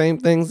of the same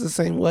things the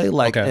same way.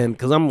 Like, and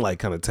because I'm like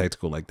kind of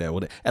tactical like that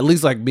with it. At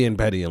least like being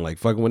petty and like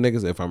fucking with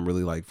niggas if I'm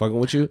really like fucking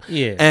with you.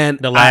 Yeah. And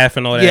the laugh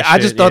and all that. Yeah, I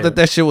just thought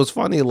that shit was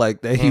funny.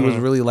 Like that he was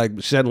really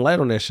like shedding light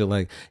on that shit.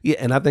 Like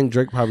and I think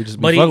Drake probably just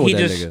be fucking with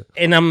that nigga.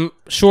 And I'm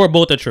sure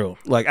both are true.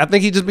 Like I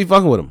think he just be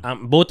fucking with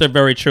him. Both are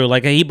very true.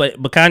 Like but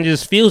Kanye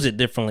just feels it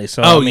differently.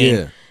 So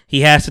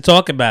he has to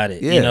talk about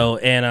it.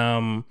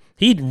 And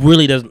he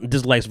really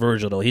dislikes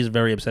Virgil though. He's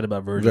very upset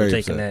about Virgil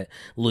taking that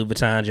Louis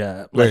Vuitton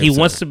job. Like he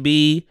wants to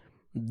be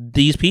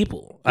these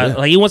people.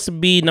 Like he wants to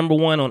be number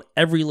one on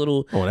every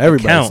little on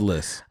everybody's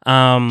list.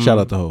 Shout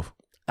out to Hov.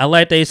 I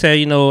like they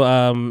say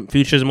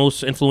Future's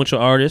most influential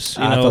artist.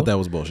 I thought that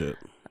was bullshit.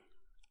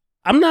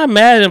 I'm not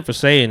mad at him for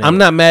saying it. I'm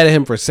not mad at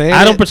him for saying it.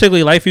 I don't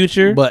particularly like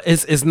Future. But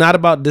it's not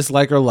about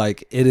dislike or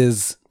like. It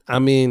is, I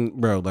mean,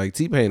 bro, like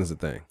T-Pain is a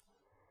thing.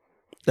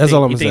 That's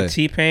all I'm saying. You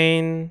think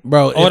T-Pain?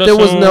 Bro,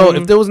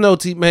 if there was no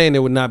T-Pain,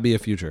 there would not be a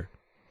Future.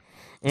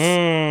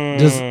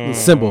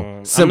 Just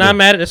simple. I'm not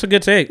mad at it. That's a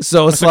good take.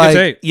 So it's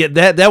like,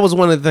 that was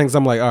one of the things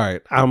I'm like, all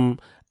right,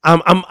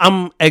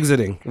 I'm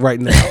exiting right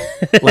now.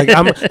 Like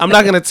I'm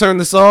not gonna turn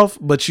this off,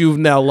 but you've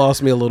now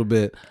lost me a little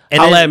bit.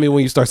 Holla at me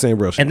when you start saying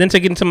real shit. And then to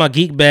get into my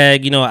geek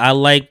bag, I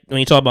like when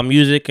you talk about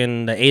music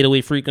and the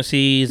 808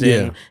 frequencies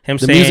and him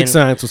saying the music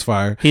science was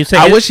fire.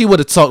 I wish he would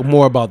have talked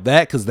more about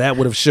that because that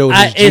would have showed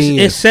his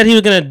genius. It said he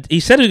was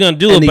gonna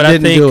do it, but I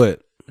think do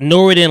it.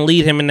 Nori didn't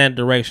lead him in that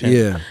direction.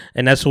 Yeah.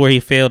 And that's where he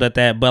failed at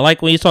that. But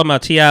like when he's talking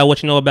about T.I.,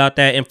 what you know about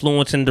that,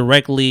 influencing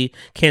directly,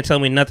 can't tell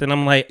me nothing.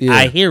 I'm like,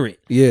 I hear it.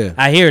 Yeah.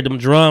 I hear them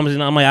drums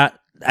and I'm like,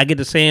 I get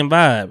the same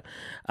vibe.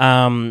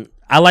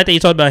 I like that you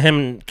talked about him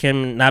and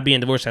Kim not being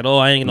divorced at all.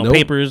 I ain't get no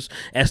papers.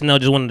 SNL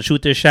just wanted to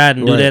shoot their shot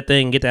and do that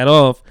thing and get that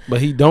off.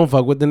 But he don't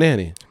fuck with the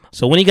nanny.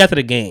 So when he got to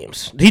the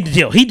games, he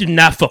did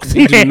not fuck with the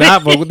He nanny. did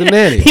not fuck with the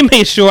nanny. He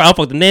made sure I'll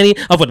fuck the nanny.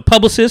 I'll fuck the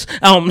publicist.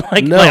 I'm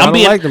I don't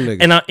like them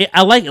niggas. And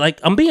I like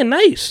I'm being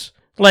nice.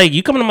 Like,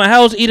 you coming to my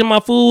house, eating my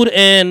food,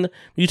 and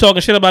you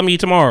talking shit about me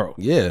tomorrow.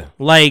 Yeah.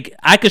 Like,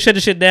 I could shut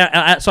the shit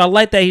down. So I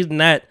like that he's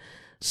not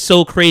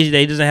so crazy that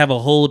he doesn't have a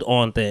hold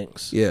on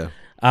things. Yeah.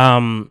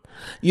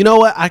 You know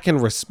what? I can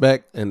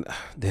respect, and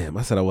damn,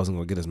 I said I wasn't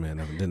gonna get this man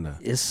nothing, didn't I?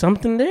 Is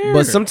something there?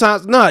 But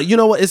sometimes, no. You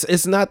know what?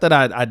 It's not that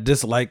I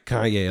dislike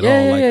Kanye at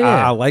all. Like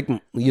I like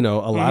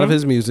a lot of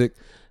his music.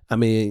 I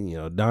mean,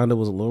 Donda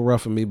was a little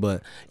rough for me,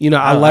 but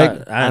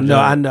I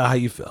know how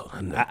you felt.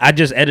 I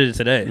just edited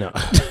today. No.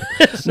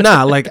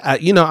 Nah, like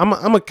I'm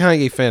a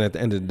Kanye fan at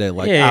the end of the day.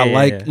 Like I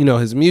like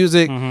his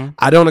music. Mm-hmm.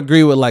 I don't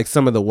agree with like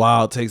some of the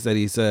wild takes that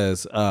he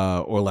says,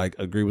 or like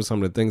agree with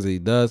some of the things that he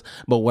does.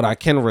 But what I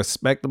can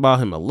respect about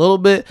him a little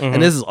bit,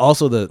 and this is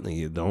also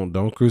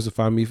don't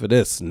crucify me for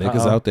this,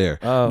 niggas out there.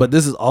 But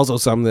this is also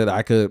something that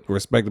I could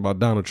respect about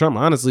Donald Trump,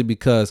 honestly,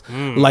 because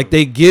like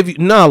they give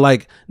you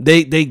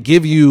they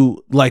give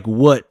you like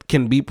what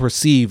can be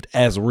perceived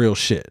as real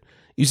shit.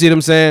 You see what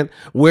I'm saying?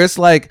 Where it's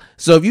like,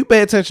 so if you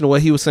pay attention to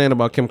what he was saying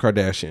about Kim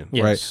Kardashian,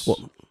 right?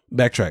 Well,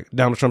 backtrack.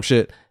 Donald Trump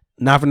shit.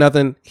 Not for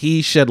nothing.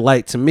 He shed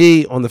light to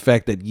me on the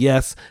fact that,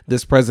 yes,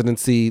 this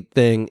presidency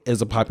thing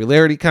is a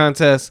popularity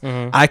contest.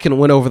 Mm-hmm. I can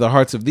win over the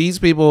hearts of these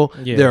people.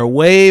 Yeah. There are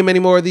way many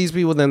more of these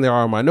people than there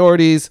are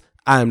minorities.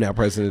 I am now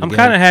president. I'm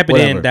kind of happy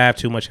they didn't dive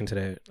too much into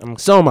that.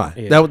 So am I.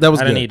 Yeah, that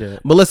was I good. Need to.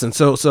 But listen,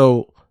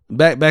 so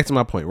back to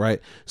my point,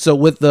 right? So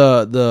with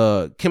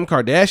the Kim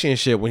Kardashian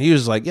shit, when he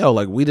was like, yo,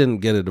 like we didn't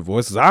get a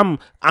divorce, I'm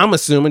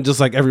assuming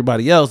just like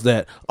everybody else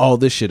that all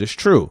this shit is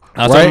true.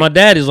 I was telling my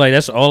dad, he's like,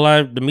 that's all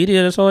the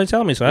media, that's all they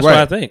tell me. So that's what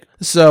I think.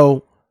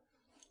 So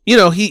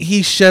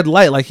he shed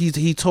light, like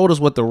he told us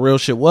what the real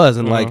shit was,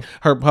 and like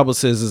her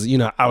publicist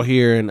is out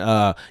here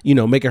and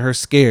making her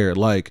scared,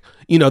 like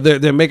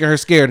they're making her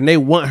scared, and they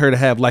want her to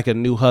have like a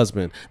new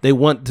husband. They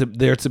want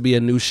there to be a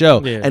new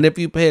show, and if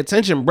you pay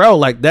attention, bro,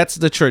 like that's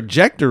the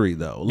trajectory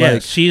though.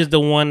 Like she's the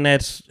one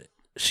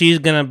she's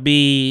gonna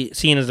be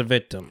seen as a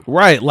victim,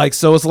 right? Like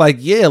so, it's like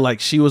like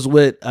she was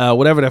with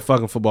whatever that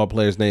fucking football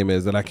player's name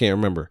is that I can't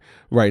remember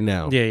right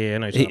now. I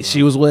know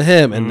she was with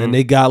him, and then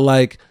they got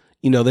like.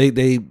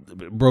 They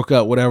broke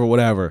up,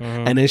 whatever.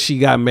 And then she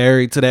got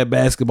married to that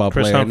basketball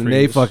player and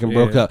they fucking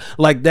broke up.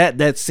 Like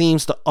that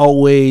seems to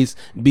always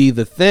be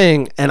the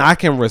thing. And I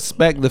can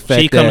respect the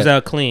fact she comes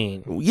out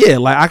clean. Yeah,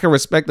 like I can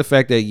respect the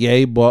fact that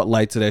Ye bought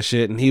light to that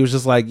shit. And he was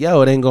just like,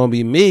 yo, it ain't gonna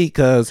be me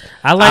because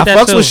I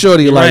fucks with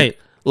Shorty. You're like,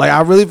 Like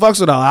I really fucks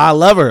with her. I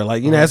love her.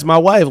 Like, that's my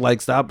wife.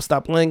 Like stop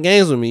playing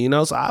games with me,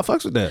 So I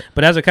fucks with that.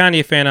 But as a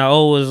Kanye fan, I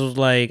always was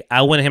like,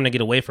 I wanted him to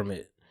get away from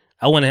it.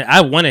 I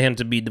wanted him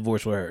to be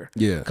divorced with her.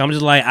 Yeah, I'm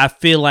just like, I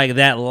feel like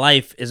that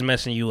life is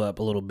messing you up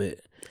a little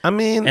bit. I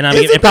mean,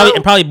 and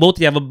probably both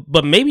of you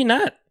but maybe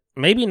not.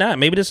 Maybe not.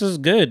 Maybe this is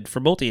good for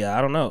both of you.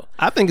 I don't know.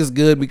 I think it's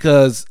good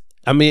because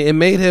it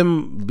made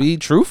him be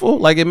truthful.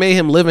 Like it made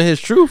him live in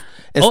his truth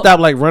and stop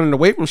like running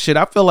away from shit.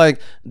 I feel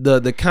like the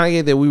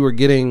Kanye that we were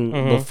getting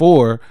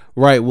before,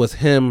 right, was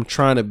him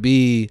trying to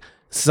be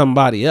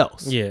somebody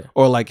else,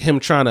 or like him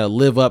trying to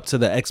live up to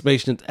the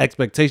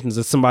expectations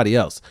of somebody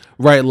else,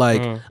 right?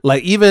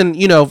 Like even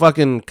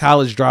fucking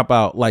college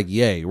dropout, like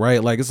Ye,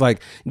 right? Like it's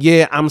like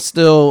I'm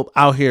still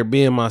out here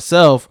being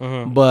myself,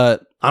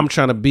 but I'm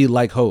trying to be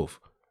like Hove.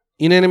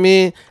 You know what I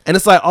mean? And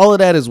it's like all of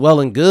that is well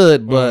and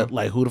good, but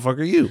like who the fuck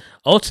are you?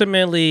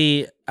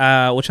 Ultimately,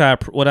 what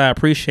I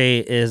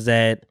appreciate is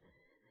that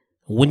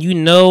when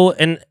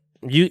and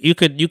you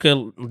could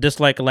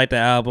dislike or like the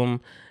album,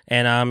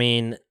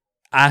 and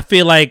I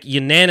feel like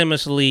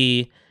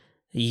unanimously,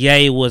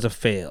 Ye was a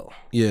fail.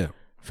 Yeah.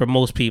 For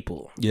most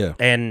people. Yeah.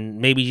 And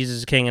maybe Jesus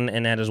is King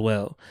in that as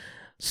well.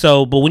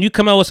 So, but when you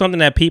come out with something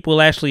that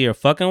people actually are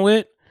fucking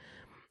with,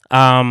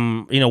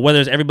 whether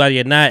it's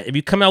everybody or not, if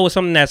you come out with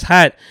something that's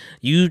hot,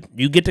 you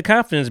get the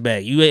confidence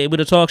back. You able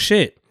to talk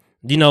shit.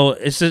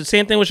 It's the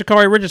same thing with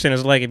Sha'Carri Richardson.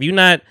 It's like if you're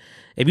not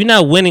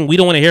winning, we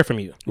don't want to hear from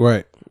you.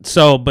 Right.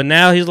 So, but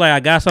now he's like, I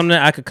got something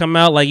that I could come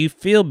out like you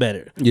feel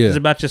better. Yeah. It's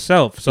about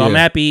yourself. So I'm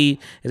happy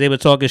he's able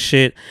to talk his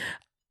shit.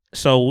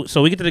 So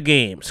we get to the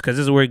games because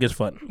this is where it gets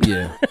fun.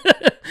 Yeah.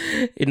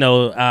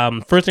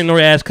 First thing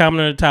Nori asked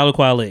Common Tyler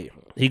Quale.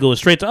 He goes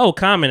straight to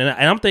Common, and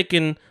I'm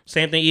thinking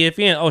same thing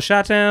EFN.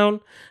 Chi-Town,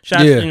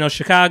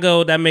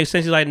 Chicago. That makes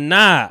sense. He's like,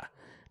 nah.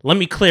 Let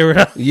me clear it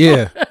up.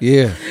 Yeah.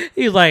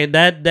 He's like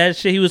that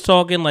shit he was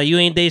talking like you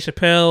ain't Dave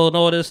Chappelle and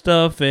all this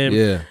stuff,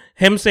 and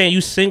him saying you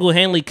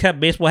single-handedly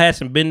kept baseball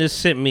hats and business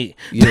sent me.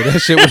 Yeah, that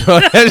shit was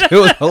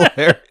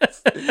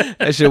hilarious.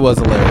 That shit was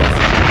hilarious.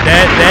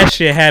 That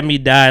shit had me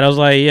dying. I was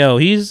like, yo,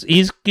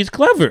 he's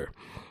clever.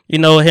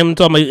 Him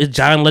talking about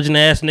John Legend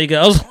ass nigga.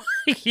 I was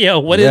like, yo,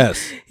 what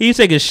is he's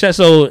taking shit.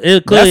 So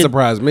it clearly, that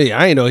surprised me.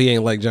 I ain't know he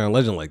ain't like John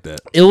Legend like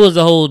that. It was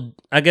the whole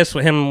I guess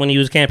for him when he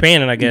was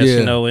campaigning, I guess, Yeah.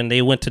 you know, and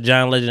they went to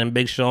John Legend and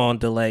Big Sean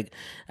to like,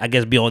 I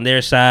guess, be on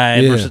their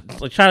side Yeah. versus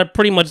like try to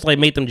pretty much like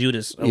make them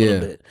Judas a little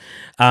bit.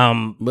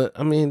 But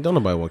I mean, don't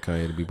nobody want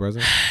Kanye to be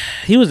president.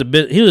 He was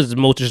the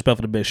most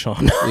disrespectful to Big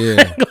Sean.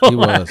 Yeah, he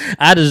was.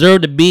 I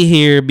deserve to be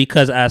here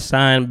because I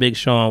signed Big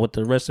Sean with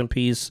the rest in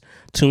peace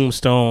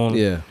tombstone.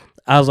 Yeah.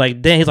 I was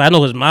like, dang. He's like, I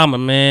know his mama,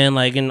 man.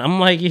 Like, and I'm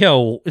like,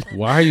 yo,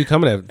 Why are you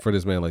coming for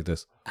this man like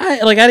this? I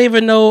didn't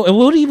even know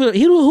who did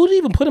he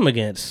even put him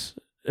against.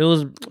 It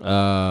was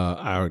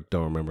I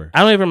don't remember.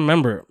 I don't even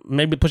remember.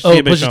 Maybe Pusha T.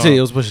 Oh, Pusha T.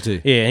 It was Pusha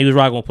T. Yeah, he was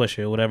rocking with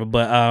Pusha or whatever.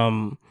 But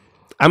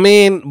I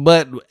mean,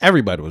 but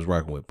everybody was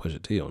rocking with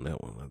Pusha T on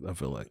that one. I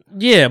feel like.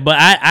 yeah, but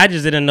I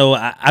just didn't know.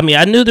 I mean,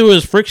 I knew there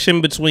was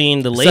friction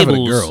between the Except for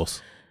labels. the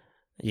girls.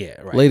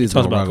 Yeah, right. Ladies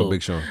Talks don't rock about with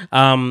Big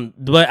Sean.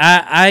 But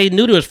I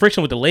knew there was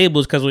friction with the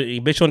labels because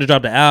Big Sean just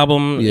dropped the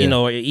album, Yeah. you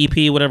know,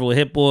 EP, whatever with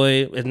Hit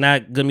Boy. It's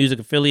not Good Music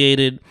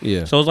affiliated.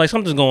 Yeah. So it's like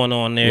something's going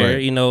on there.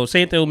 Right. You know,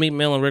 same thing with Meek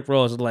Mill and Rick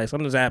Ross. It's like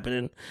something's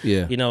happening.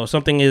 Yeah. You know,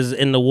 something is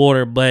in the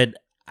water, but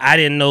I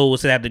didn't know it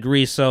was to that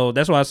degree. So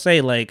that's why I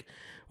say, like,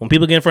 when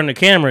people get in front of the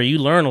camera, you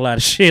learn a lot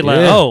of shit. Like,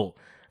 Yeah. oh,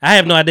 I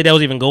have no idea that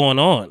was even going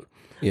on.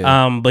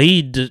 Yeah. But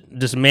he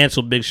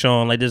dismantled Big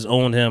Sean, like just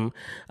owned him.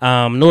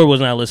 Nor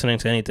was not listening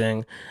to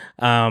anything.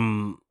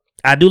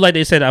 I do like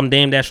they said I'm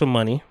Dame Dash for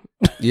money.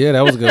 Yeah,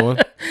 that was a good one.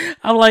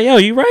 I'm like, yo,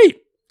 you right.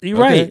 You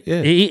Okay, right.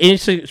 yeah. He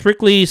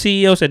strictly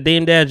CEO said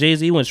Dame Dash.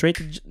 Jay-Z went straight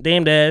to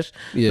Dame Dash.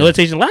 Yeah. No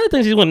hesitation. A lot of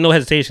things he went no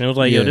hesitation. It was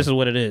like, yo, Yeah. this is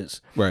what it is.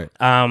 Right.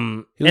 He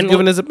He was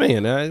giving his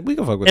opinion. We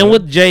can fuck with and that.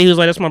 with Jay, he was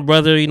like, that's my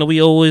brother. You know,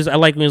 I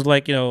like when he was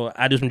like, you know,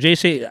 I do some Jay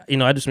shit. You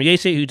know, I do some Ye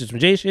shit. You do some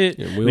Jay shit.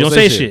 Yeah, we don't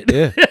say shit.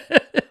 Yeah.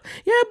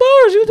 Yeah,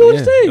 bars. You was doing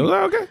his Yeah. thing. It was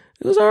okay.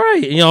 It was all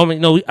right. You know, I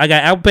mean, I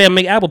got Apple Pay. I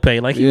make Apple Pay.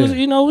 Like he was, Yeah.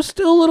 you know, it was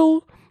still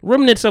little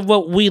remnants of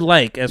what we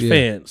like as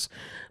fans.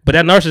 But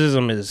that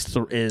narcissism is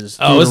Oh,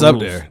 through it's the up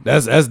roof. there.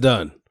 That's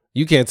done.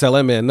 You can't tell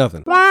that man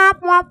nothing. I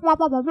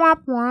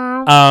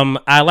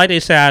like they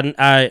said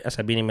I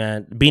said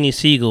Beanie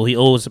Siegel. He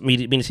owes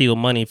Beanie Siegel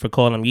money for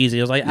calling him Yeezy.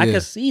 I was like, I Yeah.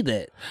 can see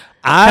that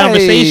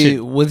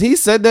conversation. When he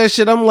said that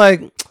shit, I'm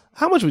like,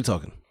 how much we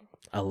talking?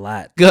 A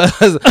lot.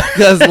 Cause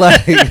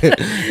like,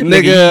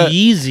 nigga,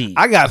 Yeezy.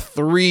 I got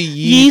three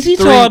Yeezy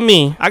taught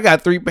me. I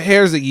got 3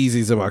 pairs of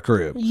Yeezys in my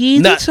crib.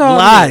 Yeezy Not taught me.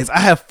 lies. I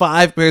have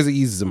 5 pairs of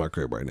Yeezys in my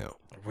crib right now.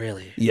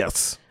 Really?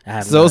 Yes. I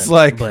have So none, it's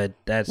like, but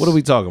that's what are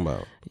we talking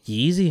about?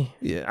 Yeezy.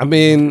 Yeah, I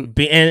mean,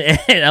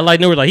 And I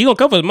like Newell, like he gonna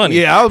come for his money.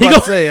 yeah, I was He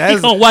about to gonna- say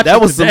he gonna watch that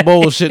it was some today.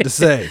 bullshit to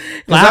say.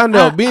 Because Like, I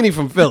know I- Beanie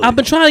from Philly. I've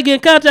been trying to get in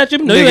contact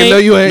with him. No, Nigga, you ain't. no,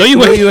 you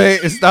ain't. No, you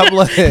ain't. Stop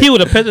playing. He would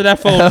have picked that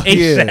phone Hell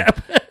yeah.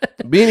 ASAP.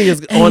 Beanie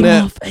is Hey, on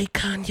that. Muff, hey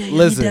Kanye, I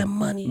Listen, need that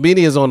money.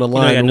 Beanie is on the I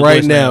line got new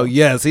right voice now. now.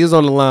 Yes, he's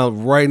on the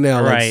line right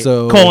now. Right. Like,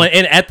 so calling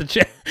in at the he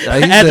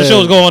at the said-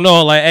 show's going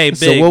on. Like, hey,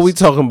 So Biggs. what we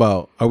talking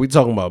about? Are we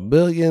talking about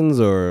billions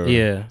or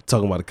Yeah.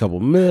 talking about a couple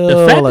mil?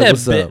 the fact Like, that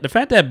what's up? the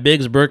fact that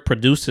Biggs Burke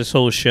produced this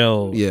whole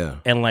show, Yeah.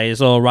 and like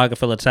it's all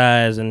Rockefeller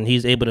ties, and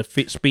he's able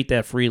to speak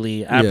that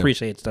freely. I Yeah.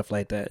 appreciate stuff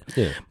like that.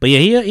 Yeah. But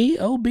yeah, he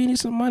owed Beanie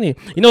some money.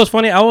 You know what's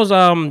funny? I was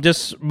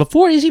just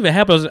before this even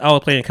happened, I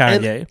was playing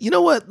And Kanye. you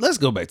know what? Let's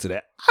go back to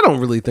that. I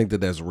don't really think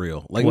that that's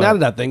real. Like What? now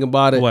that I think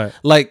about it, What?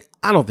 like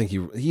I don't think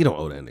he don't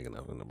owe that nigga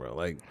nothing, bro.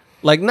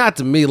 Like not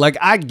to me. Like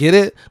I get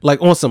it. Like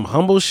on some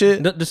humble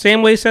shit. The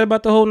same way he said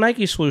about the whole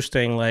Nike swoosh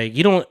thing. Like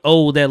you don't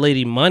owe that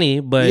lady money,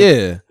 but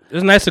Yeah.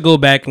 it's nice to go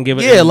back and give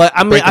it. Yeah, like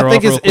I mean, break her I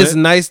think off real it's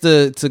quick. nice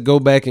to go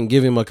back and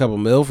give him a couple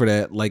mil for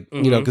that, like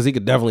you know, because he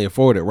could definitely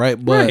afford it,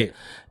 right? But Right.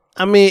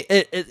 I mean,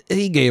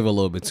 he gave a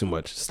little bit too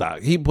much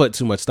stock. He put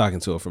too much stock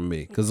into it for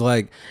me, because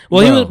like,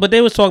 Well, bro, but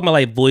they was talking about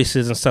like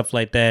voices and stuff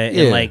like that,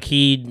 Yeah. and like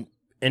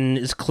and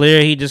it's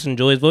clear he just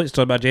enjoys voice. He's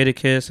talking about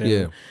Jadakiss and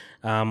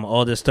Yeah.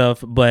 all this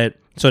stuff. But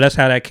so that's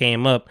how that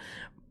came up.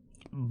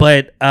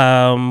 But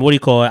what do you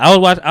call it? I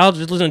was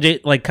just listening to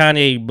like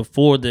Kanye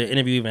before the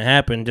interview even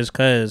happened, just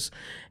cause,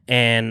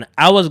 and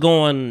I was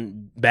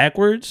going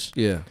backwards.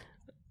 yeah.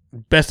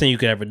 Best thing you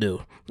could ever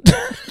do.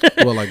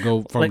 Well, like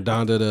go from Like,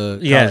 Donda to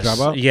college Yes,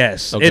 dropout.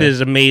 yes, Okay. it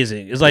is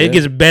amazing. It's like Yeah. it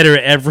gets better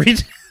every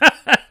time.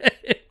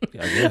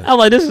 Yeah. I'm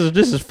like, this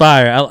is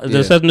fire. There's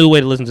Yeah. such a new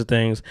way to listen to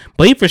things.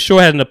 But he for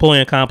sure had a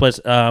Napoleon complex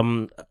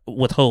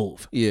with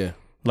Hove. Yeah.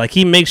 Like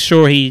he makes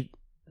sure he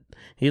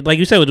like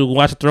you said with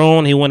Watch the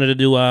Throne, he wanted to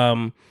do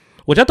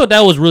which I thought that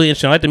was really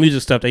interesting. I like the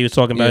music stuff that he was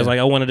talking about. Yeah. It's like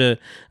I wanted to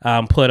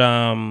put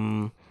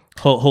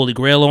Holy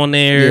Grail on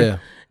there.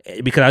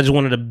 Because I just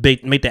wanted to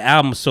make the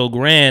album so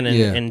grand,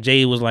 and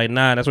Jay was like,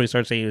 "Nah." That's when he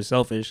started saying he was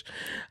selfish.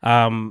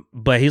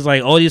 But he's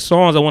like, all these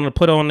songs I wanted to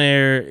put on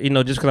there, you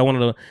know, just because I wanted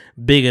to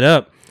big it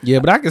up. Yeah,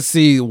 but I could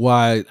see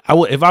why I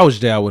would if I was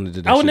Jay, I wouldn't have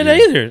did that. I wouldn't shit have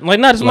that either. Like,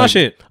 nah, this is my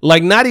shit.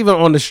 Like not even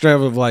on the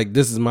strength of like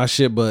this is my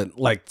shit, but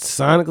like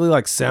sonically,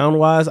 like sound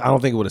wise, I don't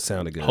think it would have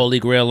sounded good.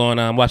 Holy Grail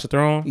on Watch the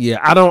Throne. Yeah,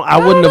 I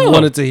wouldn't have know.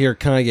 wanted to hear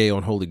Kanye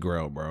on Holy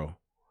Grail, bro.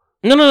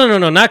 No,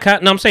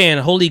 not no. I'm saying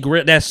Holy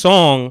Grail. That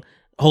song,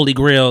 Holy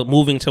Grail,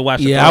 moving to Watch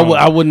the Yeah, Throne.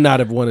 I would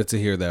not have wanted to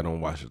hear that on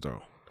Watch the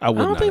Throne. I would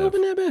I don't not think it have.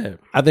 would have been that bad.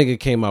 I think it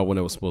came out when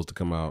it was supposed to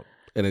come out.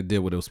 and it did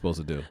what it was supposed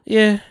to do.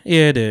 Yeah,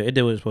 it did. It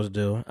did what it was supposed to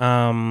do.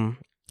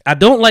 I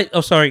don't like.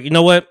 Oh, sorry. You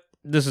know what?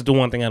 This is the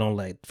one thing I don't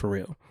like for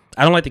real.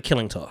 I don't like the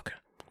killing talk.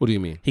 What do you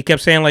mean? He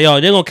kept saying like,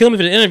 "Yo, they're gonna kill me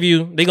for the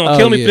interview. They're gonna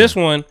kill me for this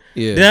one."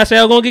 Yeah. Then I said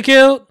I was gonna get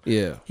killed.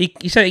 Yeah. He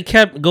said he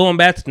kept going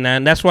back to that,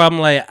 and that's why I'm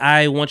like,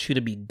 I want you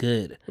to be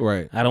good.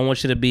 Right. I don't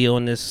want you to be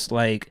on this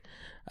like,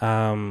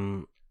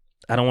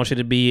 I don't want you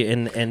to be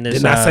in this.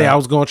 Didn't I say I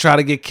was gonna try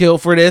to get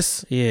killed for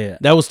this? Yeah.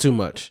 That was too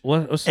much.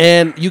 What's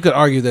and you could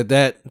argue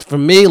that for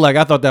me, like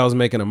I thought that was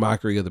making a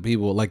mockery of the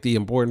people, like the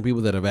important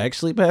people that have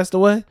actually passed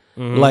away.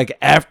 Mm-hmm. Like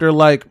after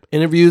like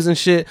interviews and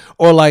shit,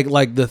 or like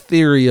the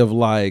theory of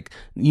like,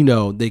 you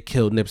know, they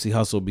killed Nipsey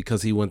Hussle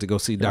because he went to go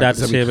see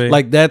Dr. Sebi.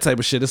 Like that type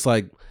of shit. It's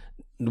like,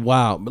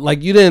 wow, but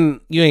like you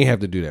ain't have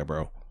to do that,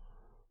 bro.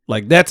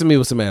 Like that to me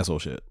was some asshole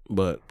shit.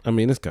 But I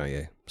mean, it's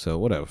Kanye, so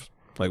whatever.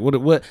 Like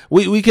what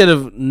we could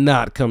have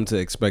not come to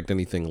expect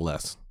anything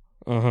less.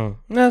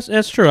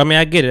 That's true. I mean,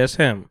 I get it. That's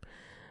him.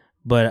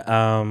 But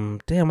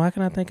damn, why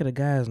can't I think of the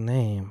guy's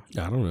name?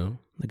 I don't know.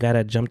 The guy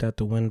that jumped out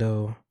the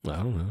window. I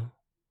don't know.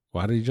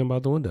 Why did he jump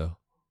out the window?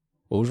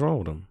 What was wrong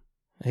with him?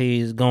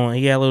 He had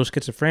a little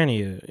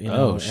schizophrenia. You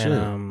know, oh shit,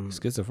 and,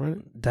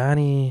 schizophrenic.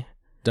 Donnie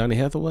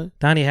Hathaway.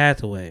 Donnie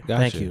Hathaway. Gotcha.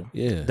 Thank you.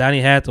 Yeah. Donnie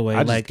Hathaway.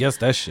 I like just guessed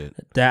that shit.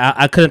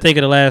 I couldn't think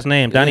of the last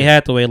name. Donnie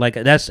Hathaway. Like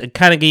it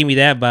kind of gave me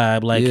that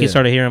vibe. Like he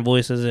started hearing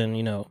voices and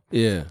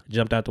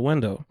jumped out the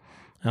window.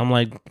 I'm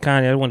like,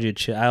 Kanye, I want you to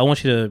chill. I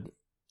want you to.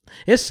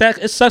 It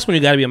sucks when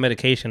you got to be on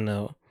medication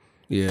though.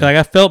 Yeah. Cause like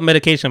I felt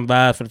medication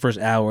vibes for the first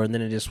hour and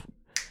then it just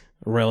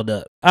railed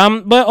up.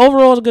 But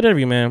overall, it's a good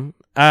interview, man.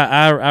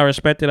 I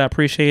respect it. I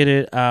appreciate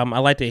it. I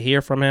like to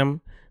hear from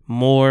him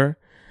more.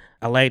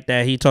 I like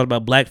that he talked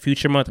about Black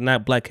Future Month and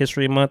not Black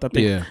History Month. I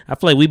think I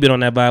feel like we've been on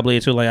that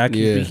vibe too. Like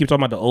we keep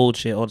talking about the old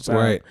shit all the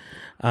time.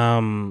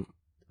 Right.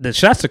 The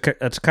shots to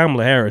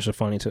Kamala Harris are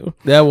funny too.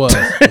 That was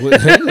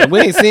we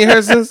ain't seen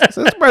her since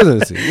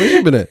presidency. Where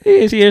she been at?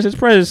 Yeah, she here since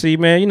presidency,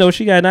 man. You know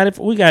we got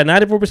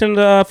 94% of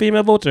the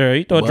female votes to her.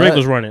 You thought Drake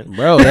was running,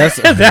 bro? That's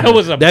that shit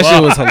was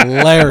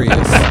hilarious.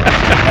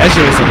 That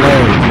shit was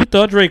hilarious. You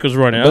thought Drake was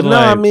running, but no,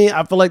 I mean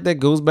I feel like that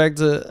goes back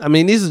to. I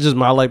mean these are just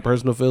my like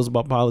personal feels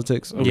about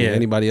politics. I mean,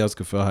 anybody else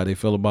could feel how they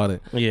feel about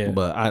it. Yeah,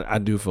 but I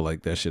do feel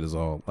like that shit is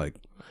all like.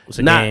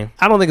 Game.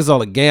 I don't think it's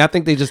all a game. I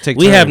think they just take.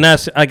 We have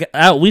not.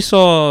 We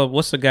saw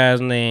what's the guy's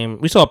name?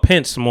 We saw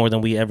Pence more than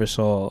we ever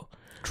saw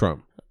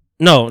Trump.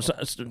 No,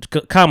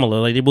 Kamala.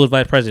 Like they both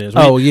vice presidents.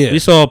 We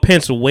saw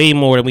Pence way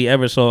more than we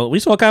ever saw.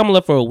 We saw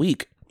Kamala for a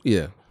week.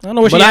 Yeah, I don't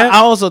know where but she at. I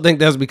also think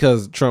that's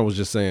because Trump was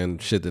just saying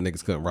shit that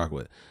niggas couldn't rock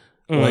with.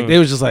 Like they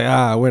was just like,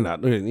 we're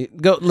not.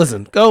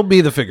 Go be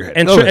the figurehead.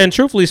 And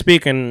truthfully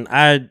speaking,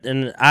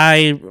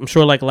 I'm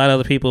sure like a lot of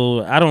other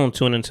people, I don't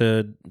tune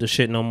into the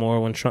shit no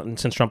more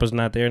since Trump is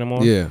not there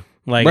anymore. Yeah,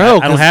 like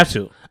I don't have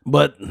to.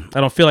 But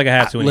I don't feel like I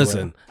have to anyway.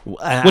 Listen,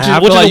 which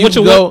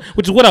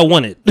is what I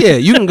wanted. Yeah,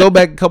 you can go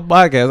back a couple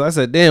podcasts. I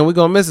said, damn, we're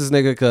gonna miss this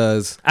nigga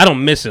because I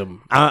don't miss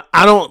him. I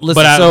don't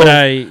listen. But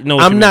I know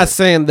I'm not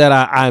saying that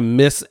I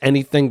miss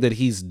anything that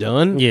he's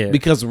done. Yeah,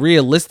 because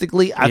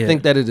realistically, I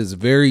think that it is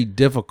very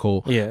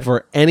difficult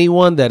for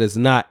anyone that is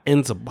not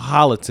into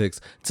politics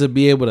to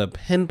be able to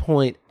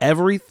pinpoint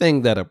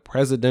everything that a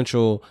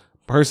presidential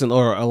person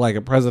or like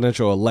a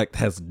presidential elect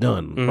has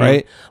done,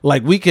 right?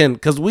 Like we can,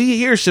 because we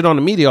hear shit on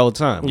the media all the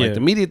time. Like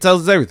the media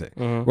tells us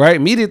everything, right?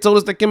 Media told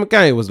us that Kim and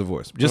Kanye was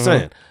divorced. Just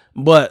saying.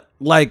 But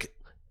like,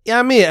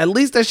 I mean, at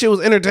least that shit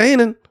was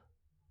entertaining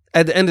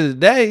at the end of the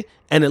day.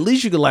 And at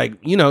least you could like,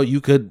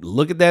 you could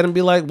look at that and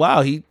be like,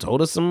 wow, he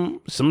told us some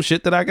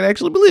shit that I could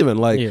actually believe in.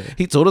 Like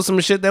he told us some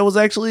shit that was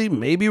actually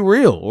maybe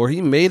real, or he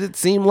made it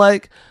seem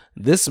like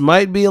this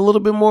might be a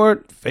little bit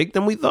more fake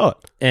than we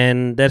thought.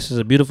 And that's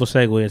just a beautiful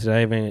segue into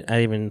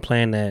I even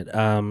planned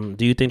that.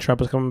 Do you think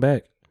Trump is coming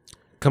back?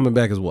 Coming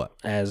back as what?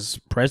 As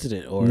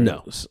president, or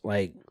no?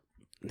 Like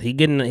he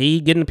getting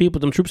the people,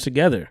 them troops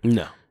together.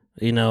 No.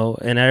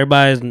 And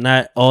everybody's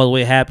not all the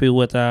way happy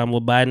with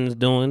what Biden's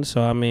doing.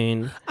 So I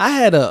mean, I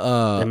had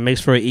it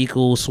makes for an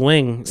equal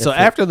swing. So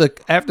after the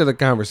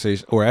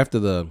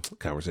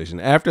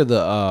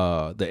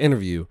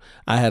interview,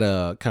 I had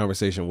a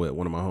conversation with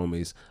one of my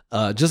homies,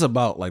 just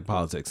about like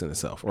politics in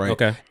itself, right?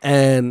 Okay.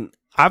 And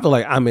I feel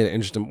like I made an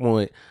interesting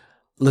point.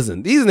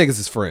 Listen, these niggas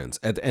is friends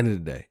at the end of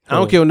the day. I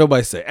don't care what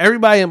nobody say.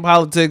 Everybody in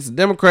politics,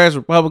 Democrats,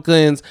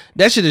 Republicans,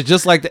 that shit is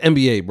just like the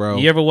NBA, bro.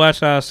 You ever watch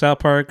South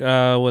Park with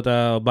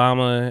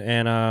Obama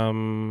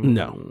and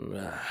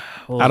no.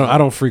 I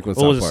don't frequent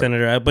South Park. What was the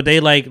senator? But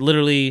they like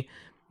literally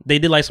they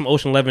did like some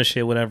Ocean 11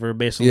 shit, whatever,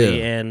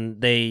 basically, and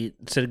they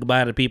said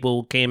goodbye to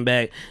people, came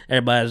back,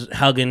 everybody's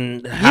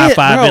hugging,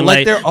 high-fiving,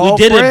 like they're all we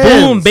did friends. It,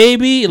 boom,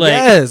 baby. Like,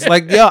 yes,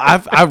 like, yo,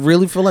 I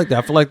really feel like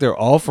that. I feel like they're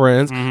all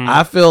friends.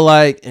 I feel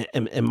like,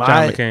 John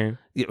McCain.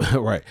 Yeah,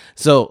 right.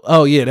 So,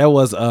 that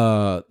was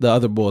the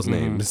other boy's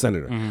name, the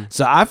senator.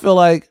 So I feel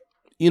like,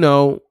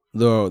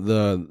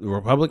 the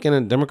Republican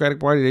and Democratic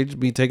Party, they just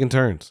be taking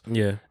turns.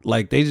 Yeah.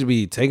 Like, they just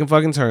be taking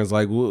fucking turns.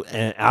 Like,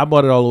 and I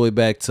brought it all the way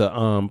back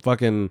to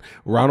fucking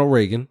Ronald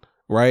Reagan,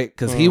 right?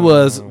 Because he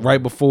was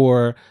right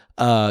before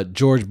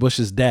George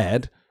Bush's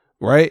dad,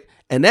 right?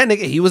 And that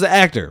nigga, he was an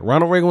actor.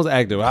 Ronald Reagan was an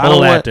actor.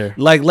 Actor.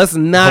 Like, let's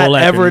not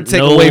ever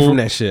take away from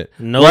that shit.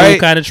 No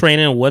kind of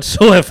training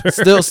whatsoever.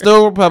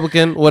 Still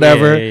Republican,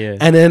 whatever. Yeah.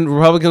 And then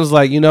Republicans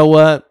like, you know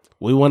what?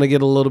 We want to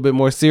get a little bit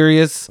more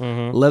serious.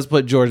 Let's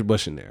put George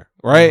Bush in there,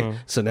 right?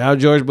 So now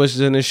George Bush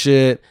is in this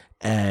shit.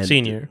 And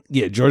Senior.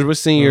 Yeah, George Bush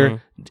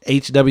Senior,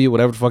 HW,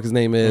 whatever the fuck his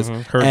name is.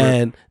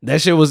 And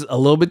that shit was a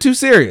little bit too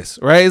serious,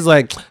 right? It's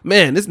like,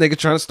 man, this nigga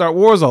trying to start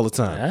wars all the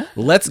time.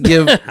 Let's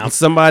give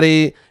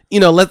somebody,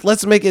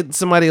 let's make it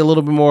somebody a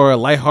little bit more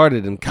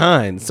lighthearted and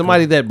kind.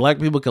 Somebody that black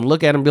people can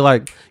look at and be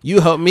like, you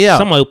helped me out.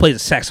 Somebody who plays the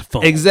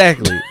saxophone.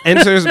 Exactly.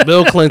 Enters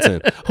Bill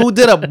Clinton, who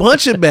did a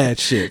bunch of bad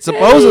shit,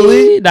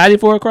 supposedly.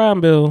 94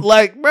 crime bill.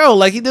 Like, bro,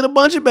 like he did a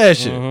bunch of bad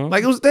shit.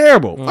 Like, it was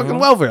terrible. Fucking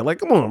welfare. Like,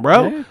 come on,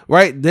 bro. Yeah.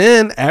 Right?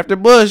 Then, after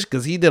Bush,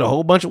 because he did a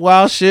whole bunch of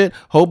wild shit,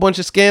 whole bunch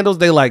of scandals,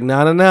 they like,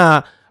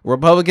 nah.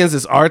 Republicans,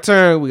 it's our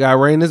turn. We got to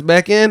rein this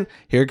back in.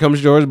 Here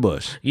comes George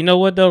Bush. You know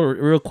what, though?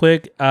 Real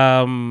quick.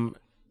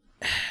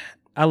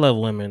 I love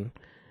women,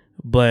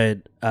 but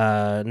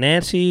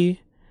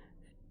Nancy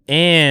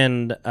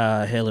and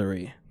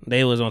Hillary,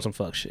 they was on some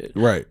fuck shit.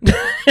 Right.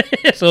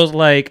 So it's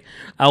like,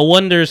 I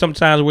wonder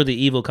sometimes where the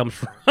evil comes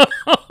from.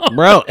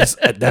 Bro,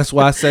 that's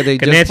why I said they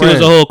just Nancy was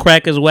a whole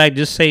crack is whack,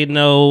 just say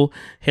no.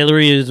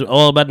 Hillary is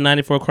all about the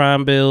 94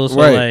 crime bill. So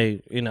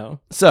right.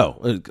 So,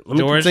 let me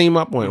continue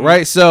my point,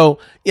 right? So,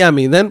 yeah, I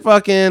mean, then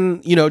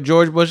fucking,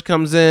 George Bush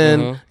comes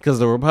in because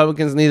the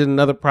Republicans needed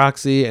another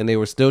proxy and they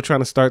were still trying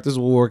to start this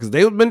war because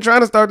they've been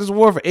trying to start this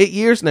war for 8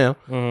 years now.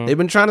 They've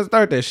been trying to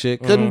start that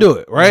shit. Couldn't do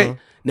it, right?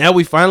 Now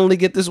we finally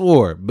get this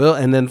war, Bill,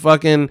 and then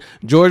fucking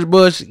George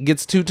Bush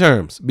gets 2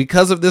 terms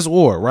because of this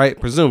war, right?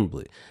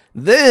 Presumably.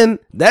 Then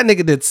that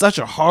nigga did such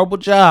a horrible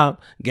job.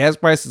 Gas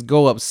prices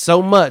go up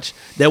so much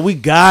that we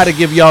gotta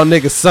give y'all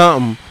niggas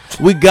something.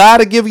 We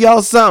gotta give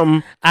y'all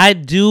something. I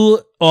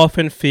do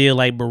often feel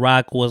like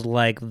Barack was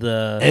like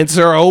the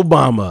enter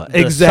Obama.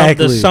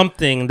 Exactly. The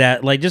something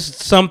that like just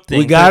something.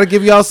 We gotta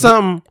give y'all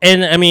something.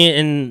 And I mean,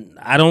 and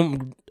I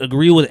don't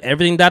agree with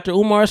everything Dr.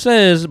 Umar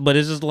says, but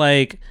it's just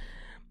like,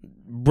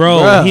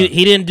 bro,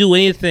 he didn't do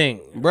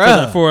anything.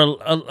 For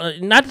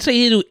not to say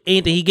he didn't do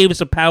anything, he gave us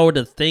the power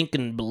to think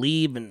and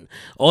believe and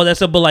all that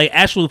stuff, but like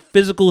actual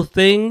physical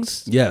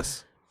things.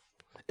 Yes.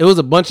 It was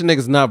a bunch of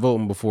niggas not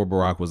voting before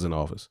Barack was in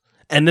office.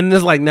 And then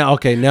it's like, now.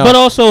 But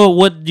also,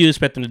 what do you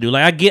expect them to do?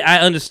 Like, I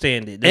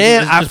understand it.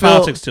 There's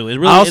politics too. It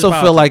really I also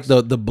feel like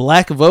the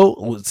black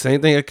vote,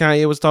 same thing that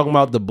Kanye was talking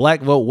about, the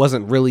black vote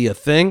wasn't really a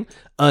thing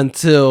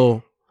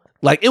until...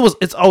 Like,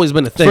 it's always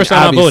been a thing, First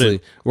time obviously, I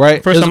voted.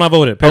 right? First time I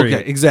voted,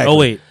 period. Okay, exactly. Oh,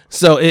 wait.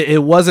 So it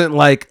wasn't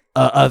like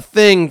a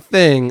thing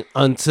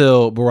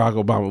until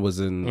Barack Obama was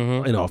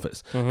in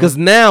office. Because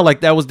now,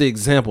 like, that was the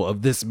example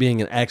of this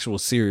being an actual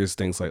serious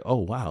thing. It's like, oh,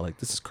 wow, like,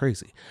 this is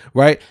crazy,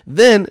 right?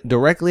 Then,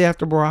 directly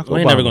after Barack Obama... We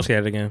ain't never going to see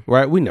that again.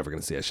 Right? We never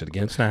going to see that shit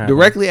again.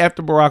 Directly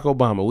after Barack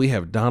Obama, we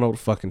have Donald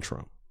fucking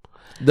Trump.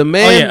 The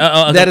man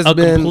that has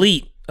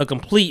been... A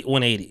complete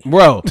 180.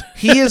 Bro,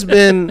 he has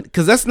been,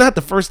 because that's not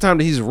the first time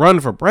that he's run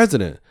for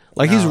president.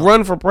 Like, he's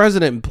run for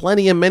president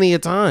plenty and many a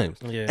times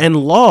and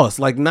lost.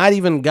 Like, not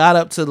even got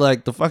up to,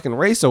 like, the fucking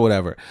race or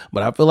whatever.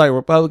 But I feel like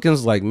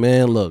Republicans like,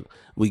 man, look,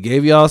 we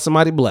gave y'all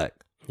somebody black.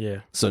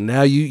 Yeah. So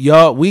now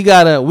we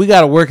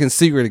gotta work in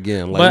secret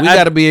again. Like, we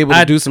gotta be able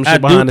to do some shit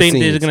behind the scenes. I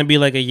do think there's gonna be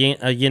like a yin,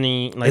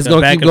 like it's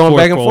gonna keep going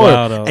back and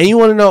forth. And you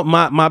want to know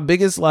my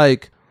biggest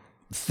like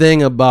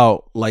thing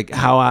about like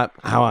how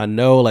I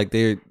know like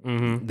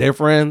they're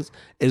friends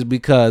is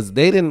because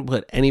they didn't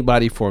put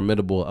anybody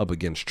formidable up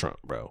against Trump,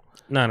 bro.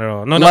 Not at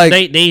all. No,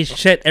 like, they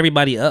shut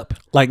everybody up.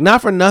 Like,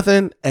 not for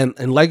nothing. And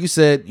like you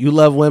said, you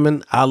love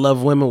women. I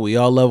love women. We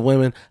all love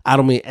women. I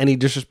don't mean any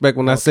disrespect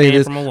when I say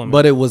this,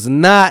 but it was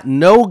not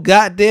no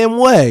goddamn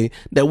way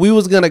that we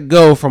was going to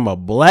go from a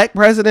black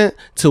president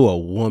to a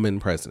woman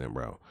president,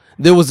 bro.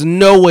 There was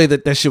no way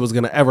that shit was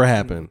going to ever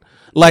happen.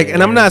 Like,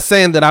 and I'm not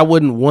saying that I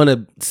wouldn't want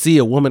to see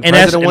a woman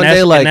president one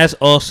day. Like, and that's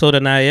also the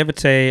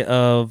naivete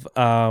of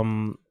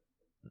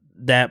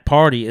that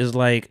party is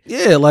like,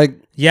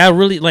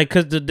 really, like,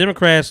 because the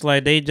Democrats,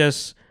 like, they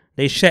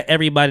shut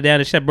everybody down.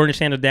 They shut Bernie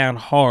Sanders down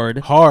hard.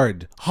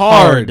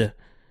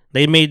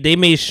 They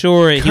made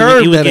sure he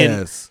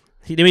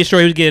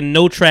was getting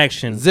no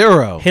traction.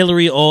 Zero.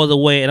 Hillary all the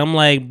way. And I'm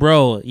like,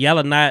 bro, y'all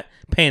are not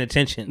paying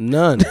attention.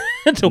 None.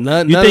 So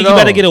none. You think you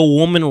better get a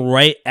woman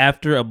right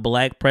after a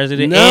black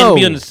president and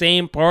be on the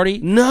same party?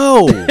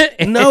 No.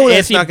 No,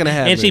 that's not gonna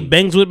happen. And she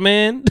bangs with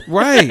men.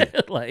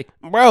 Right. Like,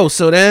 bro,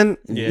 so then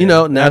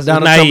now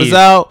Donald Trump is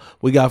out.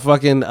 We got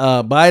fucking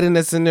Biden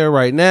that's in there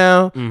right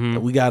now.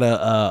 We got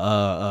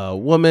a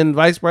woman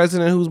vice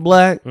president who's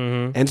black.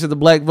 Enter the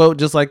black vote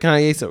just like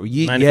Kanye said.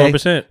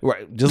 94%.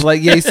 Right. Just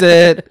like Ye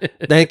said.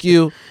 Thank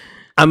you.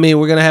 I mean,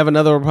 we're gonna have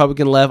another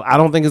Republican left. I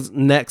don't think it's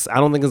next. I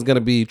don't think it's gonna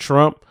be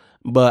Trump,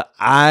 but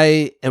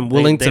I am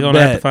willing to bet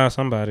have to find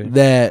somebody.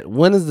 That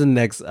when is the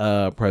next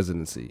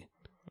presidency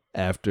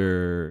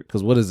after?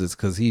 Because what is this?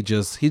 Because he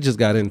just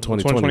got in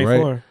 2020,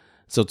 right?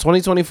 So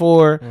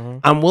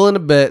 2024, I'm willing to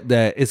bet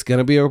that it's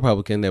gonna be a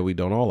Republican that we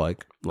don't all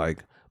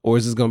like, or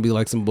is this gonna be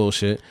like some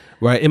bullshit,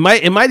 right? It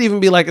might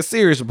even be like a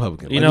serious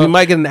Republican. You Like, know, we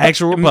might get an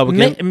actual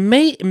Republican.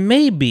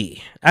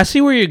 Maybe. I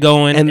see where you're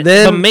going, And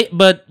then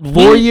but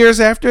 4 years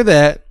after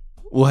that,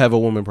 we'll have a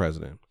woman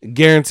president.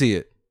 Guarantee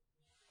it.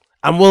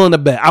 I'm willing to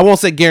bet. I won't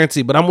say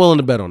guarantee, but I'm willing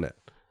to bet on that.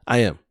 I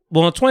am.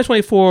 Well, in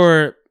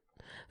 2024,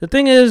 the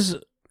thing is,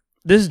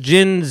 this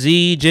Gen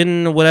Z,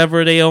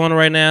 whatever they on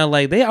right now,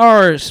 like they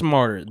are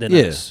smarter than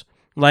us.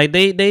 Like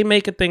they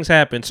making things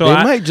happen. So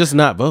they might just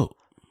not vote.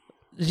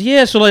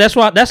 Yeah, so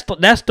like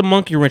that's the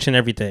monkey wrench in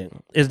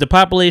everything. Is the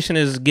population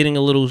is getting a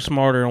little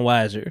smarter and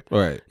wiser.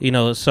 Right. You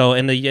know, so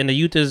and the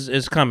youth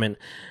is coming.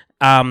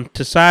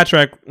 To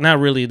sidetrack, not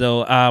really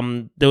though.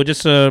 There was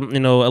just a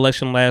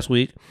election last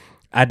week.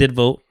 I did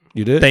vote.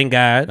 You did? Thank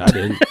God. I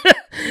didn't.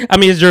 I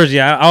mean, it's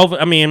Jersey.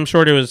 I mean, I'm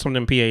sure there was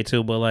something in PA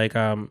too, but like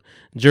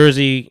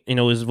Jersey,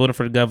 is voting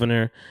for the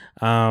governor.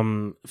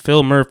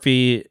 Phil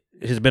Murphy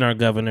has been our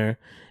governor,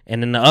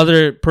 and then the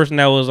other person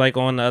that was like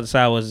on the other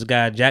side was this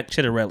guy Jack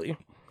Chitterelli.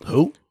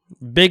 Who?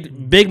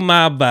 Big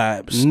mob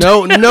vibes.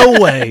 No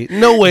way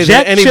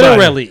Jack that anybody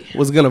Chitterelli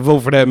was gonna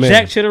vote for that man.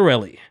 Jack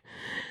Chitterelli.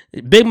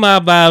 Big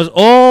mob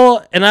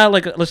vibes. And I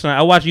listen.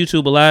 I watch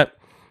YouTube a lot.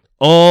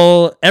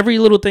 Every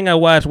little thing I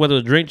watched, whether it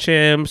was Drink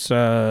Champs,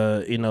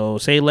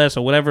 Say Less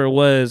or whatever it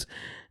was,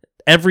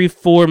 every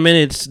 4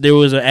 minutes there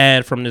was an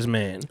ad from this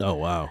man. Oh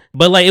wow!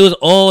 But like it was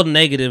all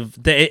negative.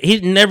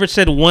 He never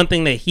said one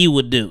thing that he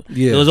would do.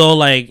 Yeah. It was all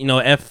like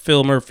F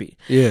Phil Murphy.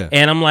 Yeah.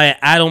 And I'm like,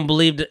 I don't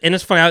believe that. And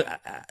it's funny.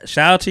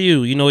 Shout out to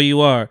you. You know who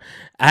you are.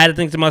 I had to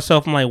think to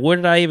myself, I'm like, where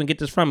did I even get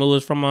this from? It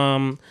was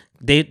from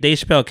Dave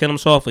Chappelle, Kill 'Em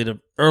Softly, the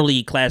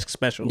early classic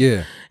special.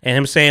 Yeah. And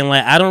him saying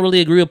like, I don't really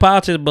agree with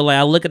politics, but like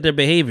I look at their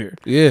behavior.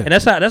 Yeah. And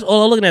that's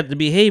all I'm looking at, the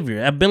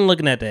behavior. I've been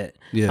looking at that.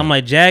 Yeah. I'm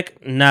like,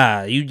 Jack,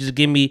 nah, you just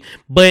give me.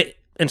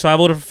 And so I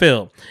voted for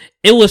Phil.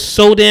 It was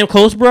so damn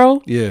close,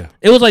 bro. Yeah.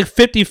 It was like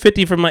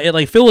 50-50 for my.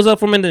 Like Phil was up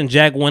for me, and then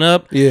Jack went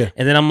up. Yeah.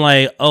 And then I'm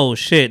like, oh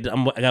shit,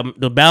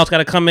 the ballots got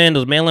to come in.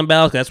 Those mail-in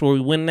ballots. That's where we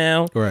win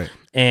now. Right.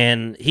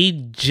 And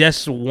he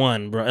just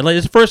won, bro. Like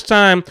it's the first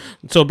time.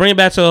 So bring it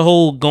back to the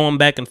whole going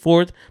back and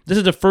forth. This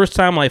is the first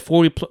time, like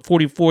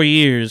 44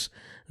 years,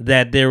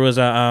 that there was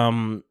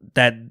a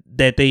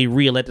that they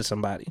reelected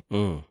somebody.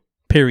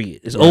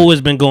 Period. It's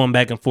always been going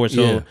back and forth.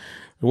 So. Yeah.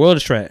 The world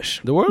is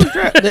trash. The world is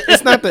trash.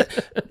 It's not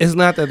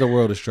that the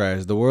world is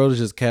trash. The world is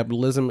just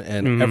capitalism,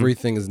 and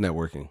everything is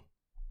networking.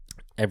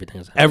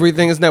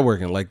 Everything is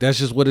networking. Like that's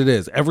just what it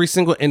is. Every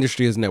single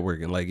industry is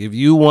networking. Like if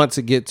you want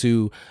to get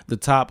to the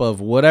top of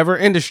whatever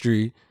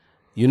industry,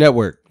 you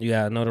network. You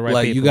gotta know the right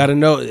like people. you gotta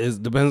know.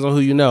 It depends on who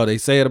you know. They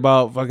say it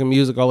about fucking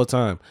music all the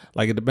time.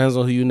 Like it depends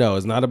on who you know.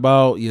 It's not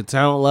about your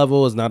talent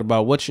level. It's not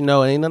about what you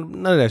know. It ain't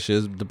none of that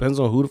shit. It depends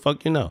on who the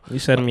fuck you know. You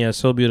said me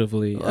so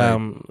beautifully.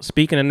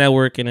 Speaking of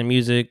networking and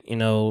music,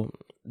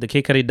 the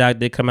Kid Cudi doc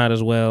did come out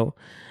as well.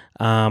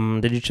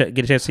 Did you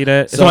get a chance to see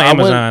that? It's on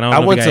Amazon. I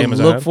went to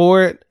Amazon. look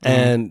for it,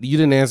 and you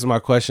didn't answer my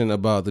question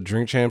about the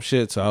Drink Champ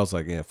shit. So I was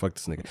like, "Yeah, fuck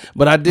this nigga."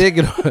 But I did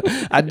get,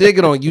 I did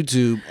get on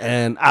YouTube,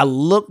 and I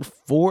looked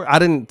for. I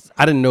didn't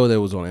know that it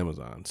was on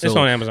Amazon. So it's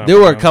on Amazon. There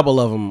were a couple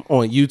of them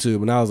on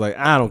YouTube, and I was like,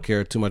 I don't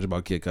care too much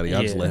about Kid Cudi.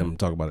 I'll just let him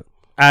talk about it.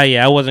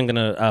 I wasn't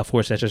gonna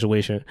force that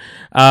situation.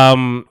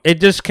 It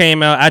just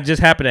came out. I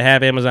just happen to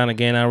have Amazon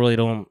again. I really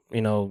don't,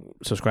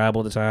 subscribe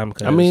all the time.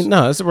 I mean,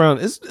 no, it's around.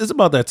 It's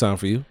about that time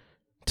for you.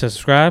 To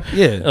subscribe?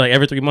 Yeah. Like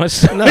every 3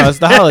 months? No, it's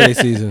the holiday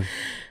season.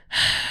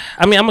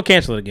 I mean, I'm gonna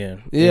cancel it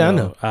again. Yeah, I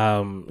know.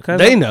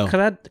 They know.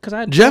 Cause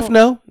I Jeff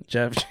know.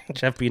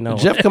 Jeff be knowing.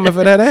 Jeff coming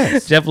for that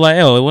ass. Jeff like,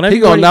 whenever he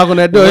gonna knock on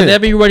that door.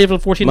 Whenever you ready for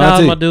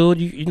 $14, my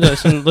dude, you know,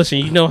 listen,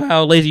 you know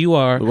how lazy you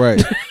are.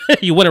 Right.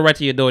 You want it right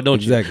to your door,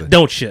 don't you? Exactly.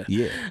 Don't you?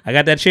 Yeah. I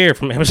got that chair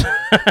from Amazon.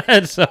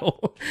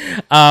 So,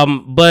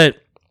 but.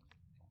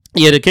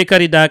 Yeah, the Kid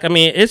Cudi doc. I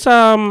mean, it's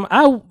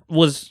I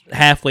was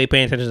halfway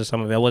paying attention to some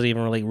of it. I wasn't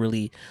even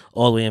really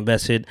all the way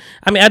invested.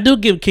 I mean, I do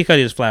give Kid Cudi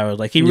his flowers.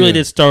 Like he really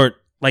did start.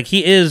 Like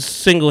he is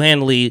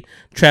single-handedly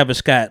Travis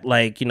Scott.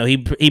 Like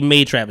he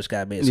made Travis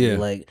Scott basically. Yeah.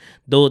 Like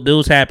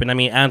those happened. I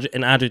mean,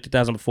 Andre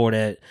 3000 before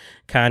that,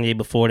 Kanye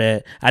before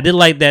that. I did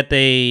like that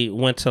they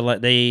went to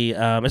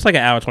it's like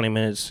an hour 20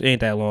 minutes. It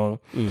ain't that long.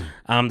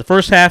 The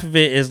first half of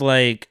it is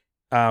like.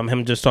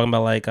 Him just talking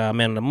about like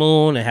Man on the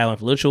Moon and how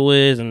influential it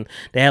is, and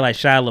they had like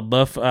Shia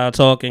LaBeouf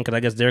talking because I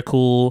guess they're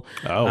cool.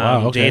 Oh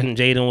wow, okay.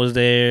 Jaden was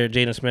there,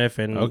 Jaden Smith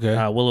and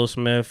Willow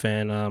Smith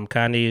and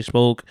Kanye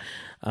spoke,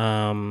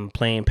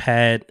 playing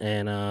Pat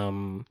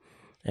and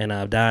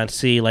Don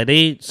C. Like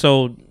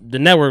so the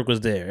network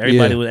was there.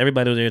 Everybody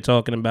was there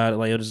talking about it.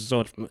 Like it was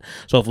so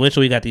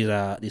influential. We got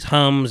these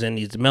hums and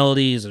these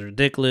melodies are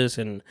ridiculous,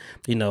 and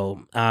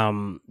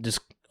just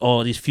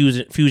all these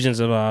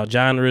fusions of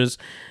genres.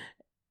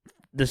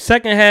 The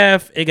second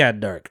half, it got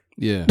dark.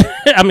 Yeah.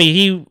 I mean,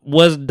 he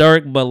was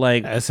dark, but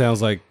like... That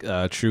sounds like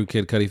true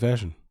Kid Cudi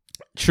fashion.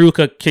 True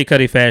Kid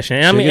Cudi fashion.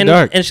 And I mean,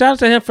 dark. and shout out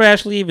to him for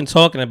actually even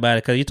talking about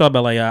it, because you talk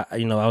about like I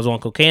was on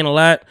cocaine a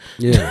lot.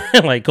 Yeah.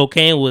 Like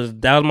cocaine was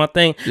my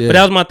thing. Yeah. But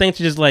that was my thing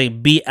to just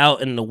like be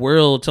out in the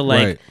world to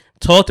like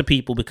talk to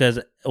people, because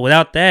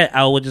without that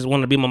I would just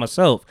want to be by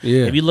myself.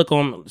 Yeah. If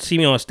you see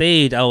me on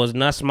stage, I was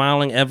not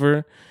smiling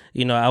ever.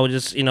 I would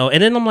just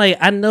and then I'm like,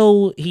 I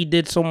know he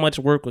did so much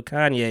work with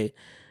Kanye.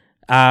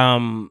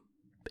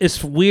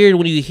 It's weird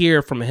when you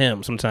hear from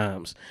him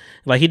sometimes.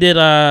 Like he did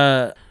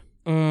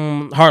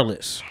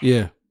Heartless.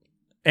 Yeah.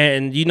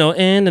 And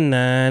in the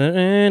night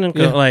and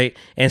like,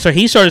 and so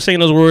he started saying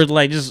those words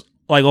like just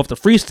like off the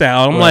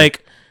freestyle. I'm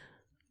like,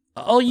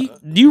 oh,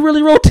 you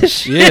really wrote this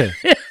shit?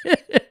 Yeah.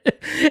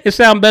 It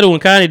sounded better when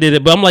Kanye did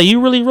it, but I'm like, you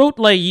really wrote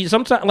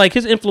sometimes like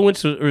his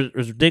influence was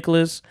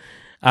ridiculous.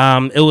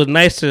 It was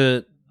nice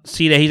to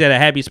see that he's at a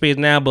happy space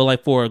now, but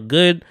like for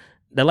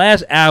the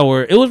last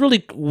hour, it was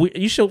really.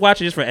 You should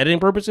watch it just for editing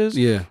purposes.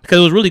 Yeah, because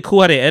it was really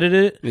cool how they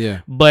edited it.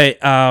 Yeah, but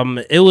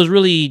it was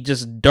really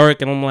just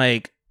dark, and I'm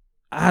like,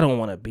 I don't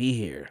want to be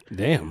here.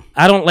 Damn,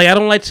 I don't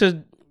like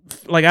to.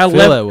 Like I feel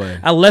left that way.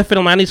 I left it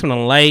on. I need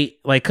something light,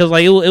 like because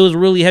like it was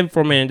really heavy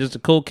for me, and just the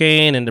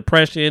cocaine and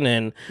depression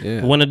and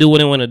want to do what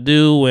I want to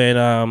do.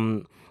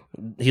 And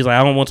he's like,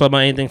 I don't want to talk about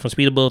anything from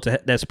Speeding Bullet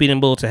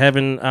to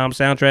Heaven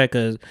soundtrack,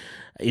 because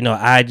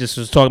I just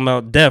was talking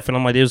about death, and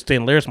I'm like, they was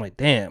saying lyrics. I'm like,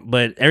 damn.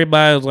 But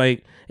everybody was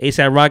like,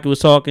 ASAP Rocky was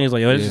talking. He's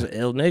like, yo, this is an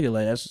ill nigga.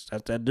 Like that's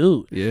that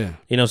dude.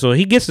 Yeah. So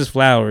he gets his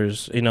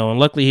flowers. And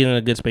luckily he's in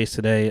a good space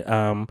today.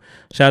 Shout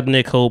out to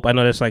Nick Hope. I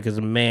know that's like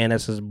his man.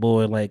 That's his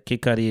boy. Like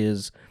Kid Cudi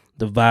is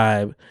the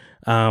vibe.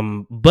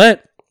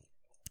 But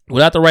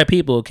without the right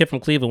people, a kid from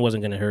Cleveland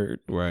wasn't gonna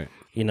hurt. Right.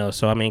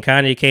 So I mean,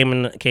 Kanye came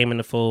in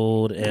the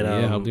fold, and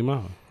helped him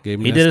out. He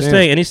did his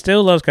thing, and he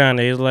still loves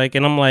Kanye. He's like,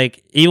 and I'm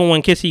like, even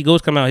when Kiss He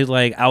Goes come out, he's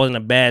like, I was in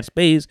a bad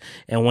space,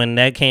 and when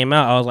that came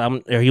out, I was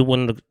like, he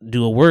wanted to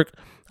do a work.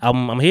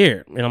 I'm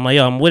here, and I'm like,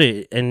 yo, I'm with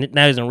it. And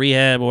now he's in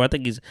rehab, or I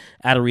think he's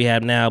out of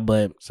rehab now.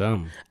 But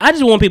I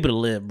just want people to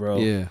live, bro.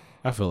 Yeah.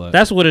 I feel that.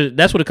 That's what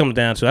it comes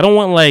down to. I don't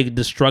want like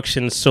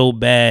destruction so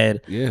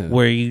bad,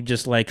 where you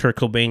just like Kurt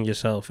Cobain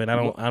yourself, and I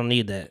don't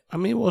need that. I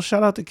mean, well,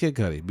 shout out to Kid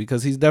Cudi,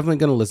 because he's definitely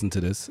gonna listen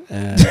to this,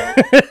 and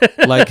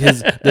like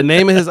the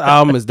name of his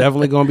album is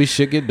definitely gonna be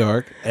Shit Get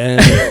Dark,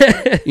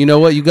 and you know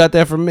what, you got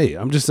that from me.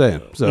 I'm just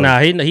saying. So nah,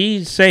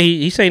 he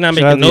say not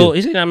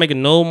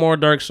making no more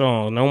dark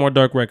songs, no more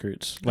dark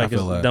records. Like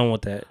it's done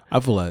with that. I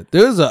feel that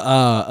there's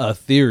a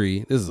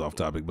theory. This is off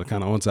topic, but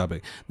kind of on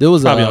topic. There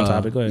was probably on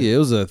topic. Go ahead. Yeah, it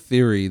was a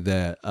theory that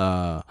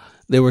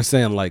they were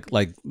saying like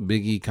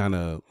Biggie kind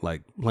of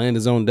like planned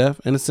his own death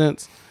in a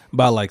sense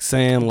by like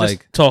saying like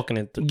just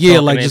talking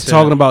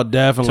talking about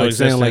death and like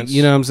existence. saying like,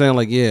 you know what I'm saying,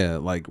 like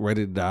like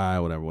ready to die,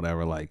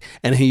 whatever like,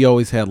 and he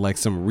always had like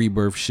some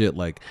rebirth shit,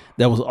 like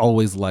that was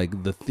always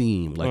like the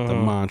theme, like the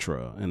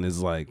mantra, and it's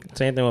like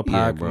same thing with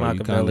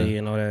Machiavelli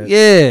and all that.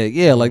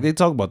 Yeah, like they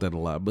talk about that a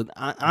lot, but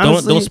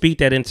honestly, don't speak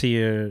that into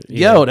your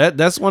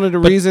that's one of the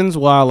reasons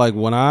why like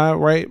when I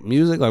write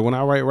music, like when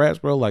I write raps,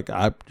 bro, like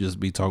I just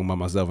be talking about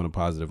myself in a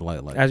positive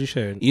light, like as you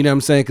should, you know what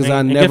I'm saying, because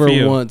I never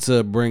want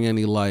to bring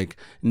any like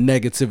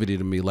negativity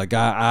to me. Like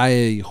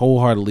I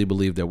wholeheartedly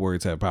believe that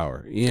words have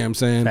power. You know what I'm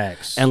saying?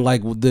 Facts. And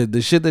like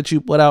the shit that you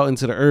put out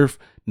into the earth,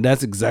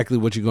 that's exactly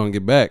what you're gonna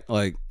get back.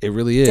 Like it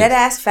really is. Dead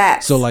ass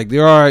facts. So like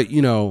there are,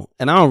 and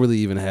I don't really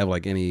even have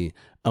like any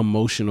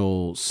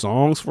emotional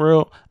songs for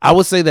real. I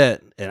would say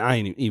that, and I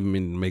ain't even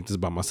mean to make this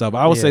about myself,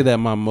 I would say that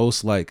my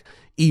most like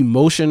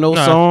emotional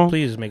song,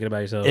 please make it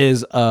about yourself,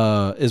 is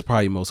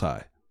probably Most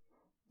High.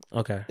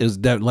 Okay. Is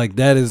that like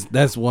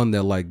that's one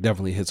that like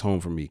definitely hits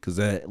home for me, because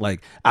that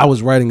like I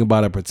was writing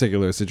about a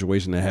particular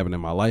situation that happened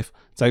in my life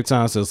type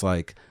time, so it's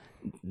like,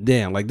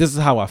 damn, like this is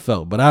how I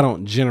felt, but I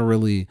don't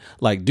generally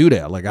like do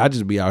that. Like I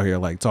just be out here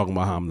like talking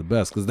about how I'm the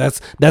best, because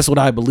that's what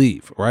I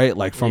believe, right?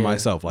 Like from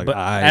myself. Like, but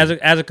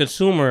as a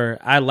consumer,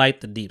 I like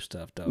the deep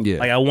stuff though. Yeah,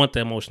 like I want the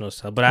emotional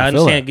stuff, but I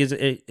understand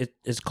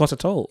it costs a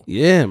toll.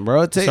 Yeah,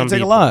 bro, it takes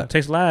a lot. It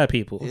takes a lot of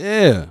people.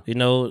 Yeah,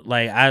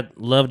 like I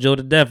love Joe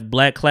to death.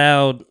 Black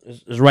Cloud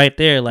is right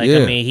there. Like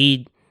I mean,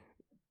 he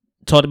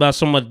talked about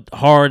so much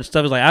hard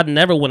stuff. It's like I'd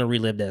never want to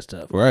relive that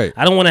stuff. Right.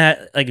 I don't want to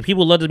have like, if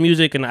people love the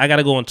music and I got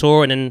to go on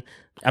tour and then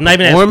I'm not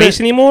even at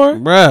space anymore,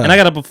 bruh, and I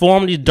got to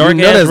perform these dark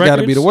ass records. That's got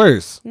to be the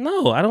worst.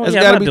 No, I don't. That's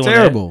got to be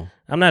terrible. That.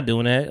 I'm not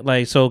doing that.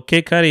 Like, so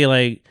Kid Cudi,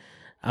 like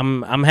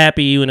I'm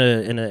happy you in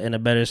a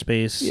better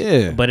space.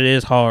 Yeah, but it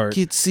is hard.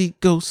 Get seat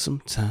go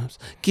sometimes.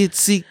 Get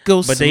seat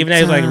go. But Dave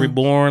Nash like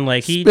Reborn,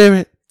 like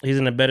he's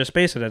in a better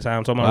space at that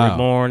time. So I'm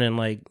Reborn and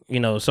like,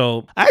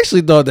 so I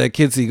actually thought that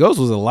Kid See Ghost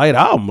was a light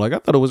album. Like I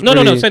thought it was no,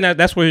 saying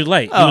that's where he was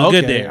light. He was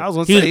good there. I was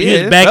gonna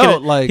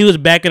say he was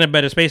back in a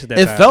better space at that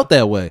time. It felt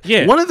that way.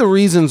 Yeah. One of the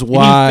reasons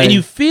why and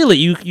you feel it,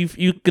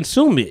 you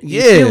consume it.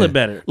 You feel it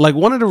better. Like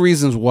one of the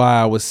reasons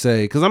why I would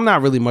say, because I'm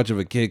not really much of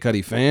a Kid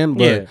Cudi fan,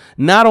 but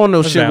not on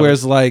those shit where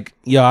it's like,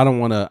 yo, I don't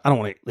want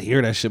to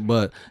hear that shit,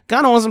 but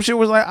kind of on some shit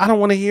where it's like, I don't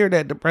want to hear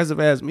that depressive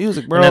ass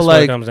music, bro. And that's like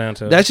what it comes down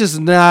to. That's just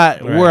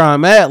not where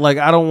I'm at. Like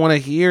I don't don't want to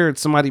hear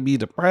somebody be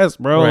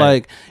depressed, bro. Right.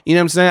 Like, you know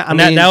what I'm saying? I And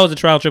mean, that was the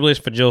trial and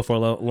tribulation for Joe for a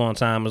long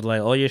time. It was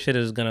like, all your shit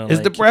is gonna. it's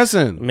like,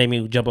 depressing. Make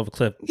me jump off a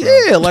cliff. Bro.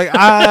 Yeah,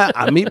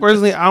 like me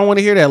personally, I don't want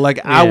to hear that.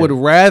 Like, I would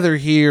rather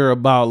hear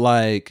about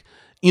like,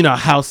 you know,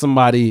 how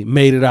somebody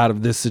made it out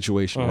of this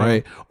situation,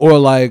 right? Or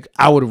like,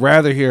 I would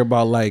rather hear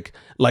about like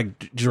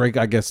Drake,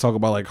 I guess, talk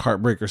about like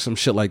heartbreak or some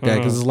shit like that,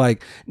 because it's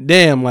like,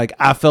 damn, like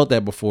I felt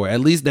that before. At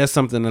least that's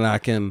something that I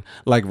can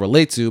like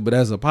relate to. But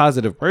as a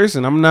positive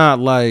person, I'm not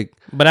like.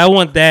 But I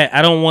want that.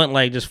 I don't want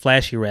like just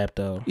flashy rap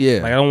though.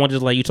 Yeah. Like I don't want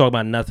just like you talk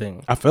about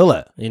nothing. I feel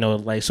that. You know,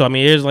 like so. I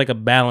mean, there's like a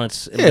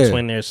balance in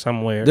between there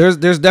somewhere.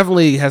 There's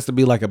definitely has to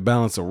be like a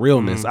balance of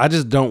realness. I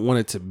just don't want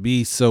it to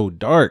be so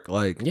dark.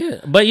 Like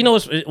but you know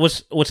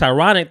what's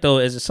ironic though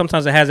is that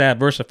sometimes it has an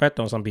adverse effect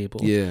on some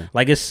people. Yeah.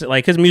 Like it's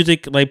like his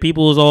music. Like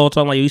people is all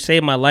talking like you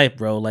saved my life,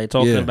 bro. Like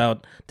talking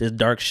about this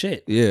dark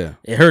shit. Yeah.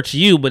 It hurts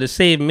you, but it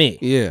saved me.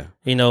 Yeah.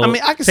 You know, I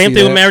mean, I can same see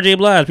thing that. with Mary J.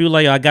 Blige. People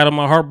like, I got on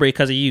my heartbreak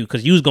because of you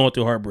was going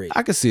through heartbreak.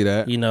 I can see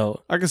that. You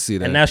know, I can see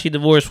that. and now she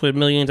divorced with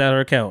millions out of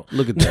her account.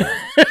 Look at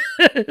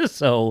that.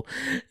 So,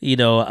 you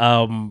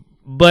know,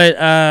 but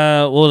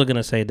what was I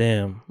gonna say?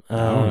 Damn, I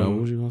don't know.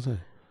 What was you gonna say?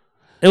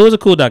 It was a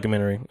cool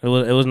documentary. It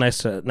was nice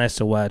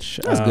to watch.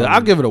 That's good. I'll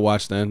give it a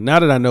watch then.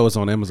 Now that I know it's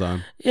on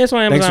Amazon. Yeah, it's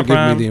on Amazon. Thanks for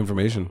Prime. giving me the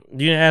information. You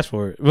didn't ask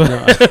for it,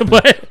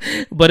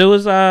 but it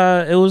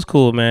was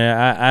cool,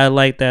 man. I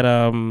like that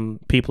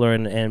people are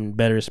in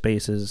better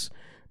spaces.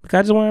 Because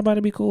I just want everybody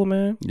to be cool,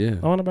 man. Yeah,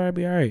 I want everybody to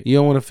be all right. You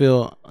don't want to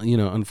feel,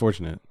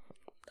 unfortunate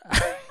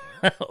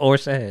or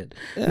sad.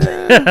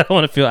 I don't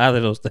want to feel either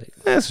of those things.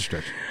 That's a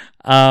stretch.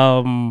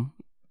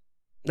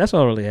 That's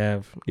all I really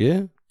have.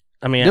 Yeah.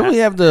 I mean, then we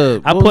have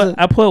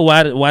I put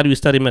why do we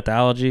study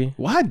mythology?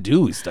 Why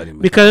do we study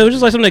mythology? Because it was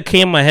just like something that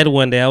came in my head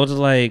one day. I was just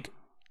like,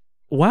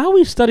 why are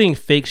we studying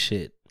fake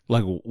shit?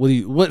 Like, what do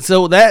you what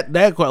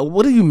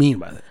do you mean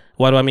by that?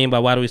 What do I mean by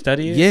why do we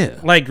study it? Yeah.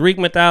 Like Greek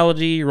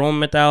mythology,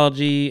 Roman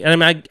mythology. And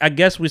I mean, I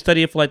guess we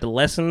study it for like the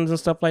lessons and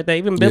stuff like that,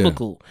 even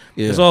biblical.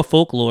 Yeah. It's all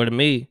folklore to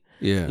me.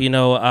 Yeah. You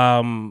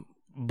know,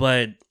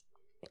 but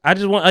I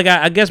just want, like,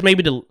 I guess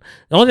maybe the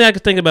only thing I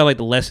could think about, like,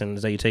 the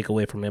lessons that you take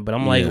away from it. But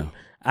I'm like,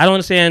 I don't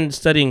understand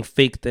studying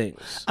fake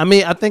things. I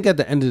mean, I think at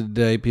the end of the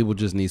day, people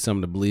just need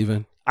something to believe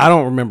in. I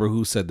don't remember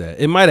who said that.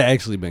 It might have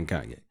actually been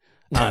Kanye.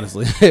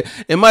 Honestly,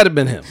 it might have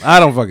been him.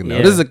 I don't fucking know.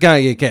 Yeah. This is a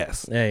Kanye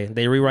cast. Hey,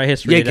 they rewrite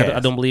history. I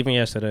don't believe in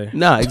yesterday.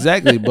 Nah,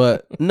 exactly.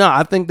 But no,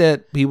 I think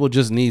that people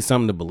just need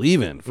something to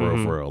believe in for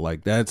real.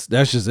 Like that's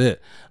just it.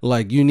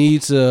 Like you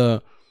need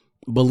to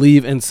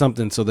believe in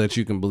something so that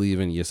you can believe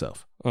in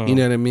yourself. You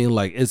know what I mean?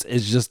 Like it's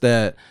just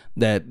that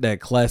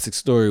classic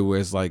story where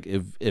it's like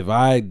if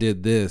I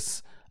did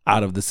this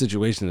out of the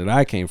situation that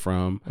I came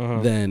from,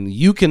 then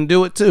you can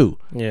do it too.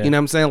 Yeah. You know what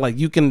I'm saying? Like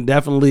you can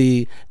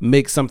definitely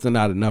make something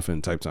out of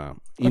nothing type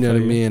time. You know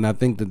what I mean? And I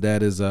think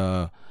that is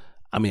I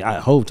mean,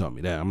 Hov taught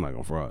me that. I'm not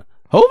gonna fraud.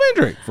 Hov and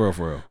Drake, for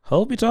real.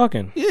 Hov be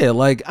talking. Yeah,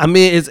 like I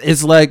mean,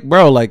 it's like,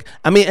 bro, like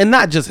I mean, and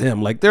not just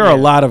him. Like there are a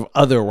lot of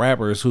other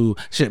rappers who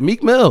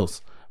Meek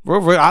Mills.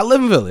 Bro, I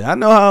live in Philly. I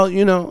know how, I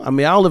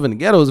mean, I don't live in the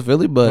ghettos of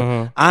Philly,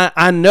 but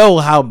I know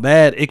how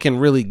bad it can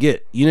really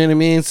get. You know what I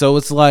mean? So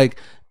it's like,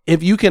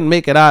 if you can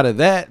make it out of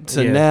that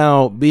to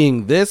now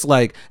being this,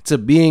 like to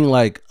being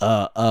like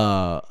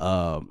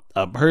a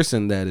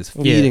person that is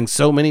feeding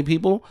so many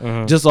people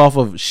just off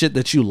of shit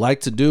that you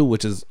like to do,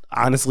 which is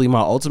honestly my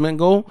ultimate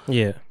goal.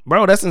 Yeah,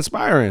 bro, that's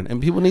inspiring,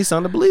 and people need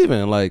something to believe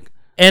in. Like,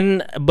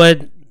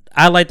 but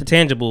I like the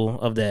tangible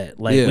of that.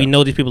 Like we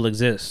know these people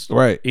exist,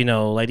 right? You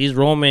know, like these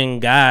Roman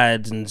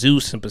gods and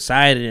Zeus and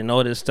Poseidon and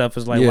all this stuff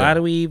is like, why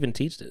do we even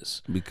teach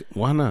this?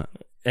 Why not?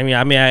 I mean,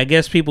 I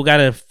guess people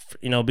gotta,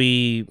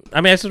 be.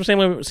 I mean, it's the same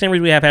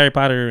reason we have Harry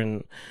Potter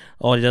and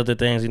all these other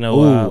things.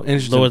 Lord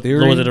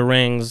of the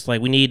Rings.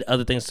 Like we need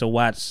other things to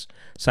watch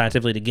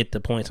scientifically to get the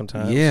point.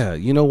 Sometimes. Yeah,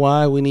 you know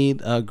why we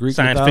need Greek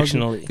science mythology?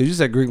 fictionally? Because you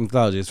said Greek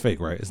mythology is fake,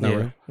 right? It's not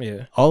real.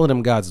 Yeah. All of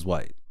them gods is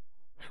white.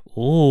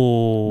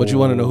 Ooh. But you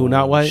want to know who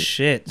not white?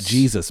 Shit.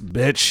 Jesus,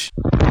 bitch.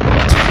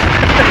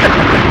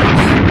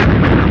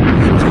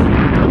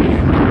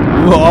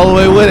 We're all the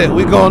way with it.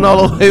 We going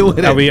all the way with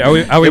it. Are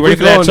we ready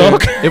for that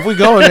talk? If we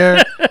go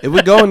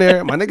in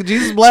there, my nigga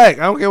Jesus black.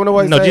 I don't care what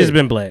nobody say. No, Jesus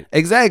been black.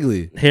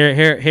 Exactly.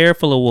 Hair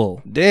full of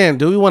wool. Damn.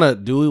 Do we want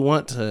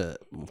to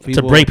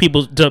break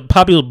to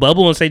pop people's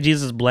bubble and say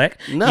Jesus is black?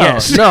 No,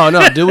 yes.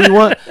 no. Do we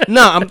want?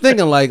 No, I'm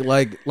thinking like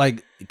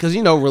because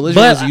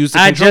religion is used to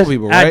control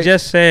people, right? I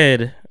just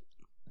said.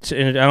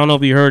 And I don't know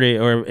if you heard it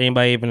or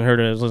anybody even heard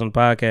it. Listen to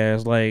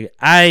podcasts. Like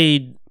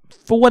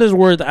for what it's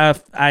worth,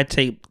 I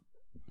take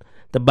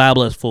the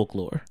Bible as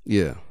folklore.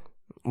 Yeah,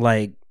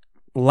 like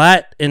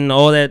Lot and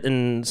all that,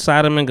 and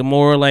Sodom and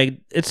Gomorrah. Like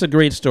it's a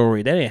great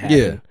story. That ain't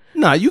happening. Yeah,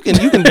 no, you can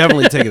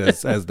definitely take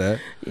it as that.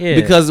 Yeah,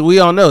 because we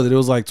all know that it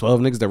was like 12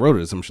 niggas that wrote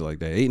it or some shit like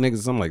that. 8 niggas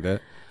or something like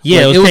that.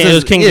 Yeah, like, it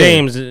was King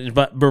James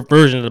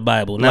version of the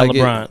Bible, not like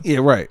LeBron. Yeah,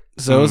 right.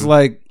 So it's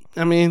like,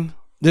 I mean.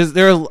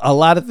 There are a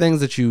lot of things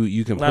that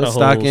you can put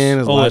stock in.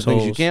 There's a lot of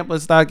things you can't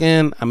put stock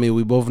in. I mean,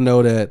 we both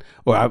know that,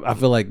 or I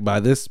feel like by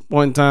this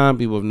point in time,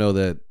 people know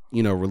that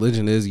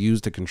religion is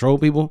used to control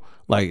people.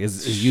 Like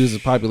it's used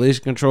as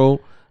population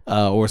control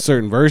or a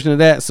certain version of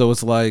that. So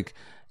it's like,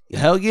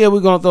 hell yeah,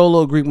 we're gonna throw a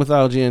little Greek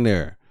mythology in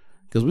there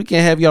because we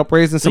can't have y'all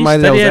praising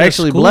somebody that was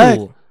actually black.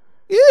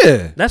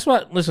 Yeah, that's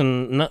why.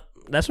 Listen,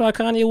 that's why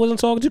Kanye wasn't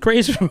talking too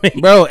crazy for me,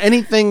 bro.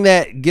 Anything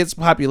that gets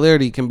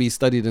popularity can be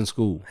studied in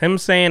school. Him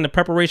saying the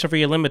preparation for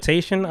your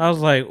limitation, I was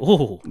like,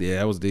 ooh, yeah,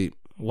 that was deep.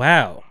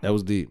 Wow, that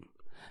was deep.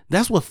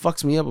 That's what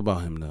fucks me up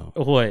about him, though.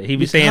 What he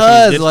be saying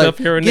some good stuff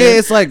here and there. Yeah,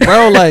 it's like,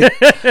 bro, like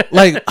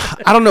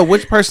I don't know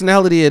which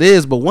personality it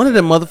is, but one of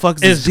them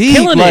motherfuckers is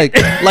deep.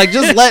 Like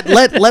just let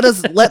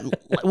us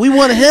we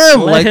want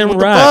him. Let him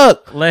what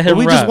rock. The fuck? Let him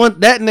we rock. just want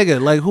that nigga.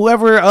 Like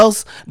whoever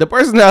else, the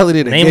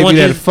personality that name gave one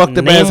you that fucked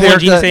up ass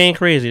haircut. Name one saying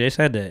crazy. They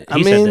said that. I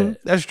mean,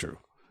 that's true.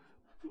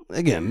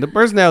 Again, the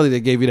personality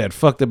that gave you that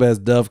fucked up ass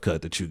dove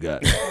cut that you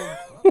got.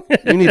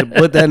 You need to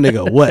put that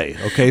nigga away,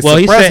 okay? Well,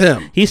 suppress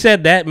him. He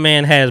said that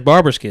man has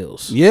barber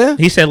skills. Yeah,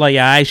 he said like,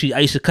 yeah, I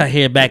used to cut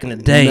hair back in the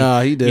day.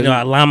 Nah, he didn't.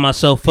 I lined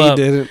myself up.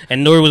 He didn't.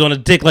 And Nori was on his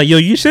dick like, yo,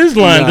 you shit's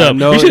lined up.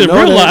 No, you should have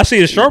realized. I see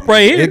it sharp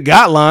right here. It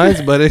got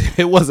lines, but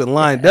it wasn't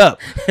lined up.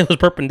 It was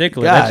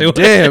perpendicular. God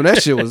damn,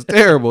 that shit was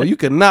terrible. You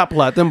could not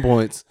plot them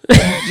points.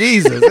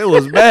 Jesus, it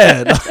was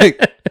bad. Like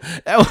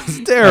that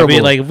was terrible. I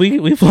mean, like if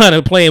we flying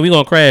a plane, we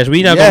gonna crash.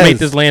 We not gonna make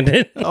this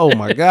landing. Oh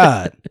my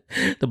God.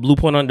 The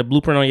blueprint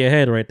on your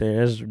head right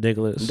there. That's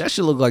ridiculous. That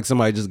shit looked like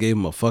somebody just gave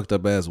him a fucked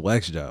up ass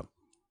wax job.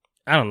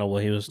 I don't know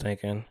what he was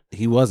thinking.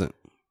 He wasn't.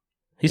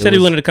 He said he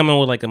wanted to come in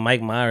with like a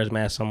Mike Myers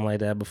mask, something like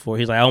that before.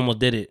 He's like, I almost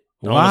did it.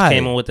 I almost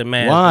came in with the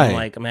mask. Why? I'm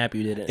like, I'm happy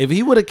you did it. If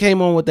he would have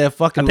came on with that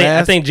fucking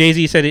mask. I think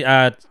Jay-Z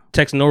said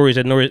text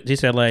Nori, he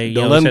said like,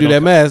 don't let him do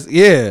that mask.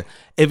 Yeah.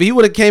 If he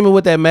would have came in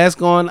with that mask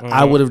on,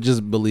 I would have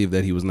just believed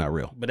that he was not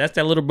real. But that's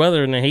that little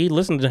brother, and he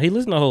listened to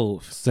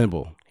Hove.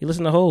 Simple. He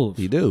listened to Hove.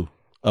 He do.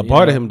 A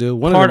part of him do.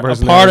 A part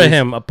of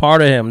him.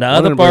 The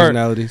other part.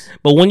 Personalities.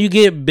 But when you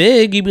get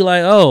big, you be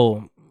like,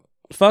 oh,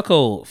 fuck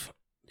Hove.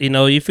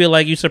 You feel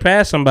like you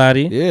surpass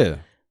somebody. Yeah.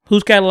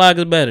 Whose catalog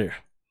is better?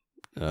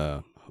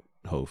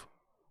 Hove.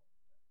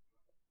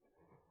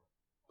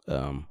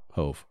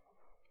 Hove.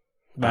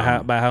 By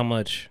how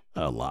much?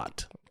 A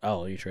lot.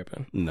 Oh, you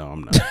tripping? No,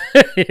 I'm not.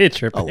 You're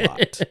tripping.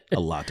 A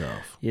lot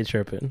of. You're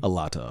tripping. A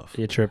lot of.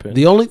 You're tripping.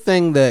 The only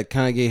thing that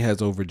Kanye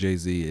has over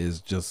Jay-Z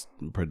is just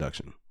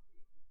production.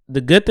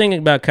 The good thing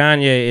about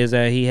Kanye is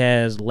that he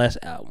has less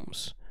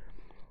albums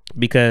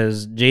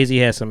because Jay-Z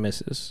has some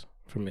misses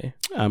for me.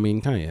 I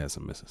mean, Kanye has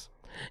some misses.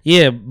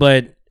 Yeah,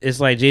 but it's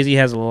like Jay-Z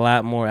has a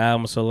lot more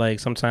albums, so like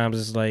sometimes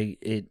it's like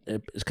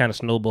it's kind of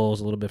snowballs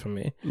a little bit for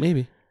me.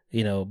 Maybe.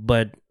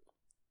 But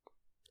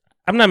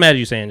I'm not mad at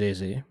you saying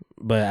Jay-Z,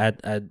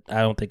 but I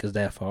don't think it's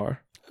that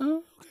far.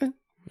 Oh, okay.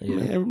 Yeah. I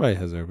mean, everybody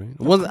has everything.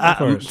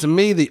 To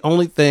me, the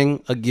only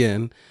thing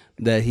again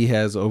that he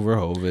has over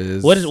Hove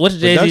is what's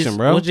Jay-Z's,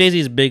 bro. What's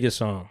Jay-Z's biggest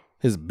song?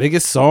 His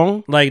biggest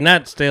song? Like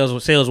not sales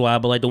wise,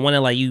 but like the one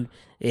that like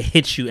it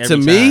hits you every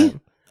time. To me,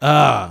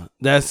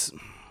 that's.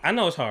 I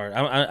know it's hard.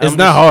 It's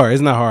not hard.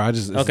 It's not hard.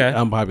 It's okay.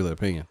 Unpopular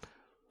opinion.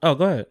 Oh,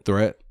 go ahead.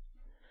 Threat.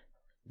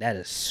 That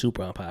is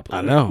super unpopular.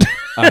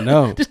 I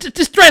know.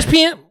 Just Threat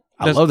PM.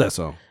 I love that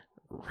song.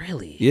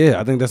 Really? Yeah,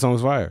 I think that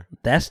song's fire.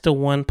 That's the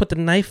one. Put the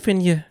knife in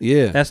you.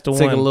 Yeah, that's the one.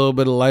 Take a little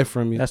bit of life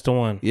from you. That's the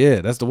one.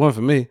 Yeah, that's the one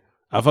for me.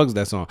 I fucks with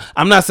that song.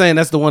 I'm not saying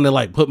that's the one that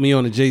like put me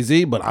on the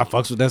Jay-Z, but I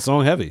fucks with that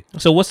song heavy.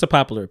 So what's the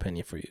popular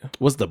opinion for you?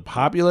 What's the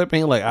popular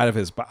opinion? Like out of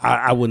his,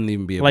 I wouldn't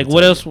even be able like to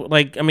what else?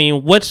 Like I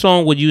mean, what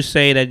song would you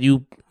say that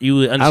you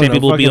would understand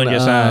people would be on your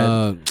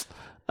side?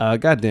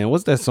 Goddamn,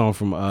 what's that song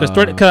from?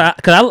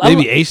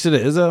 Maybe H to the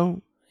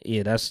Izzo.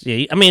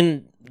 Yeah, I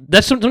mean,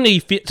 that's something that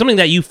you feel. Something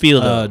that you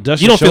feel. Though.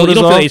 Dust you don't feel. You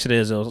don't off. feel H to the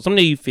Izzo. Something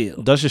that you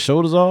feel. Dust Your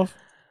Shoulders Off.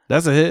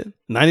 That's a hit.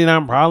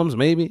 99 Problems,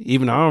 maybe.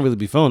 Even though I don't really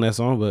be feeling that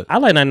song, but I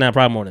like 99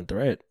 Problems more than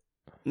Threat.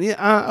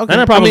 Yeah, okay.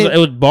 99 Problems. It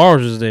was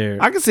bars was there.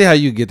 I can see how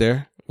you get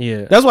there.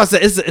 Yeah, that's why I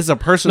said it's a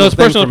personal. No, it's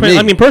thing personal. For me.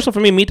 I mean, personal for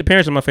me. Meet the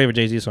Parents is my favorite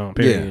Jay-Z song.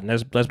 Period. Yeah. And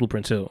that's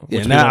Blueprint too.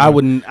 Yeah, now I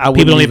wouldn't.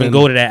 People don't even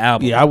go to that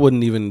album. Yeah, I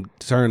wouldn't even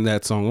turn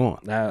that song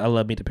on. I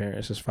love Meet the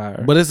Parents. It's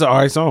fire. But it's an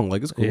alright song.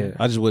 Like it's cool. Yeah.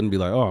 I just wouldn't be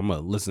like, oh, I'm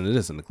gonna listen to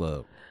this in the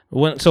club.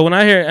 When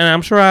I hear, and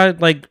I'm sure I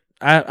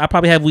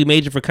probably have We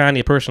Major for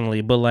Kanye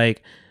personally, but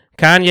like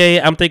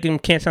Kanye, I'm thinking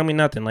Can't Tell Me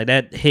Nothing. Like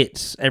that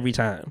hits every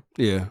time.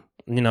 Yeah.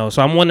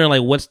 So I'm wondering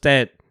like what's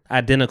that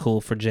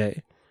identical for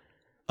Jay?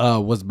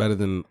 What's better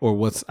than or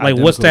what's like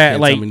what's that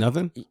Can't like? Tell Me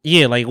Nothing?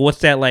 Yeah, like what's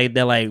that like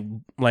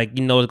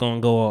it's gonna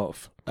go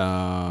off.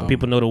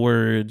 People know the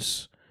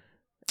words,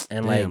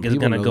 and like it's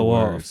gonna go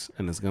off,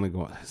 and it's gonna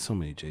go off. So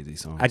many Jay-Z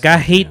songs. I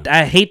hate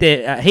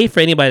for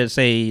anybody to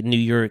say New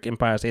York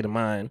Empire State of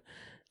Mind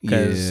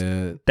because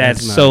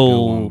that's not so a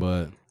good one,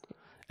 but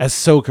that's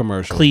so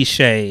commercial,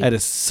 cliche. That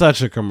is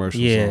such a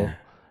commercial song.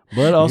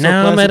 But also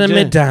now I'm at a Jay.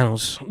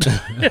 McDonald's.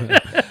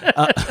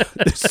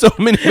 There's so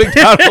many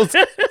McDonald's.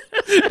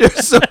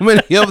 There's so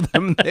many of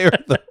them there,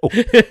 though.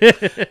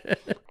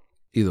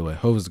 Either way,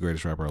 Hove is the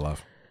greatest rapper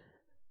alive.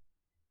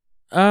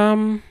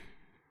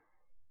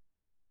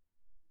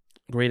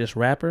 Greatest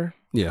rapper?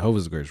 Yeah, Hove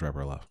is the greatest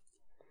rapper alive.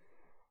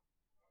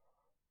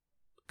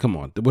 Come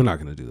on, we're not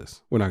gonna do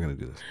this. We're not gonna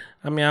do this.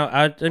 I mean,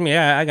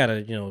 I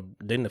gotta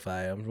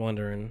dignify. I'm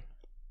wondering.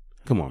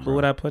 Come on, bro. Who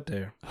would I put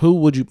there? Who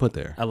would you put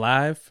there?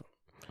 Alive,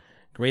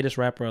 greatest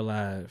rapper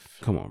alive.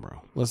 Come on,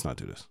 bro. Let's not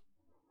do this.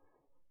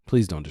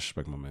 Please don't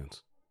disrespect my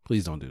mans.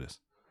 Please don't do this.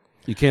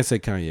 You can't say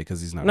Kanye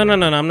because he's not. No.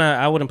 I'm not.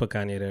 I wouldn't put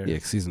Kanye there. Yeah,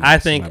 because he's not. I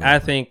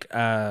think.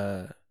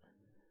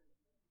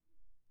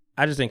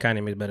 I just think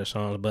Kanye made better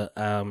songs, but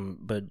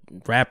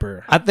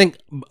rapper. I think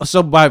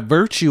so. By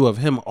virtue of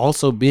him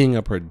also being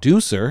a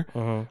producer,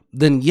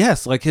 then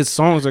yes, like his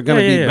songs are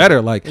gonna be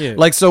better.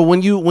 Like so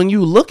when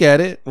you look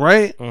at it,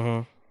 right,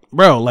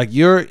 bro, like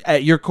you're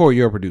at your core,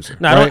 you're a producer.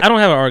 No, right? I don't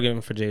have an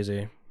argument for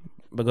Jay-Z.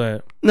 But go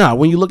ahead. No,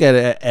 when you look at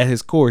it at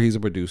his core, he's a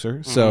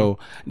producer. So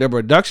the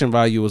production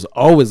value is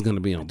always going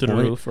to be on to point.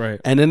 the roof,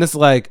 right? And then it's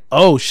like,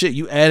 oh shit,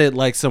 you added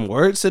like some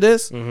words to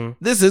this.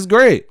 This is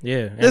great.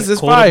 Yeah, this is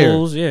fire.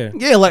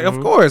 Yeah, like of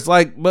course,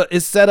 like, but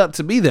it's set up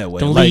to be that way.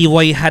 Don't like, leave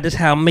while you had this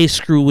how May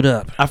screwed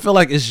up. I feel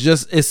like it's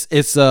just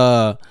it's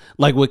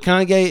like with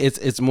Kanye,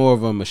 it's more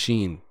of a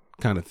machine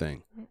kind of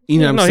thing. You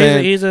know what I'm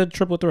saying? He's a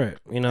triple threat.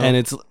 And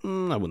it's I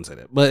wouldn't say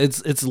that, but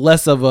it's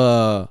less of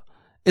a.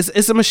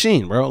 It's a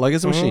machine, bro. Like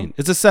it's a machine.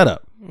 It's a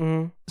setup.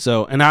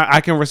 So, and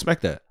I can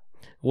respect that.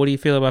 What do you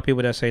feel about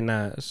people that say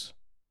Nas?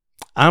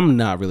 I'm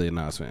not really a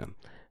Nas fan.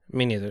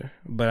 Me neither.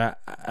 But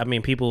I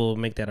mean, people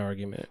make that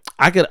argument.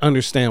 I could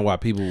understand why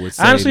people would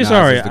say honestly, Nas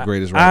sorry, is the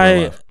greatest rapper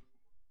alive.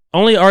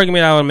 Only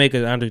argument I would make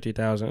is Andre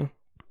 3000.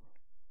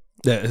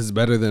 That is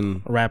better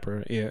than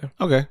rapper. Yeah.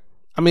 Okay.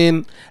 I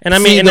mean,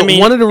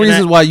 one of the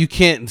reasons why you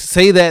can't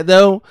say that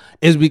though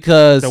is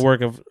because the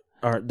work of.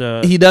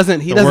 He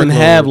doesn't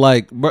have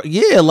like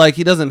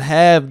he doesn't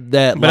have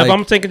that. But like, if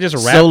I'm thinking just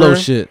rapper, solo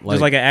shit,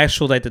 just like an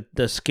actual like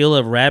the skill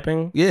of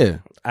rapping. Yeah,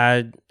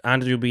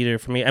 Andre would be there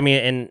for me. I mean,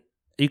 and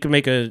you can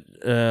make a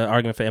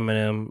argument for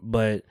Eminem,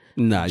 but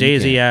nah,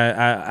 Jay-Z,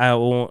 I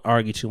won't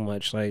argue too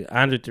much. Like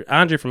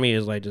Andre for me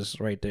is like just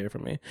right there for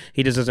me.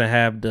 He just doesn't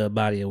have the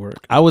body of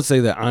work. I would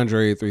say that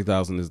Andre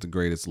 3000 is the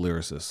greatest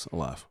lyricist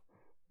alive.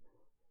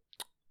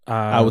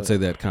 I would say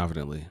that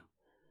confidently.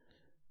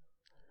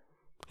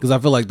 Because I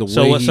feel like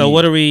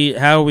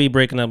how are we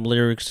breaking up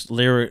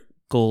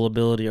lyrical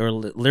ability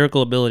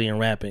in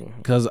rapping?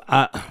 Because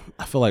I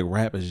feel like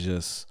rap is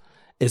just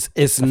it's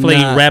I feel like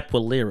you rap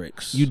with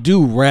lyrics. You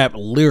do rap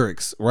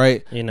lyrics,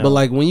 right? But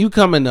like when you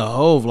come into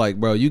Hove,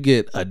 like bro, you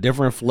get a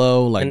different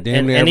flow, like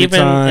damn near every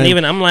time. And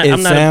even I'm like, it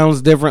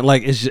sounds different.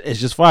 Like it's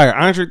just fire.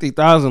 Andre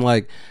 3000,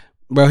 like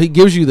bro, he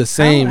gives you the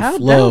same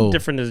flow. How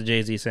different does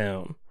Jay-Z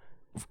sound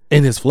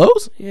in his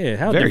flows? Yeah,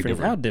 how different?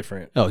 How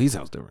different? Oh, he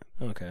sounds different.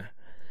 Okay.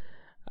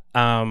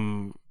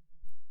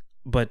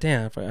 But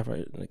damn,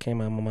 it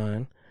came out of my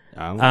mind.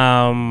 I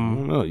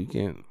don't know. You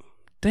can't.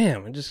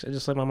 Damn, it just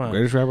slipped my mind.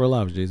 Greatest rapper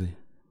alive is Jay-Z.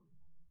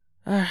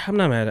 I'm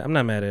not mad at it. I'm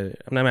not mad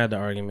at the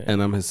argument.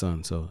 And I'm his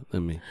son, so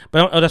let me.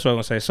 But that's what I'm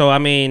gonna say. So I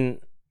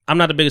mean, I'm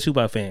not the biggest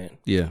Tupac fan.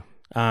 Yeah.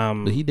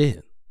 But he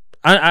did.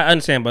 I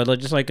understand, but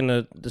just like in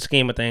the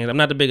scheme of things, I'm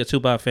not the biggest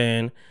Tupac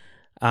fan.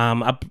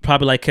 I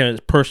probably like him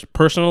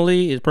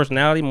personally, his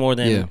personality more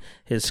than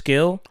his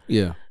skill.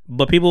 Yeah.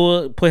 But people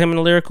will put him in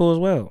the lyrical as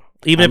well.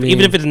 Even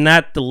if it's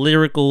not the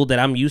lyrical that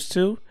I'm used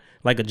to,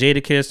 like a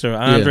Jadakiss or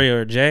Andre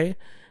or Jay,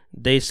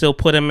 they still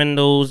put him in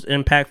those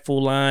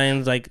impactful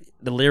lines. Like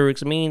the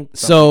lyrics mean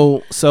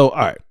something. So all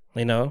right,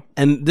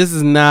 and this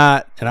is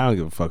not, and I don't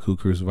give a fuck who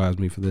crucifies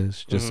me for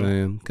this. Just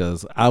saying,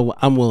 because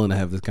I'm willing to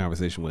have this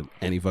conversation with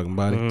any fucking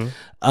body.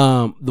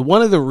 The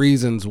one of the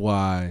reasons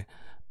why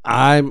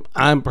I'm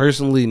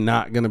personally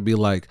not gonna be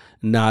like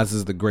Nas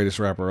is the greatest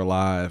rapper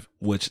alive,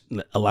 which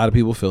a lot of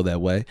people feel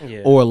that way,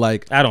 or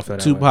like I don't feel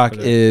that Tupac way,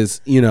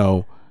 is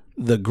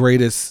the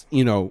greatest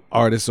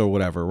artist or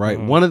whatever, right?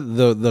 One of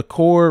the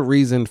core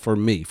reason for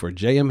me for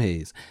JM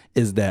Haze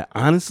is that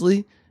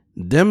honestly,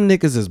 them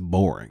niggas is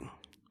boring.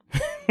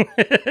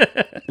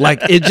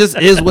 Like it just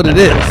is what it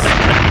is.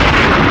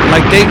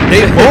 Like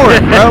they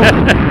boring, bro.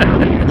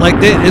 Like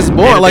it's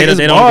boring. Like it's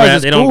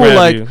bars, it's cool.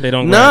 Like they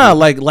don't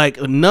like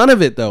none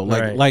of it though.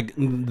 Like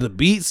the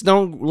beats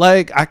don't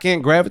I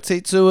can't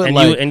gravitate to it.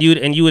 And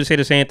you would say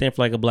the same thing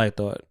for like a Black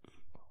Thought.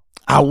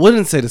 I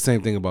wouldn't say the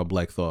same thing about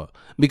Black Thought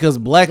because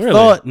Black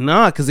Thought,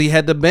 because he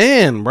had the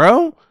band,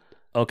 bro.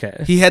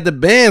 Okay. He had the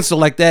band, so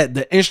like that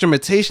the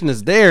instrumentation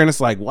is there, and it's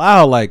like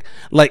wow, like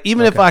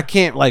even if I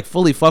can't like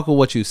fully fuck with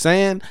what you're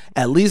saying,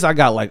 at least I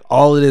got like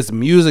all of this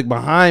music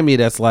behind me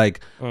that's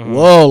like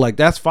whoa, like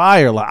that's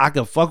fire. Like I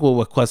can fuck with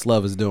what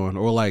Questlove is doing,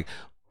 or like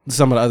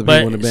some of the other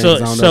people in the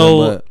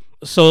band.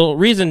 So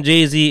reason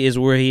Jay-Z is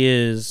where he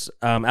is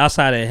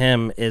outside of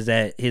him is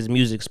that his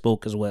music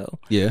spoke as well.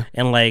 Yeah.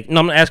 And like no,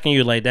 I'm asking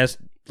you like that's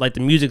like the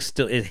music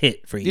still it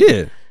hit for you.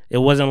 Yeah. It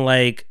wasn't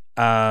like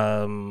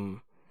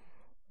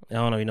I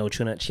don't know, you know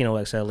what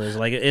Chino XL is.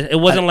 Like it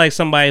wasn't like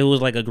somebody who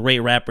was like a great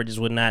rapper just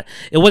would not.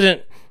 It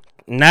wasn't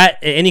not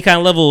at any kind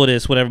of level of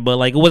this, whatever. But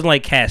like it wasn't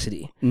like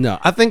Cassidy. No,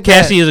 I think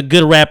Cassidy is a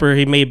good rapper.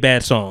 He made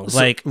bad songs.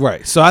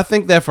 Right. So I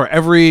think that for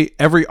every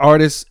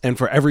artist and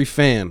for every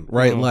fan,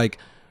 right? Like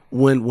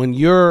when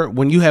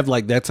you have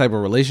like that type of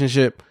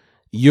relationship,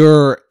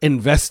 you're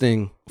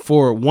investing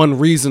for one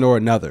reason or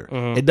another.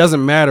 It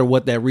doesn't matter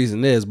what that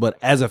reason is, but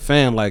as a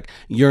fan, like,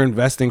 you're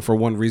investing for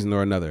one reason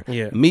or another.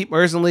 Yeah. Me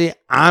personally,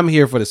 I'm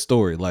here for the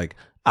story. Like,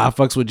 I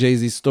fucks with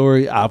Jay-Z's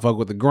story. I fuck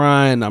with the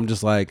grind. I'm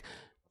just like,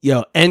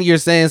 yo, and you're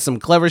saying some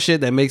clever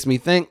shit that makes me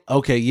think,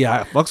 okay,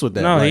 yeah, I fucks with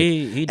that. No, like,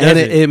 he does and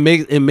it.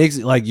 it makes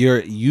it like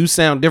you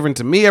sound different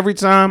to me every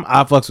time.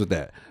 I fucks with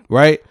that,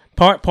 right?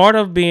 Part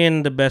of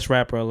being the best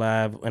rapper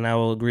alive, and I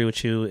will agree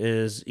with you,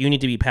 is you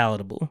need to be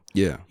palatable.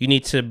 Yeah. You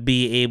need to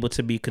be able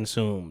to be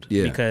consumed.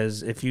 Yeah.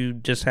 Because if you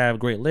just have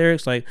great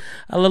lyrics, like,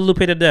 I love Lupe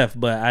to death,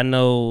 but I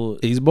know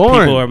he's boring.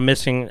 People are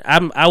missing.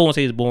 I won't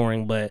say he's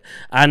boring, but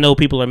I know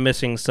people are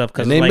missing stuff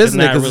because they like, missing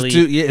it's it not because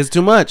really. it's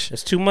too much.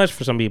 It's too much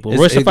for some people.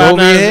 It's- Royce it the 5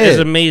 go over your 9 is head.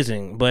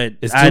 amazing, but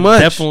It's I too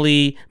much.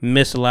 definitely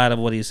miss a lot of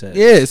what he says.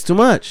 Yeah, it's too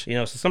much. You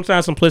know, so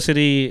sometimes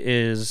simplicity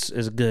is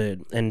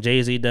good, and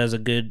Jay-Z does a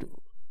good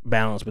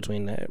balance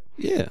between that.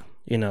 Yeah.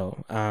 You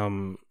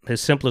know,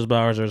 his simplest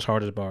bars are his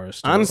hardest bars.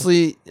 Still.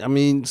 Honestly, I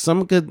mean,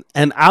 some could,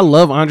 and I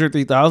love Andre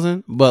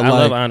 3000, but I like,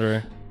 love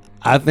Andre.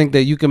 I think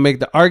that you can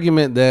make the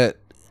argument that,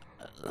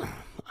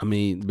 I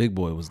mean, Big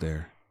Boy was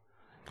there,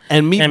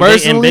 and me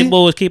personally, Big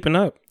Boy was keeping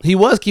up. he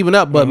was keeping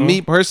up, but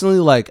me personally,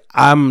 like,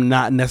 I'm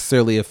not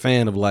necessarily a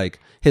fan of like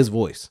his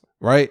voice,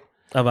 right?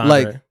 Of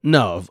Andre. Like,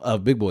 no,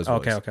 of Big Boy's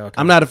voice. Okay.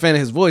 I'm not a fan of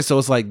his voice, so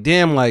it's like,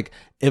 damn, like,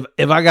 if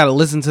I gotta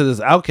listen to this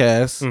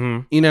Outkast,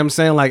 you know what I'm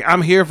saying? Like,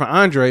 I'm here for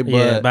Andre, but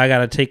Yeah, but I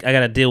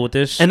gotta deal with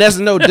this. and that's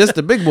no diss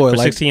to Big Boy. For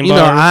Like, 16 you know,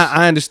 bars.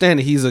 I understand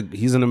that he's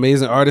an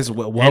amazing artist,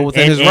 well and,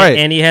 within and, his and, right,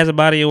 and he has a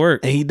body of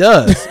work. and he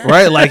does,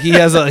 right? Like, he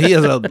has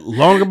a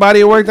longer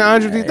body of work than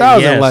Andre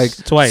 3000, Yes,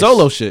 like twice.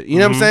 solo shit. You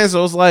know what I'm saying?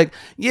 So it's like,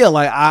 yeah,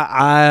 like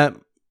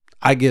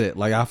I get it.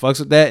 Like, I fucks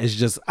with that. It's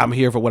just, I'm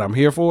here for what I'm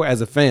here for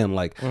as a fan.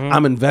 Like,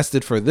 I'm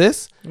invested for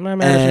this, I'm not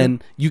mad at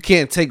and you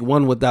can't take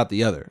one without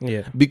the other.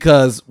 Yeah.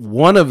 Because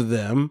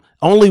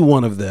only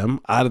one of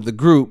them out of the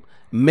group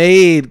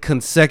made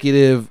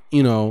consecutive,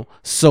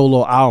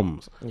 solo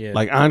albums. Yeah.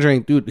 Like, Andre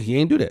ain't do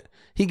that.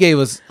 He gave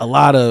us a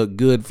lot of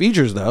good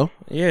features though.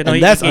 Yeah, no,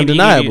 and that's he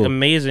undeniable.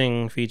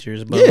 Amazing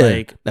features, but Yeah,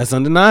 like that's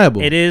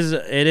undeniable. it is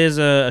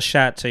a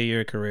shot to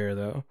your career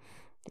though.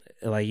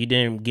 Like, you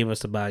didn't give us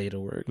the body to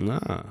work.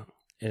 Nah.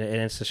 And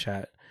it's a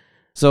shot.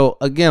 So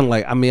again,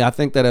 like, I mean, I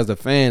think that as a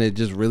fan, it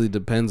just really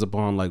depends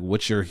upon like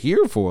what you're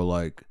here for.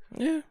 Like,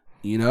 Yeah.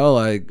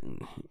 like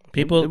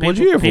People what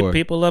you here for?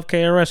 people love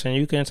KRS, and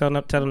you can't tell them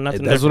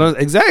nothing. That's different.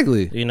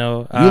 exactly. You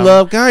know, You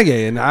love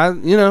Kanye, and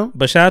I.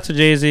 But shout out to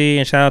Jay-Z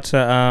and shout out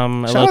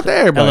to Shout out to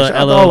everybody. Shout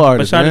out to all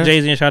artists, But shout out man. to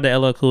Jay-Z and shout out to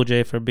LL Cool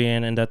J for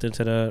being inducted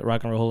into the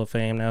Rock and Roll Hall of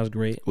Fame. That was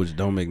great. Which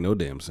don't make no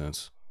damn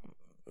sense.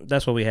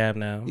 That's what we have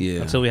now.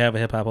 Yeah. Until we have a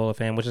Hip Hop Hall of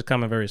Fame, which is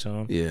coming very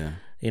soon. Yeah.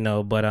 You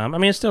know, but I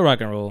mean, it's still rock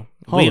and roll.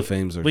 Hall of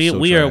Fames are we so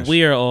we trash.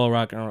 we are all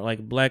rock and roll. Like,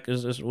 black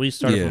we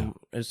started Yeah. from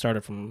it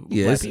started from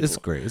Yeah, black it's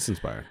people. great. It's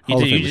inspiring. You,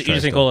 Hall of you, Fame is you trash,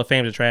 just think though. Hall of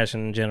Fame is trash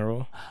in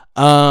general?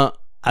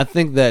 I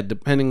think that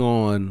depending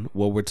on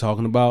what we're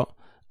talking about,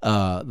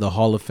 the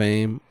Hall of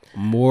Fame,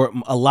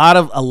 a lot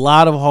of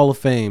Hall of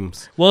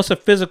Fames. Well, it's a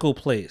physical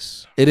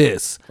place, It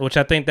is. which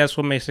I think that's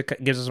what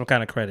gives it some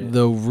kind of credit.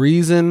 The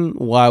reason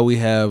why we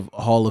have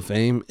Hall of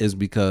Fame is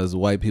because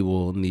white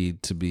people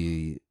need to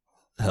be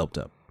helped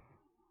up.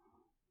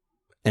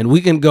 And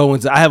we can go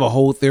into, I have a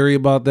whole theory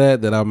about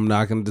that I'm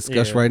not going to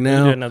discuss Yeah, right we'll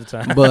now. do it another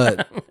time.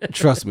 But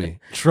trust me.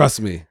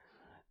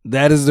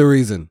 That is the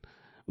reason.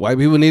 White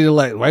people need to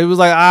white people's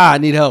like, I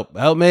need help.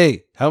 Help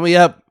me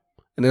up.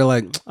 And they're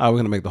like, we're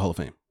going to make the Hall of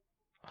Fame.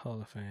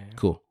 Hall of Fame.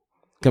 Cool.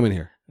 Come in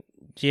here.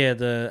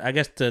 Yeah, I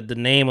guess the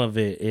name of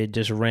it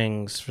just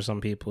rings for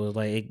some people.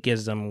 Like, it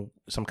gives them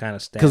some kind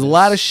of status. Because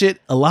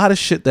a lot of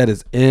shit that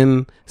is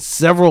in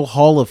several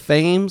Hall of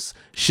Fames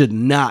should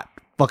not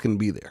fucking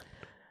be there.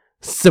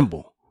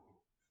 Simple.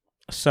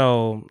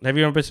 So, have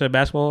you ever been to the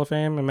Basketball Hall of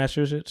Fame in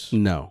Massachusetts?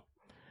 No.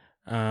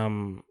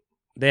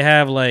 They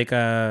have like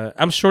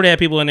I'm sure they have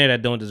people in there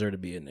that don't deserve to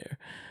be in there.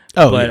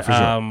 Oh, but yeah, for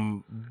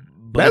sure.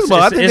 but Basketball,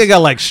 I think they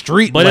got like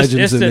street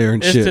legends in there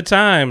and it's shit. the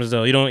times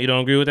though. You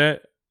don't agree with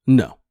that?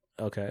 No.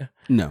 Okay.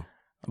 No.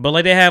 But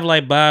like, they have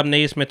like Bob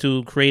Naismith,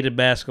 who created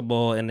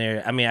basketball in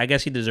there. I mean, I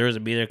guess he deserves to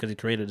be there because he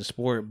created the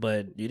sport,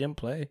 but you didn't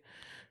play.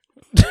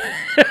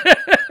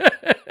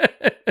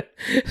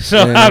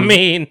 So Man, I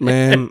mean,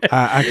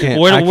 I can't.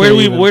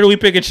 Where do we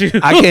pick and choose?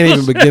 I can't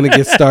even begin to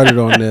get started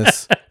on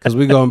this because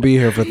we're gonna be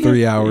here for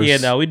 3 hours. Yeah,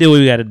 no, we do what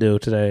we got to do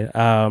today.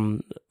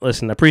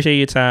 Listen, I appreciate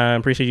your time.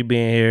 Appreciate you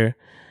being here.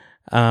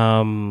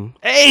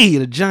 Hey,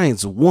 the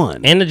Giants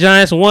won. And the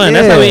Giants won.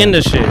 Yeah. That's how we end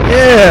this shit.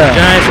 Yeah. The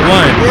Giants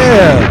won.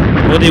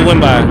 Yeah. What did they win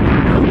by?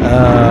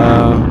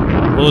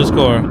 What was the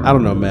score? I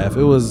don't know math.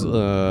 It was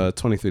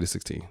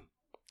 23-16.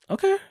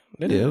 Okay.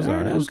 Yeah, it was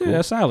alright. That It was was good. cool.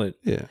 That's solid.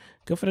 Yeah.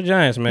 Good for the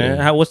Giants, man.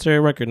 Yeah. What's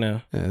their record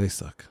now? Yeah, they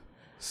suck.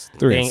 It's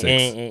They 3-6.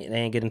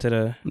 ain't getting to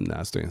the.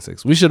 Nah, it's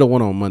 3-6. We should have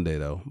won on Monday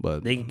though,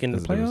 but They can get in the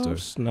that's a different playoffs.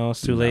 story. No,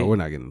 it's too No, late. we're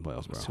not getting in the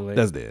playoffs, bro. It's too late.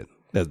 That's dead.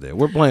 That's dead.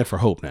 We're playing for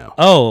hope now.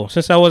 Oh,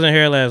 since I wasn't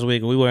here last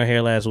week, we weren't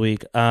here last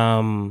week.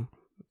 I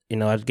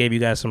gave you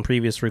guys some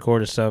previous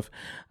recorded stuff.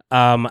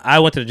 I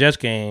went to the Jets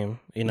game,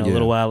 a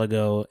little while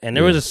ago, and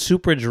there was a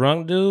super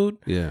drunk dude.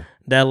 Yeah.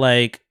 That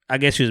like, I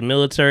guess he was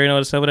military and all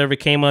this stuff, whatever,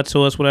 came up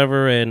to us,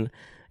 whatever, and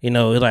he's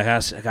like,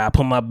 I gotta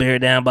put my beer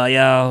down by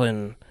y'all,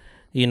 and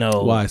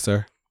Why,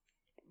 sir?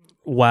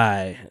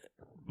 Why?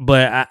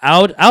 But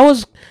I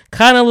was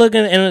kind of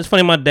looking, and it's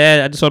funny.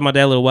 I just saw my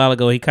dad a little while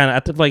ago. I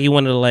feel like he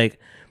wanted to like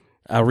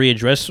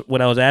readdress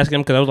what I was asking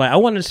him, because I was like, I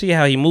wanted to see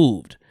how he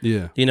moved.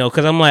 Yeah.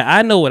 Because I'm like,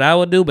 I know what I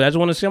would do, but I just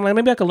want to see. I'm like,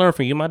 maybe I can learn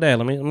from you, my dad.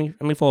 Let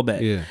me fall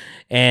back. Yeah.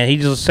 And he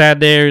just sat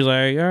there. He's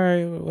like, all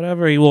right,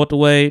 whatever. He walked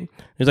away.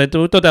 He's like,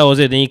 thought that was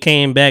it. Then he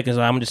came back and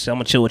said, I'm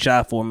gonna chill with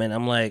y'all for a minute.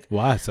 I'm like,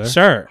 why, sir?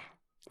 Sir.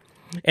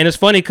 And it's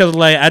funny because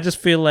like I just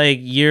feel like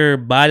your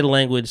body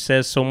language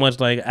says so much.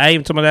 Like I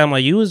even told my dad, I'm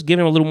like, you was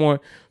giving him a little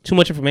too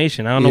much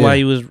information. I don't know why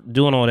you was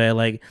doing all that.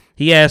 Like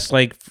he asked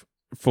like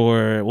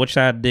for what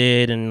y'all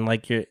did and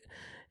like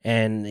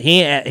and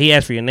he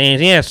asked for your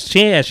names. She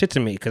ain't asked shit to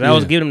me because I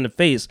was giving him the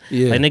face.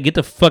 Yeah. Like, nigga, get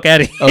the fuck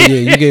out of here. Oh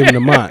yeah, you gave him the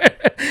mont.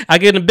 I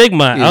gave him the big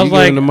mont. Yeah,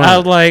 I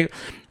was like,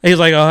 he's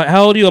like,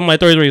 how old are you? I'm like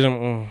 33.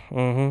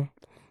 I'm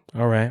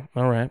all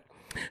right.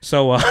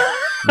 So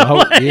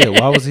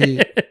why was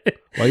he?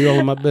 Why you all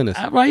in my business?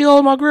 Why you all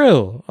in my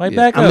grill? Like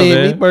back up,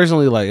 man. Me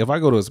personally, like if I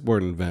go to a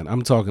sporting event,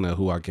 I'm talking to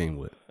who I came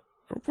with.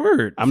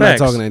 Word. I'm not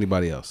talking to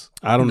anybody else.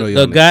 I don't know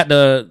your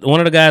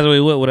one of the guys that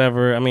we with,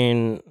 whatever. I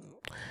mean,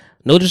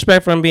 no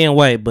disrespect for him being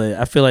white, but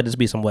I feel like this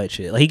be some white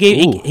shit. Like he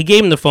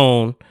gave him the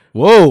phone.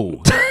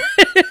 Whoa.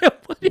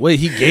 Wait,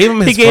 he gave him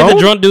his phone? He gave the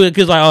drunk dude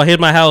because like, here's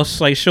my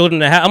house. Like showed him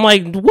the house. I'm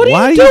like, why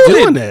are you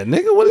doing that,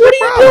 nigga? What are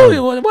you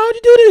doing? Why would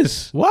you do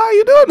this? Why are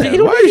you doing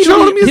that? Why are you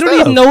showing him your stuff? You don't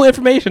even know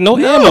information. No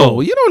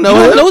ammo. You don't know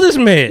him. You don't know this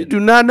man. You do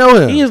not know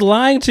him. He is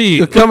lying to you.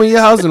 He'll come in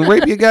your house and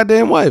rape your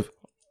goddamn wife.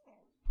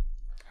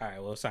 All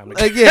right, well, it's time to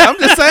like, yeah, I'm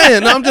just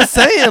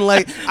saying.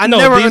 Like, I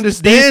never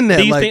understand that.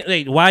 These like,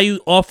 things, why are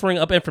you offering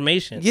up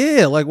information?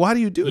 Yeah, like, why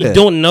do you do that? You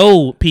don't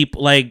know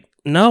people. Like,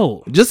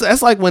 no. Just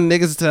that's like when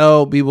niggas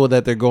tell people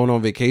that they're going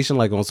on vacation,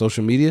 like on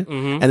social media,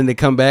 and then they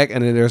come back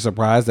and then they're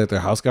surprised that their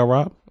house got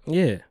robbed.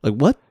 Yeah. Like,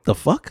 what the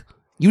fuck?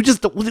 You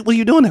just what are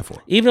you doing that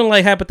for? Even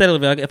like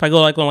hypothetically, like, if I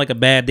go like on like a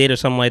bad date or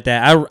something like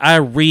that, I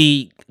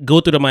go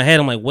through to my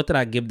head. I'm like, what did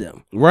I give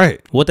them? Right.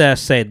 What did I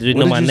say? Did they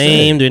know my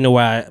name? Did they know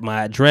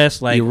my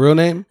address? Like your real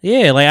name?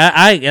 Yeah. Like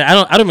I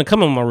don't even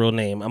come in with my real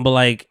name. I'm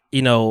like,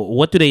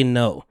 what do they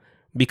know?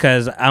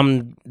 Because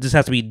this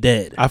has to be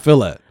dead. I feel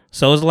that.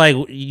 So it's like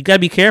you gotta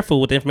be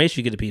careful with the information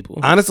you give to people.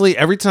 Honestly,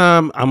 every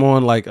time I'm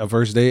on like a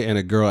first date and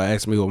a girl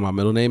asks me what my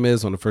middle name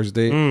is on the first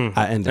date,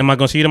 I end it. Am I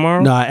gonna see you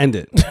tomorrow? No, I end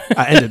it.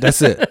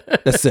 That's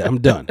it.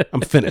 I'm done.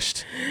 I'm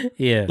finished.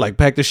 Yeah. Like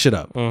pack this shit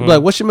up.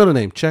 Like, what's your middle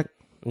name? Check.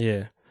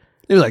 Yeah.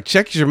 They be like,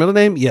 check is your middle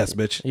name? Yes,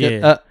 bitch.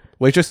 Yeah.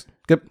 Waitress.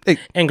 Hey.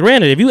 And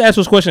granted, if you ask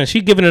those questions,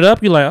 she giving it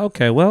up. You're like,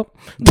 okay, well,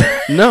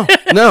 no.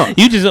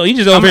 you just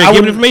over here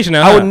giving information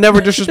out. I would never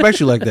disrespect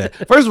you like that.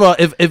 First of all,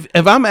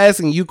 if I'm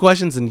asking you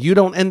questions and you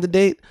don't end the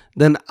date,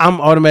 then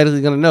I'm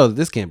automatically gonna know that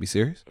this can't be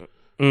serious.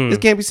 This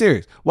can't be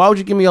serious. Why would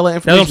you give me all that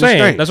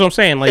information? That's what I'm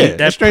saying. Like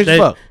that's strange as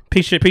fuck.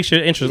 Pique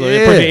your interest.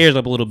 Yeah. Push your ears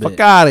up a little bit. Fuck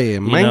out of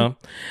here, man.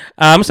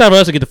 I'm sorry for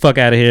us to get the fuck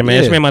out of here,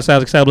 man. It's made my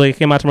styles excited.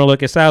 Came out tomorrow.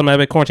 Look at styles.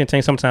 My quarantine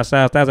tank. Sometimes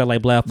styles are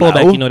like blah.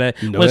 Fullback. You know that.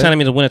 Winter time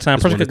means winter time.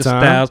 Person cook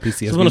styles.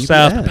 Winter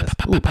styles.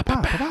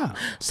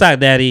 Sock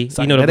daddy.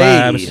 You know the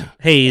vibes.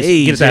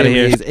 Haze. Get us out of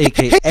here.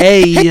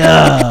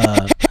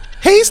 AKA.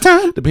 Haze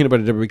time. The peanut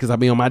butter dipper because I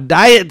be on my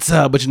diet,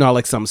 but I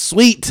like something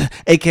sweet.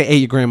 AKA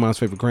your grandma's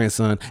favorite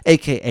grandson.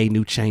 AKA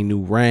new chain, new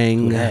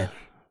ring.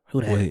 Who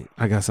that? Wait,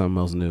 I got something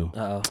else new.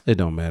 Uh-oh. It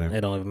don't matter.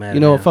 It don't even matter.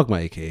 You know what? Fuck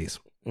my AKs.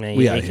 Man,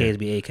 your AKs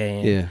be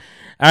AKing. Yeah.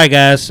 All right,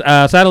 guys.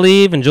 It's time to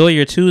leave. Enjoy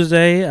your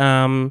Tuesday.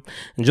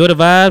 Enjoy the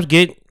vibes.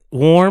 Get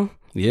warm.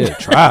 Yeah,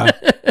 try.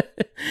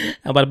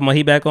 I'm about to put my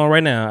heat back on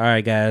right now. All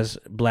right, guys.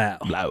 Blow.